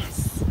grass.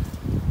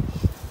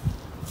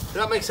 Does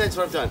that make sense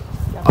what I've done?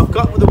 I've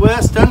got the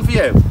worst done for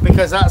you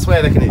because that's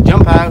where they can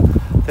jump out.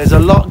 There's a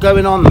lot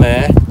going on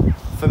there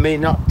for me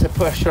not to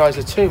pressurise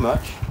her too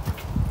much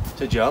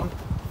to jump.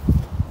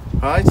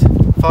 Right?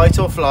 Fight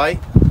or flight.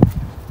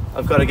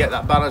 I've got to get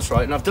that balance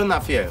right, and I've done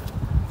that for you.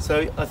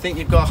 So I think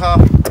you've got her.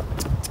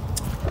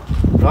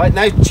 Right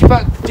now, she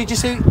back. Did you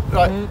see?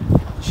 Right.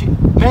 She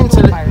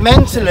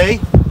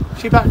mentally,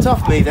 she backed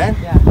off me then.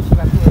 Yeah, she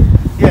went here.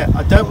 Yeah,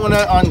 I don't want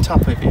her on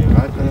top of you,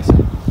 right?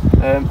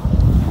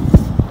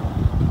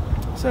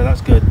 So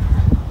that's good.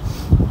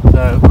 So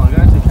I'm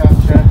going to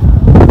catch her.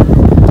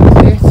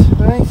 That's it,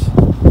 right?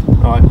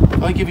 Right,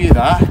 I'll give you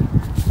that.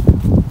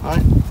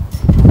 Right,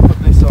 put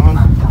this on.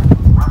 And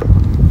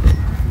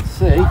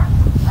see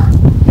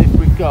if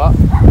we've got.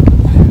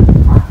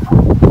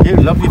 You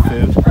love your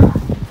food.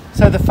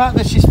 So the fact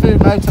that she's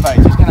food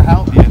motivated is going to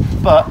help you,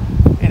 but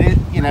it is,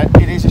 you know,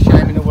 it is a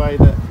shame in a way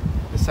that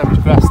there's so much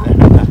grass there,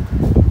 isn't there?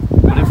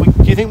 But if we,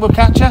 do you think we'll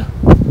catch her?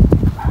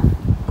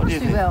 What do you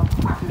think? will. Do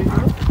you think we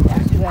will?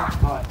 Yes, we will.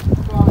 Right,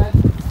 go on then.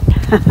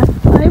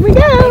 Here we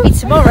go. Maybe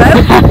tomorrow.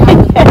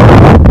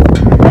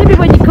 Maybe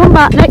when you come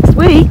back next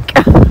week.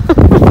 Just a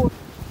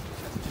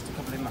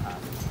couple in my hand.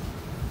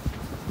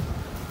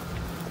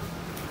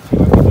 She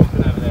won't be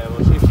jumping over there,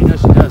 will she? If she does,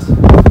 she does.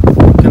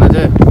 What can I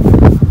do?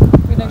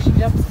 We know she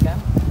jumps again.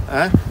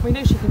 Huh? We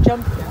know she can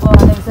jump again. Well,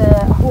 there's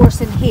a horse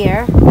in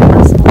here.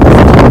 That's the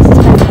horse.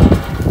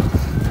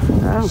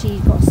 Oh. She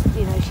got,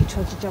 you know, she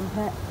tried to jump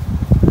it.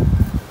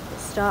 Got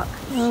stuck.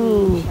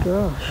 Oh, she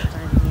gosh.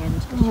 down in the end.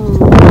 But she was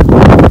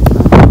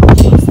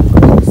she was some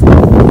horse.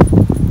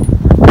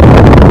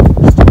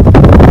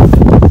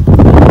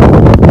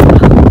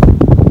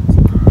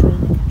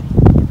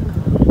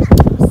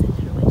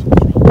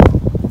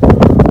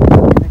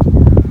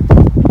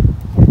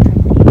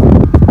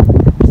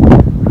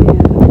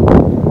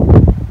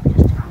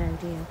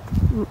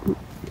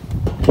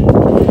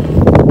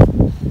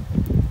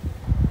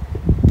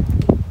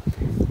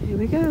 Here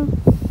we go.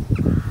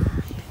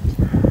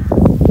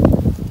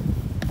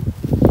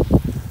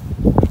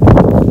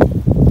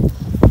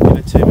 Give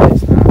it 2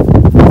 minutes now.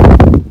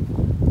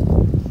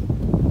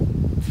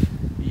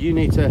 You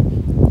need to.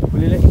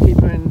 Will you let you keep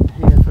her in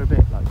here for a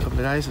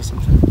couple of days or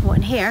something. What,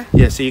 in here?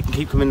 Yeah, so you can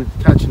keep coming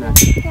and catching her.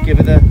 Give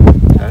her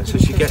the, so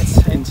she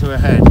gets into her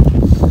head.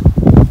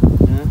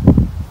 Yeah.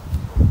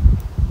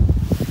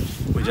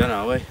 We don't,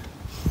 are we?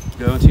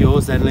 Go on to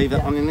yours then, leave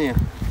that one in here.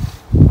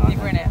 Leave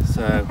her in here.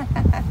 So,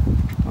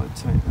 I'll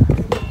take that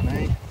in with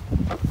me.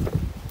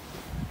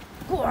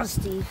 Go on,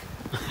 Steve.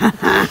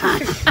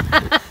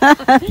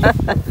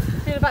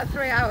 In about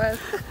 3 hours.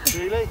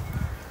 Really?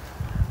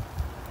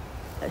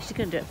 Oh, she's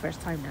going to do it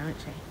first time now, isn't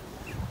she?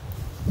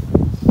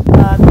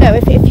 No,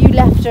 if you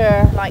left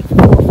her like for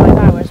 4 or 5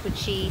 hours, would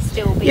she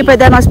still be... Yeah, but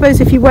then I suppose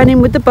if you went in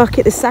with the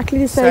bucket, exactly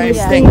the same as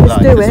thing, Steve was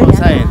like, doing. that's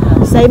what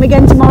I'm saying. Same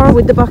again tomorrow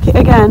with the bucket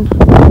again.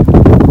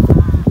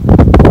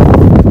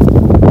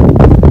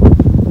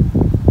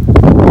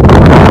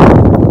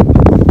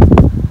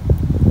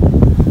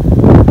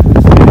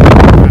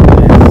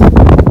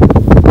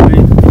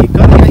 You've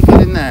got to get it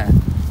good in there.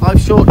 I've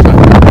short-tracked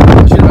it.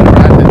 I should have had a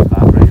round over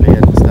that really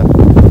and stuff.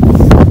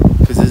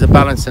 Because there's a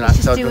balancing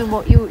act. Just doing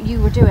what you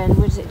were doing,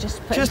 was it just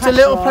putting Just a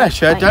little on,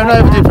 pressure. like Don't like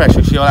overdo that?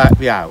 pressure. She'll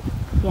be out.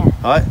 Yeah.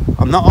 Right?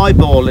 I'm not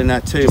eyeballing her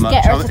too Just much.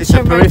 get her to It's a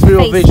turn round to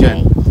peripheral face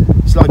vision. me.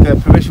 It's like a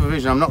peripheral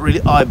vision. I'm not really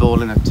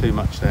eyeballing her too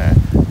much there.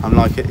 I'm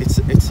like it's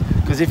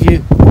because if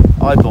you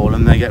eyeball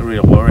them, they get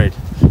real worried.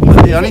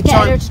 But the only Get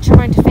time, her to turn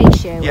around to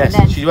face you. yes,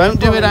 and then she won't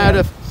do it out you.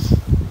 of.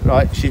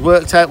 Right, she's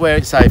worked out where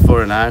it's safe for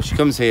her now. She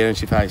comes here and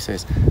she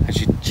faces, and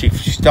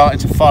she's starting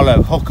to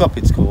follow. Hook up,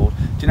 it's called.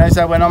 Do you notice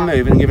that when I'm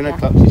moving and giving her a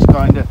clutch, she's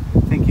kind of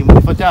thinking, well,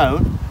 if I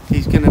don't,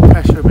 he's going to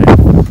pressure a bit.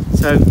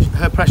 So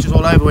her pressure's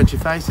all over when she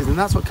faces, and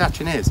that's what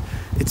catching is.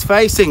 It's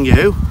facing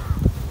you,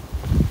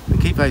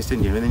 and keep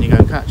facing you, and then you go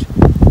and catch.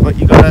 But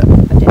you got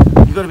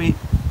to be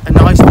a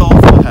nice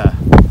thought for her.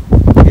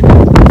 You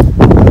know,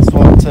 that's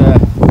what.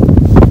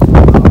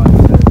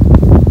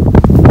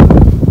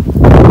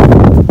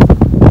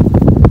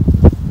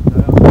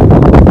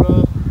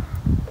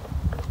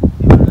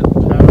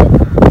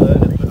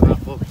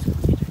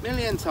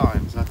 Million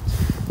times.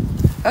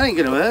 That ain't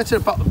going to hurt her. A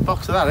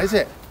box of that, is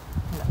it?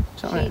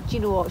 Do you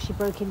know what she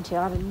broke into?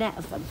 I had a net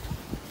of them.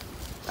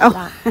 Oh.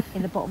 That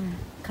in the bottom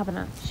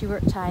cabinet. She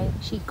worked out.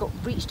 She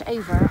reached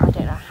over. I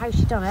don't know how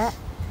she done it.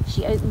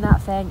 She opened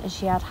that thing and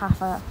she had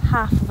half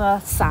of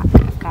a sack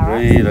of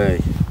carrots.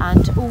 Really?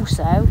 And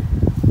also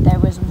there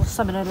was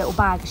some in a little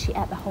bag. She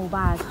ate the whole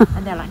bag.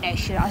 And they're like, no,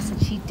 she. I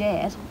said she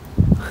did.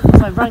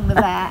 So I rang the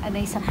vet and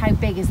they said, how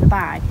big is the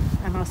bag?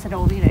 And I said,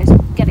 oh, you know,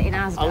 get it in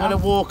Asda. I'm going to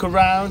walk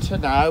around her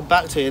now,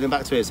 back to here, then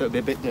back to here, so it'll be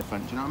a bit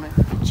different. Do you know what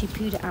I mean? She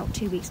pooed it out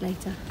 2 weeks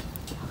later.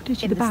 Did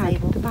she? In The the bag?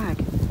 stable. The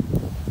bag?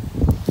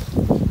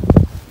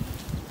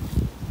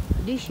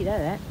 I knew she'd owe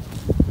it.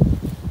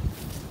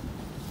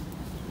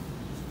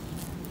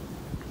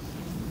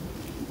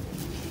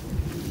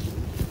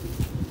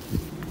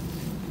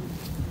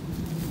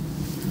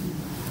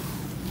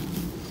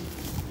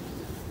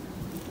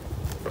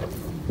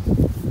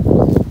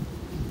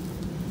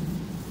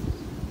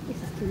 This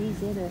is too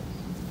easy, isn't it?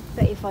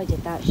 But if I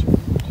did that, she would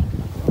take it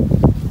back.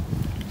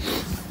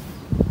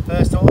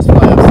 First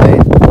horsefly I've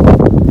seen.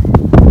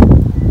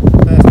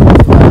 First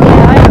horsefly.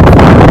 Yeah, I haven't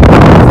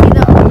seen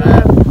that on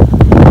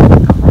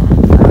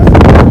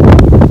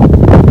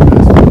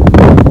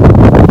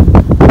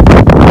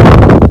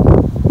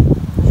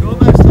She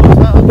almost thought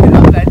about hooking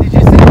up then, did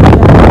you see?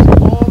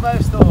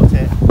 Almost thought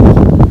it.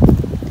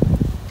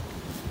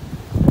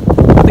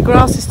 The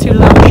grass is too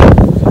lush.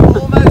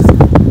 Almost. A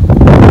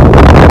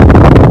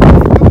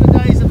couple of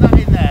days of that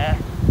in there,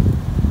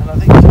 and I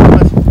think she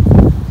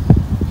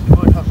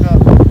would hook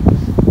up.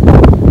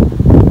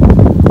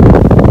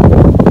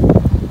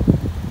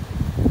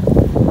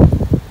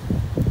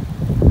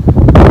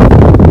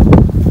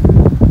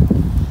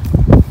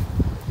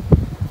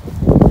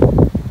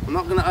 I'm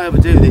not going to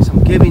overdo this.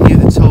 I'm giving you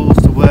the tools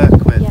to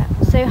work with. Yeah.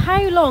 So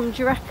how long do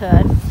you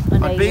reckon? I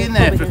know I'd be you're in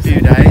there for probably a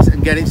few gonna say- days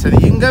and get it so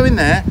that you can go in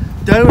there,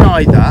 don't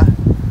hide that.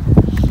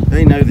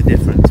 They know the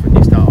difference when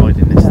you start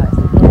hiding this stuff.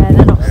 Yeah,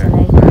 they're not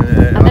silly. And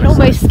then honestly.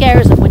 almost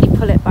scares them when you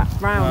pull it back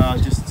round. Well,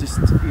 just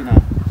you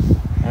know,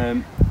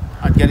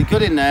 I'd get it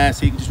good in there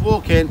so you can just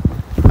walk in,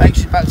 make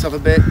sure she backs off a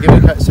bit, give her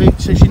a cut, so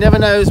she never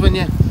knows when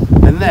you,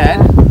 and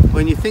then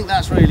when you think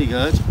that's really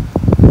good,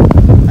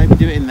 maybe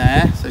do it in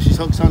there, so she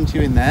hooks onto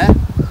you in there,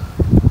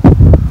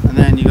 and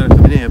then you've got to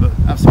come in here, but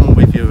have someone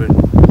with you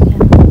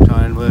and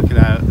try and work it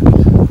out.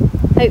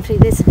 Hopefully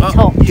this will be Well,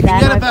 topped you can then.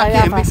 get her I back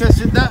have in asked-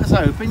 because that's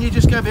open, you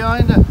just go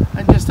behind her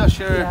and just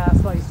usher her, Yeah,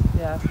 it's like,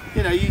 yeah.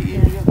 you know, you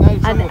have no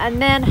trouble. And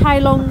then how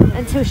long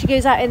until she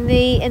goes out in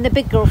the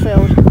big girl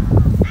field?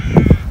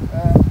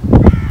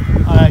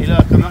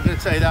 Look, I'm not going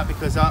to tell you that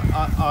because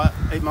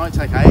it might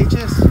take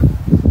ages.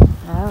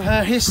 Oh.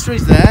 Her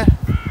history's there,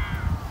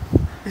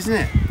 isn't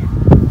it?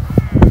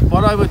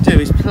 What I would do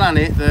is plan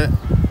it that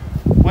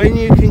when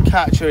you can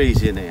catch her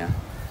easy in here,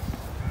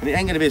 and it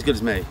ain't going to be as good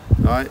as me,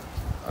 right?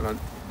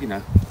 You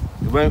know,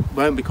 it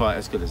won't be quite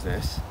as good as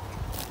this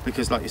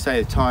because, like you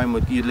say, the time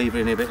you'd leave her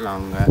in here a bit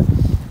longer.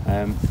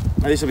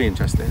 This will be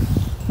interesting.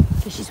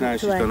 Because she's Now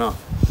walked she's away. gone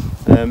off.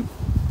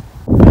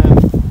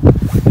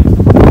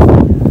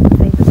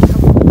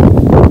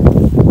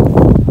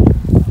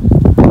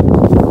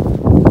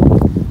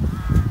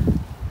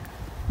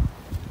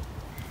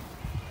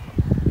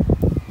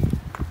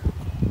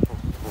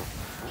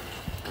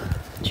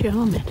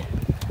 charming.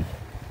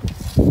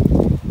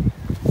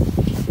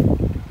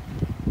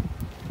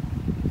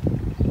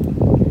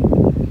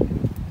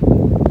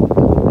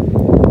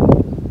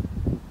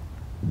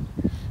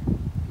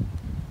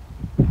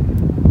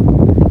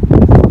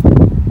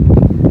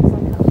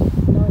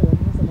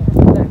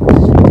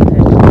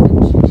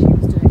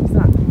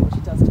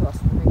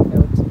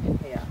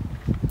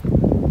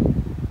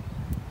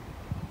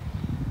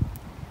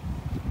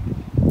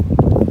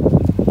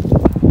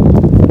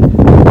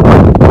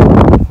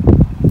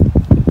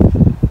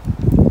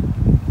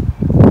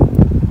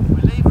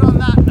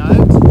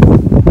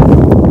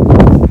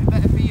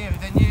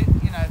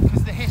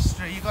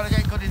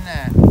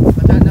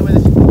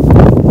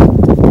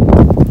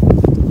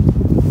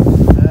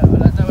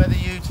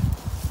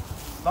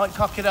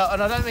 Cock it up,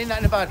 and I don't mean that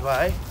in a bad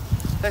way.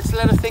 Let's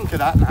let her think of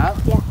that now.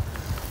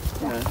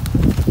 Yeah.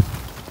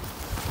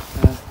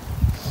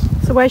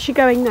 So where's she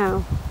going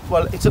now?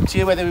 Well, it's up to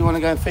you whether we want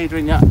to go and feed her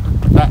in that.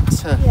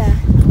 Yeah.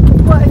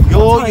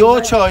 Well,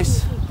 your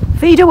choice.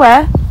 Feed her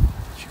where?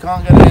 She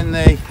can't get in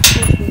the.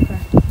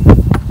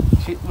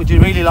 Would you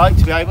really like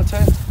to be able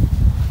to?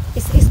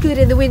 It's good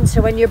in the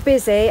winter when you're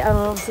busy, and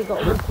obviously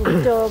got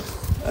the dogs.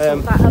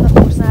 That other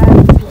horse now.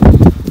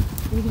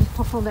 You can just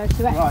pop on there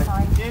to exercise.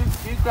 Right,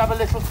 you grab a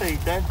little feed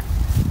then.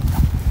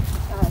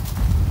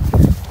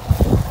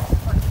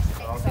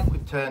 I think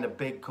we've turned a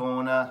big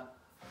corner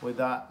with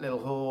that little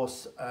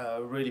horse.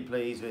 Really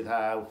pleased with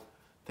how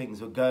things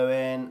were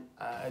going.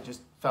 I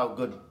just felt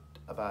good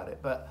about it.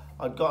 But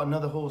I'd got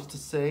another horse to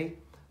see,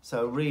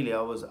 so really I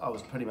was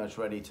pretty much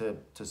ready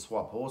to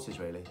swap horses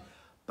really.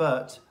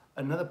 But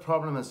another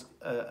problem is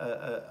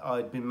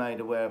I'd been made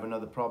aware of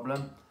another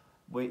problem,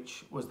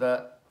 which was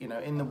that, you know,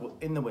 in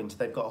the winter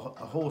they've got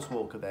a horse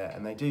walker there,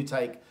 and they do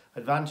take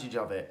advantage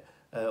of it.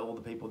 All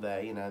the people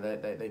there, you know,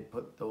 they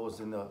put the horse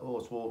in the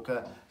horse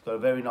walker. It's got a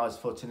very nice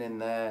footing in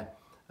there,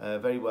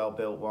 very well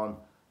built one.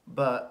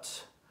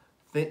 But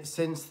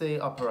since the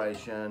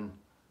operation,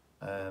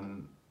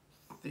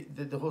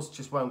 the horse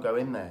just won't go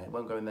in there. It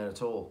won't go in there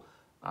at all.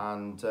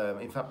 And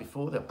in fact,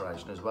 before the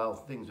operation as well,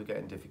 things were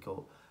getting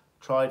difficult.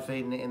 Tried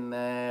feeding it in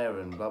there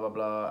and blah, blah,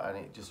 blah, and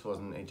it just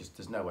wasn't,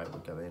 there's no way it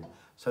would go in.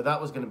 So that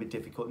was going to be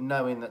difficult,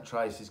 knowing that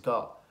Tracy's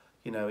got,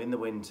 you know, in the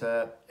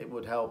winter, it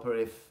would help her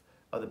if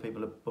other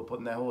people were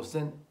putting their horse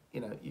in,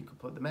 you know, you could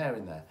put the mare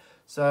in there.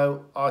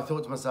 So I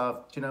thought to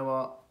myself, do you know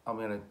what, I'm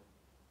going to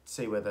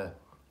see whether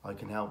I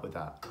can help with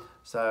that.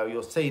 So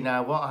you'll see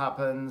now what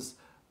happens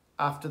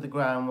after the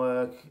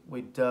groundwork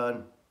we'd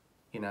done.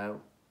 You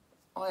know,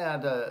 I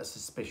had a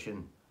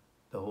suspicion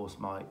the horse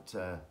might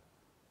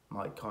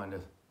kind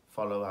of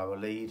follow our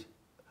lead,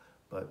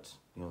 but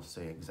you'll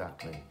see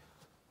exactly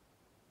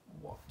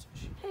what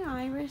she... Hey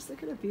Iris,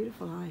 look at her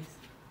beautiful eyes.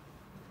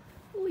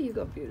 Oh, you've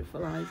got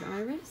beautiful eyes,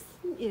 Iris,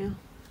 haven't you?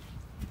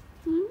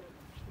 Hmm?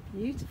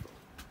 Beautiful.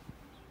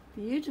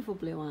 Beautiful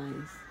blue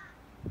eyes.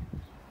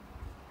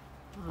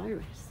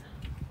 Iris.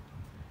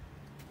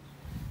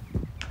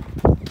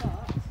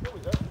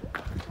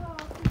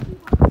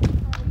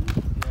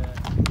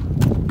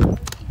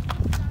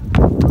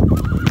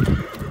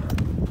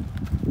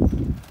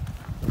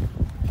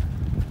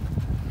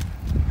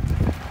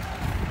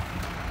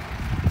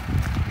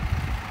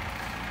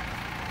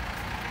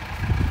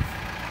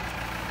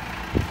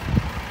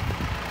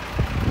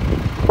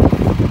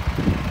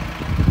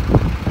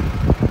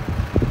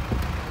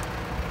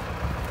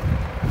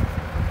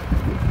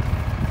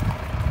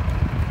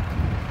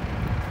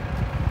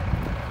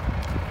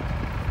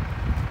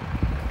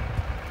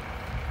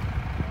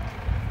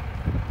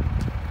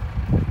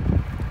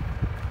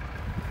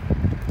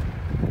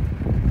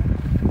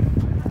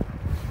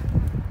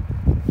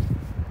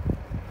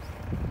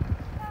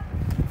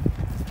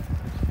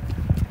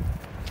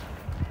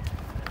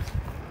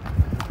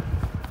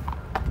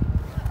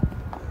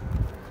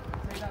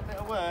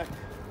 Work.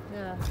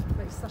 Yeah,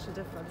 makes such a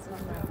difference,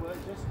 doesn't it?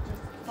 Just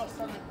cross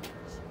on it.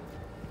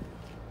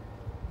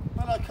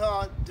 Well, I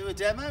can't do a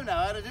demo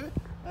now. How to do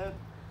it?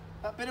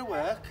 That bit of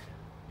work.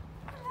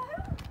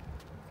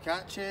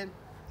 Catching,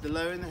 the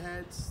lowering the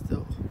heads,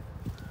 the...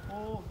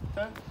 Oh,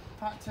 don't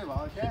pat too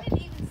hard, yeah? You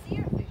didn't even see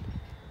her food.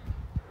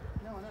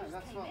 No,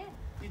 that's what...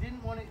 You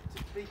didn't want it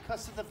to be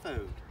cuss of the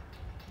food.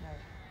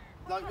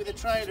 No. Like with a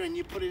trailer, and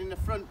you put it in the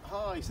front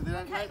high so they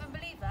don't... I can't even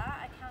believe that.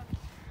 I can't...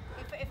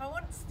 If I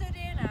wasn't stood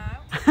here now...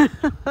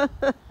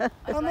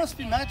 That must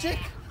be magic.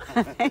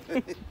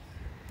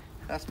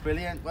 That's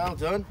brilliant, well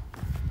done.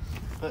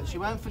 But she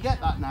won't forget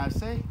that now,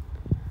 see?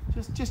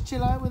 Just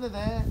chill out with her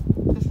there,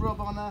 just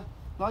rub on her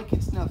like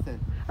it's nothing.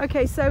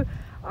 Okay, so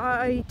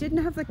I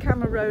didn't have the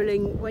camera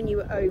rolling when you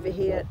were over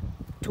here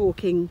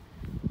talking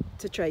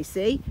to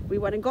Tracy. We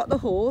went and got the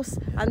horse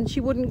and she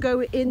wouldn't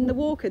go in the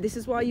walker. This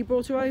is why you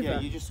brought her over. Yeah,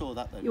 you just saw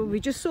that though. We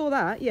just saw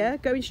that, yeah,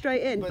 going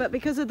straight in. But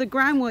because of the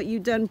groundwork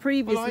you'd done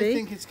previously... Well, I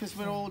think it's because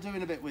we're all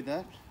doing a bit with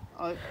her.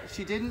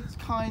 She didn't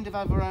kind of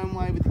have her own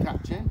way with the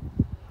catching.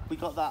 We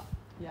got that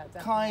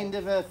kind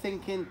of her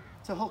thinking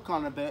to hook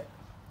on a bit.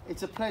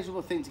 It's a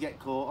pleasurable thing to get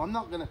caught. I'm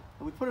not going to...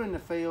 We put her in the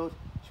field.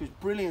 She was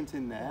brilliant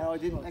in there. I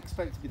didn't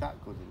expect to be that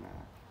good in there.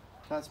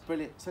 That's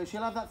brilliant. So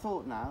she'll have that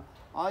thought now.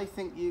 I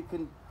think you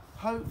can,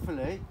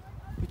 hopefully,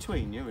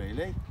 between you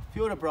really, if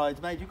you're a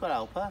bridesmaid, you've got to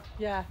help her.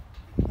 Yeah.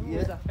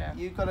 Yeah,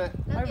 you've got to...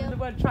 I remember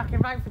the one tracking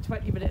around for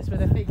 20 minutes with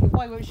her thinking,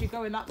 why won't she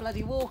go in that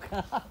bloody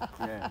walker?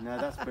 Yeah, no,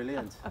 that's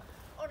brilliant.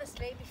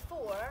 Honestly,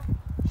 before,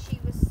 she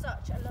was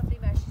such a lovely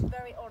mare. She's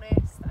very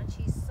honest and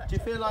she's such Do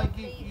you feel like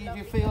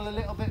you feel a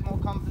little bit more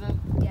confident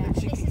yeah,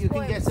 that you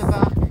can get her was,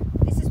 back?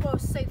 This is why I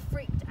was so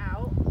freaked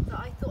out that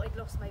I thought I'd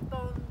lost my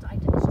bond. I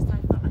felt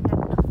like I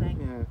had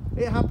nothing.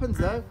 Yeah, it happens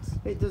though.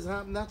 It does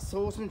happen. That's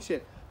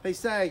horsemanship. They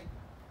say,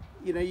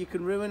 you know, you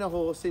can ruin a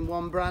horse in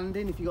one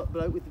branding if you got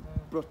bloke with the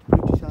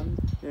British hand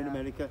here in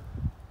America.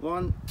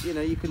 One, you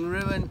know, you can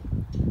ruin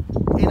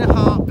in a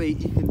heartbeat.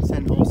 You can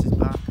send horses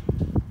back.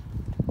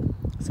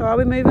 So are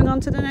we moving on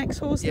to the next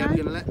horse Yeah, now?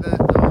 we're going to let the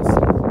horse.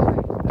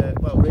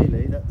 Well,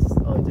 really, that's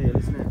ideal,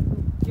 isn't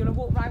it? Do you want to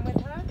walk round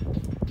with her?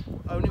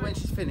 Only when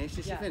she's finished.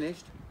 Is she Yeah.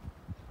 finished?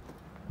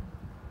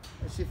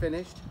 Is she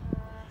finished?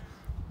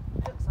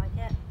 Looks like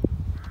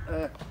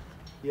it.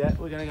 Yeah,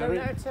 we're going to go. Don't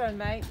let her turn,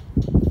 mate.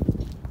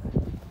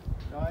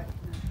 Right,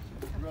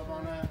 rub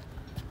on her.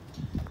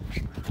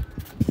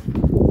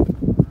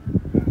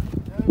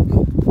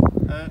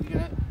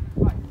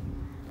 Right.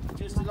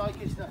 Just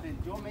like it's nothing.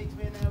 Do you want me to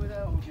be in there with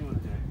her, or do you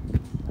want to do it?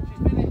 She's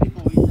been in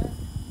before, you said.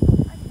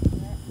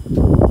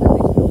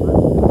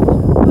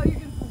 Oh, you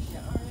can push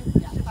it.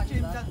 Yeah,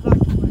 Jim does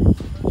like it when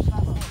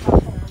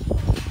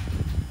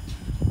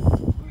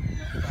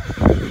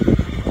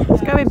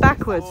It's going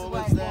backwards.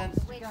 Forwards then. go.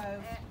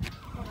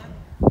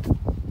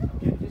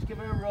 Just give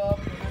her a rub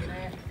in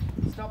there.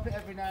 Stop it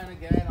every now and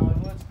again, I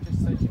would, just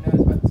so she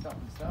knows about the stop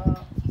and start.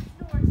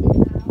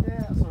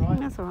 Yeah, that's alright.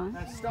 That's all right.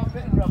 Now stop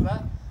it and rub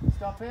her.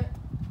 Stop it.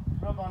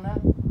 Rub on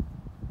her.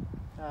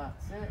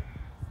 That's it.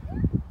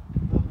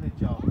 Lovely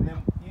job. And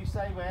then you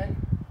say when.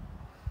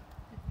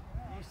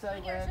 You say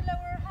Would you when. to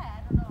lower her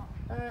head or not?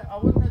 I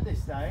wouldn't at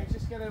this stage.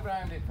 Just get her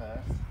around it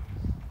first.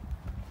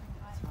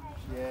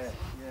 Yeah.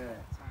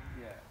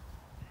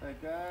 There you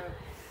go.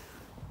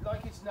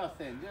 Like it's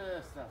nothing.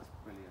 Just that's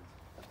brilliant.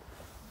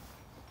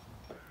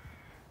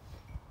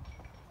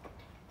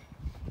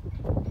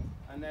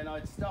 And then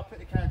I'd stop at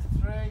the count of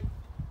 3.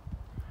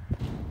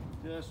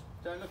 Just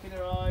don't look in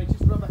her eyes.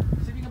 Just rub her.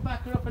 See if you can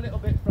back her up a little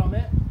bit from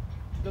it.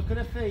 Look at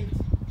her feet.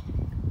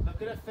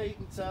 Look at her feet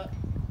and tuck.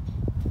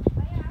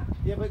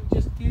 Yeah, but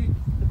just the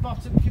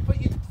bottom. If you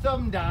put your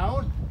thumb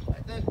down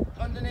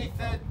underneath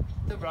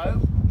the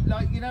rope,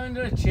 like you know,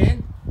 under her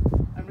chin,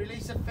 and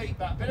release her feet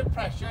back. Bit of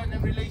pressure, and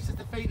then release as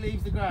the feet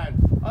leaves the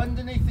ground.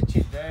 Underneath the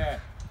chin. There.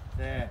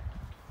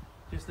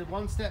 Just the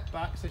one step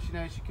back so she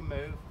knows she can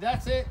move.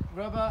 That's it.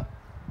 Rub her.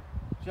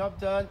 Job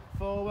done.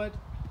 Forward.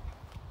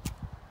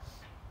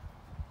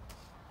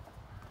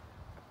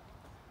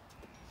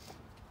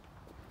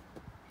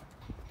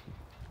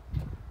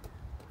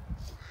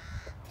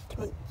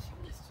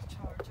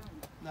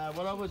 Now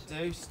what I would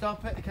do,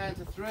 stop at the count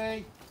of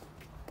 3.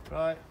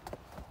 Right.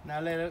 Now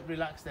let her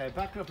relax there.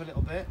 Back her up a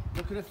little bit.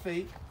 Look at her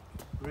feet.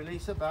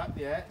 Release her back,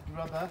 yeah.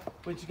 Rub her.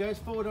 When she goes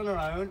forward on her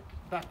own,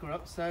 back her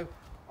up. So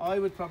I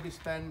would probably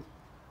spend,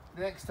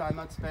 the next time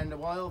I'd spend a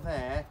while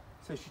there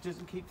so she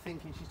doesn't keep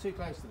thinking she's too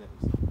close to this.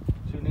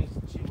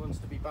 She wants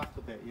to be back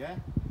a bit, yeah?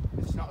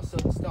 It's not a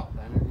sudden stop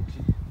then.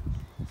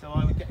 So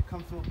I would get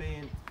comfortable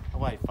being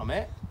away from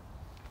it.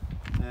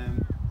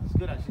 It's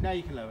good actually. Now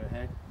you can lower her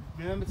head.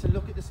 Remember to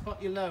look at the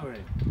spot you're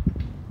lowering.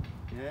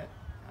 Yeah,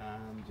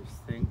 and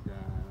just think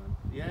down.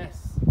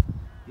 Yes.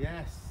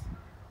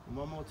 And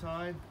one more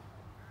time.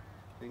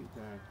 Think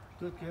down.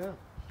 Good girl.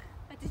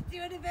 I didn't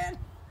do anything.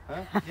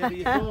 Huh? Yeah, but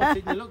you thought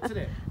it and you looked at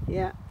it.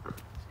 Yeah.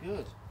 It's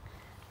good.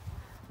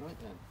 Right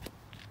then.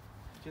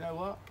 Do you know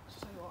what?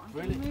 So what, I'm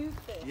Really? going to move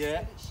this Yeah.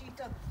 so that she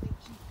doesn't think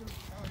she's going to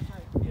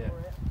go Yeah. for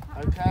it.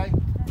 Okay.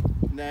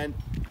 And then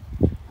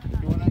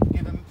you want to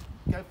give them,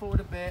 go forward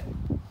a bit.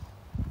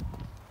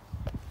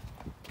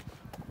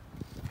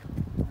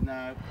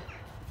 Now,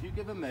 if you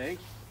give her me,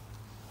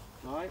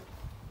 right,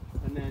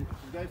 and then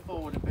you go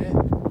forward a bit.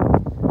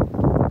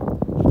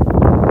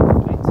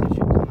 Wait till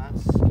she'll come out.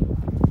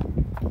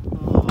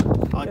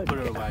 Oh, I'd put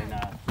her away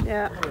now.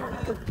 Yeah.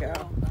 Good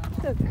girl.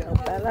 Good girl,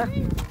 Bella. Put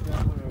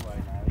her away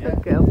now, yeah?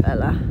 Good girl,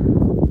 Bella.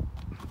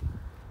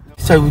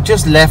 So we've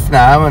just left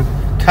now, and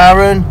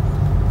Karen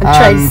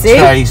and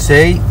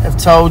Tracy have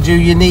told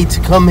you need to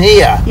come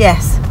here.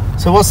 Yes.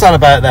 So what's that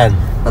about then?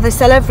 Well, they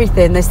sell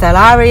everything. They sell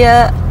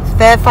Harriet,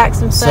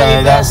 Fairfax and So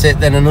Favour. that's it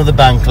then, another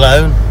bank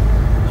loan.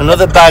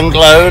 Another bank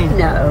loan.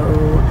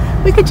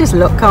 No. We could just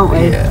look, can't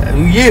we? Yeah,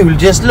 you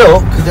just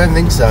look. I don't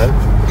think so.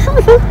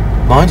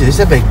 Mind you, this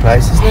is a big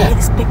place, isn't Hey, it?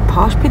 this big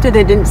posh pity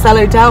they didn't sell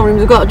hotel rooms.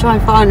 We've got to try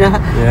and find a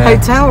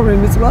hotel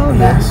room as well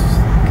now. Yes.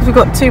 Because we've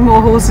got 2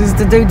 more horses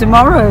to do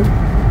tomorrow.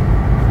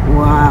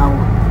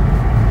 Wow.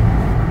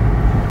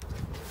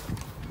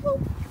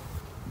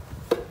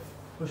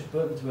 Push a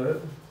button to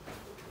open.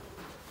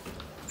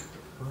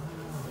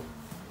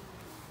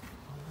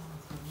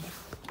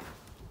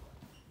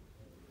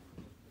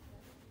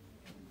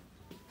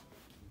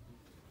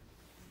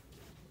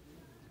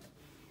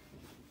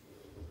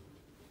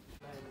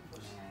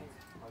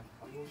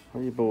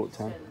 What you bought,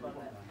 Tam?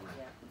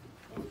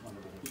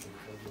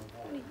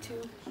 Only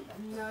 2.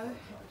 No,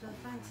 the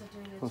thanks are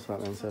doing it. What's that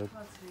then, so?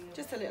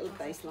 Just a little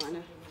base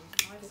liner.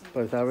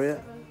 Both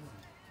Harriet?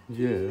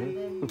 Yeah.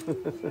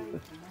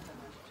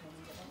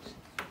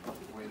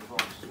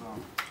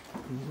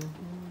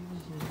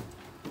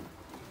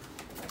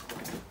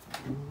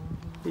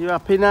 You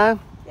happy now?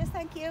 Yes,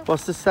 thank you.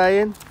 What's the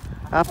saying?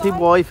 Happy fine.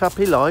 wife,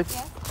 happy life.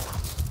 Yes.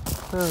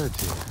 Oh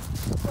dear.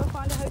 Go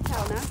find a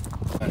hotel now.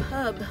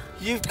 Pub.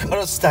 You've got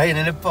us staying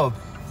in a pub.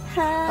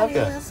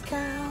 Harriet's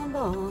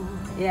Cowboy.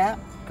 Yeah,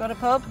 got a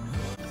pub.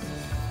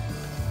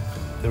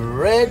 The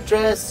red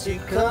dress you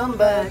come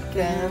back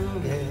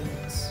and get.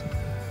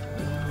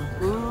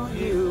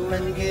 You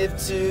and give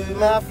to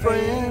my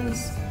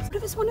friends. What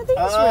if it's one of these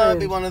Oh, it'll rooms?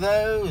 be one of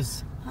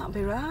those. That'll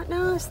be right.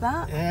 Nice,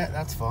 that. Yeah,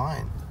 that's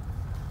fine.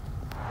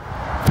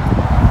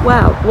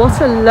 Wow, what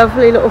a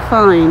lovely little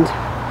find.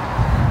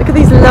 Look at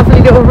these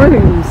lovely little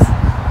rooms.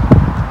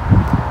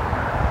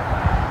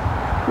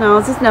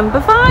 Ours is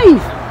number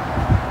 5.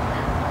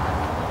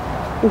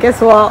 And guess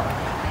what?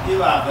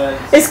 You haven't.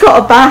 It's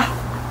got a bath.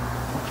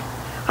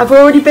 I've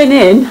already been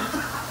in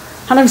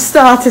and I've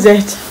started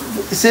it.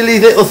 Silly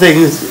little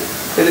things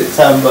in it,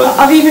 Tam, but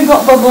I've even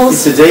got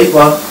bubbles. it's a deep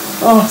one.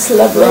 Oh, it's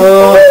lovely.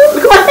 Oh.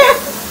 Look at my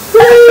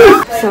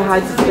hair. So how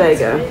did today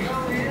go?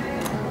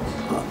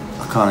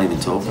 I can't even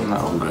talk, I'm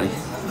that hungry.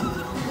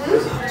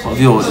 What have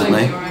you ordered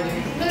me?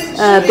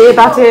 Beer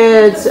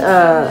battered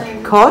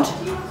cod.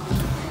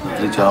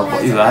 Lovely job.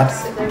 What have you had?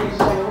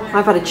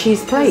 I've had a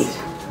cheese plate.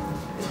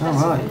 All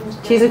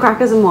right. Cheese and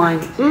crackers and wine.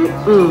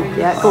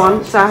 Yeah, go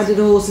on. So how did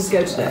the horses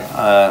go today?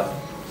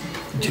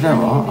 Do you know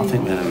what? I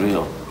think we had a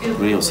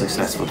real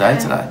successful day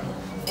today.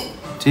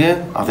 Do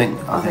you? I think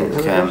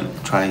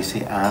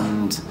Tracy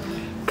and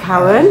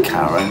Karen.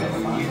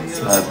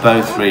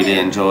 Both really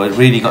enjoyed.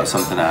 Really got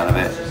something out of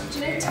it.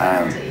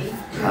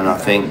 And I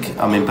think,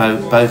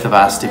 both have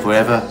asked if we're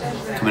ever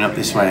coming up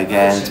this way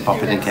again, to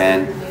pop in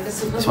again.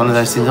 It's one of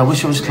those things. I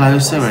wish I was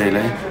closer,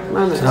 really. Do you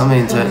know what I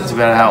mean? To be able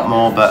to help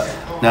more, but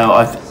no,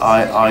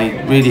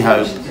 I really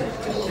hope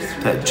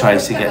that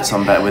Tracy gets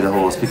on better with the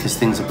horse, because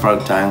things have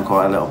broke down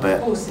quite a little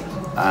bit.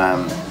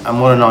 And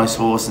what a nice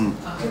horse, and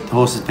the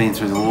horse has been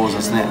through the wars,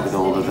 hasn't it, with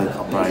all of the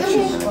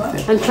operations and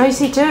everything. And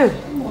Tracy too.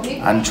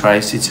 And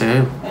Tracy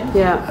too.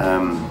 Yeah.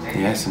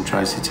 Yes, and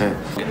Tracy too.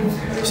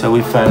 So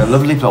we found a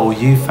lovely place, or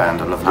you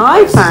found a lovely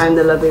I place. found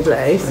a lovely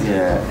place.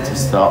 Yeah, to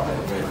stop.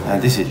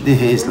 This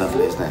is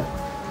lovely, isn't it?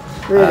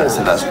 Really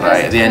So that's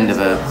great. At the end of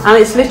a... And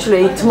it's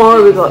literally,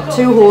 tomorrow we've got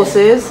 2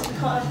 horses.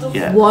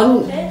 Yeah.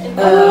 One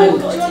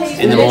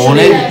in the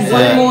morning.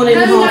 One morning,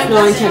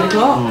 9:30, 10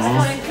 o'clock.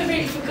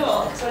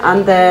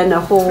 And then a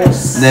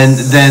horse. Then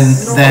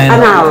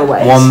an hour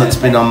away. One that's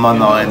been on my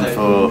mind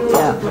for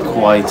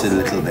quite a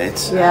little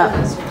bit. Yeah.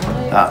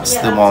 That's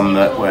the one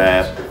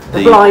where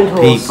the blind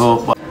horse.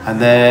 people. And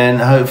then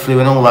hopefully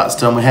when all that's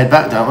done, we head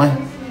back, don't we?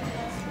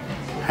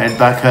 Head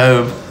back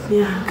home.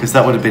 Yeah. Because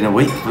that would have been a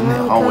week, wouldn't it?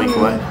 A whole week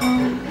away.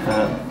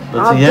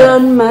 I've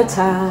done my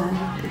time.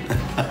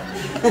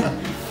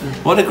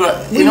 What a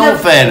great. In all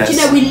fairness. Do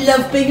you know, we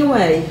love being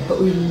away, but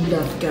we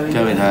love going home.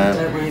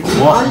 Don't we?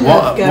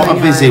 What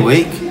a busy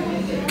week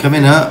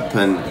coming up,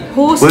 and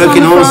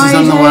working horses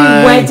on the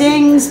way.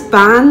 Weddings,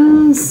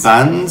 bands.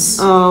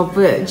 Oh,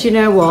 but do you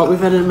know what? We've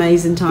had an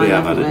amazing time. We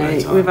have had a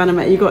great time.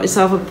 You got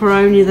yourself a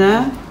Peroni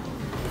there.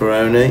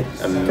 Peroni,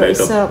 a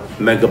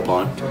mega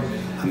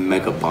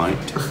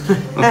pint.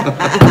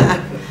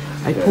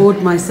 I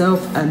poured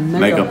myself a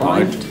mega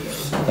pint.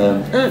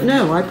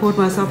 No, I poured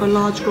myself a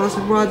large glass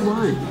of red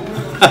wine.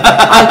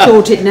 I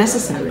thought it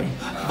necessary.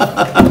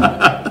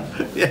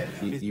 Yeah.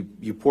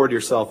 You poured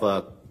yourself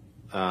a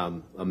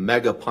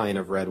mega pint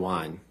of red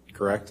wine,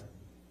 correct?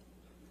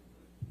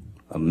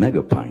 A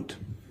mega pint.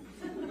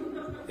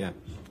 Yeah.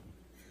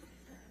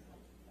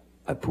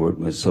 I poured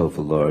myself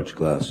a large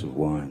glass of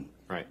wine.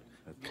 Right.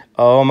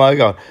 Oh my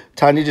God.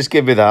 Tanya, just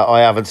give me that.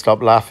 I haven't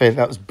stopped laughing.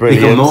 That was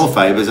brilliant. He got more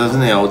favours,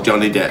 hasn't he, old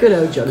Johnny Depp? Good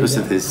old Johnny Because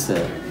Depp. of his...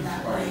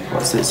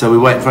 what's it? So we're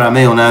waiting for our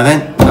meal now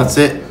then? That's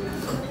it?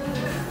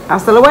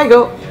 Hasta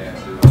luego.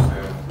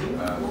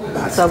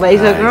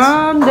 Cerveza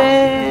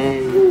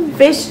grande.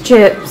 Fish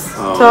chips.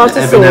 Tartar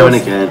every now and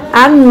sauce. again.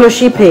 And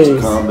mushy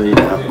peas. Can't beat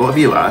that. What have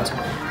you had?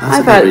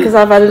 I've had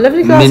a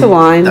lovely glass of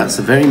wine. That's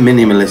a very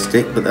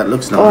minimalistic, but that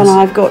looks nice. Oh, and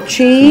I've got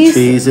cheese.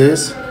 Some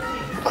cheeses.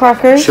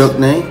 Crackers.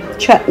 Chutney.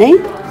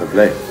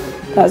 Lovely.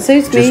 That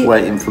suits me. Just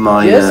waiting for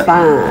my... Just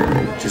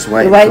fine. Just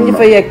waiting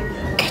for your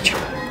ketchup.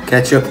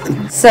 Ketchup.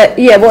 So,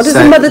 yeah, what does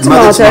the mother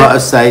tomato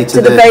say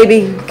to the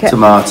baby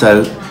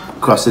tomato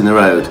crossing the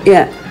road?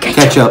 Yeah.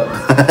 Ketchup.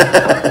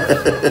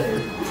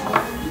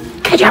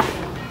 Ketchup.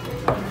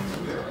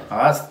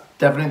 That's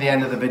definitely the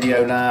end of the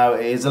video now.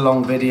 It is a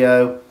long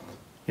video.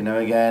 You know,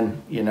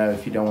 again,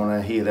 if you don't want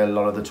to hear a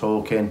lot of the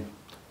talking,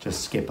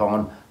 just skip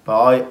on.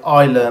 But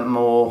I learnt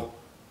more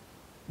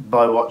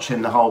by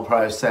watching the whole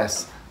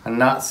process, and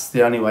that's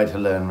the only way to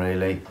learn,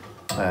 really,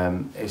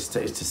 is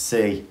to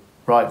see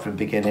right from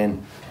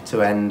beginning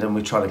to end, and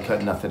we try to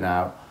cut nothing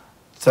out.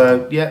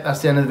 So yeah,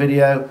 that's the end of the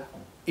video.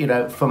 you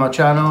know, for my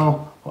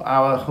channel, or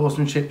our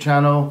horsemanship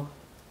channel.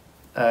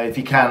 If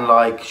you can,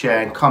 like,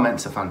 share, and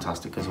comments are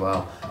fantastic as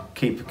well.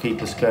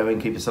 Keep us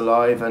going, keep us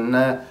alive, and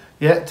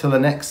yeah, till the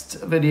next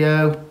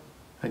video.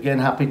 Again,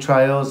 happy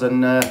trails,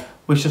 and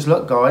wish us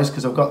luck, guys,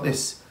 because I've got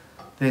this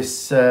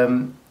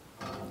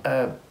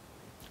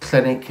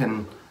clinic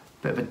and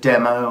a bit of a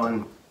demo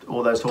and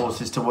all those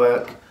horses to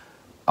work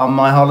on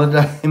my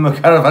holiday in my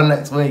caravan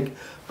next week.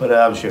 But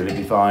I'm sure it'll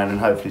be fine, and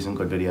hopefully some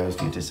good videos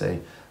for you to see.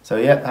 So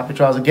yeah, happy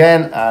trails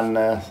again,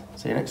 and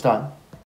see you next time.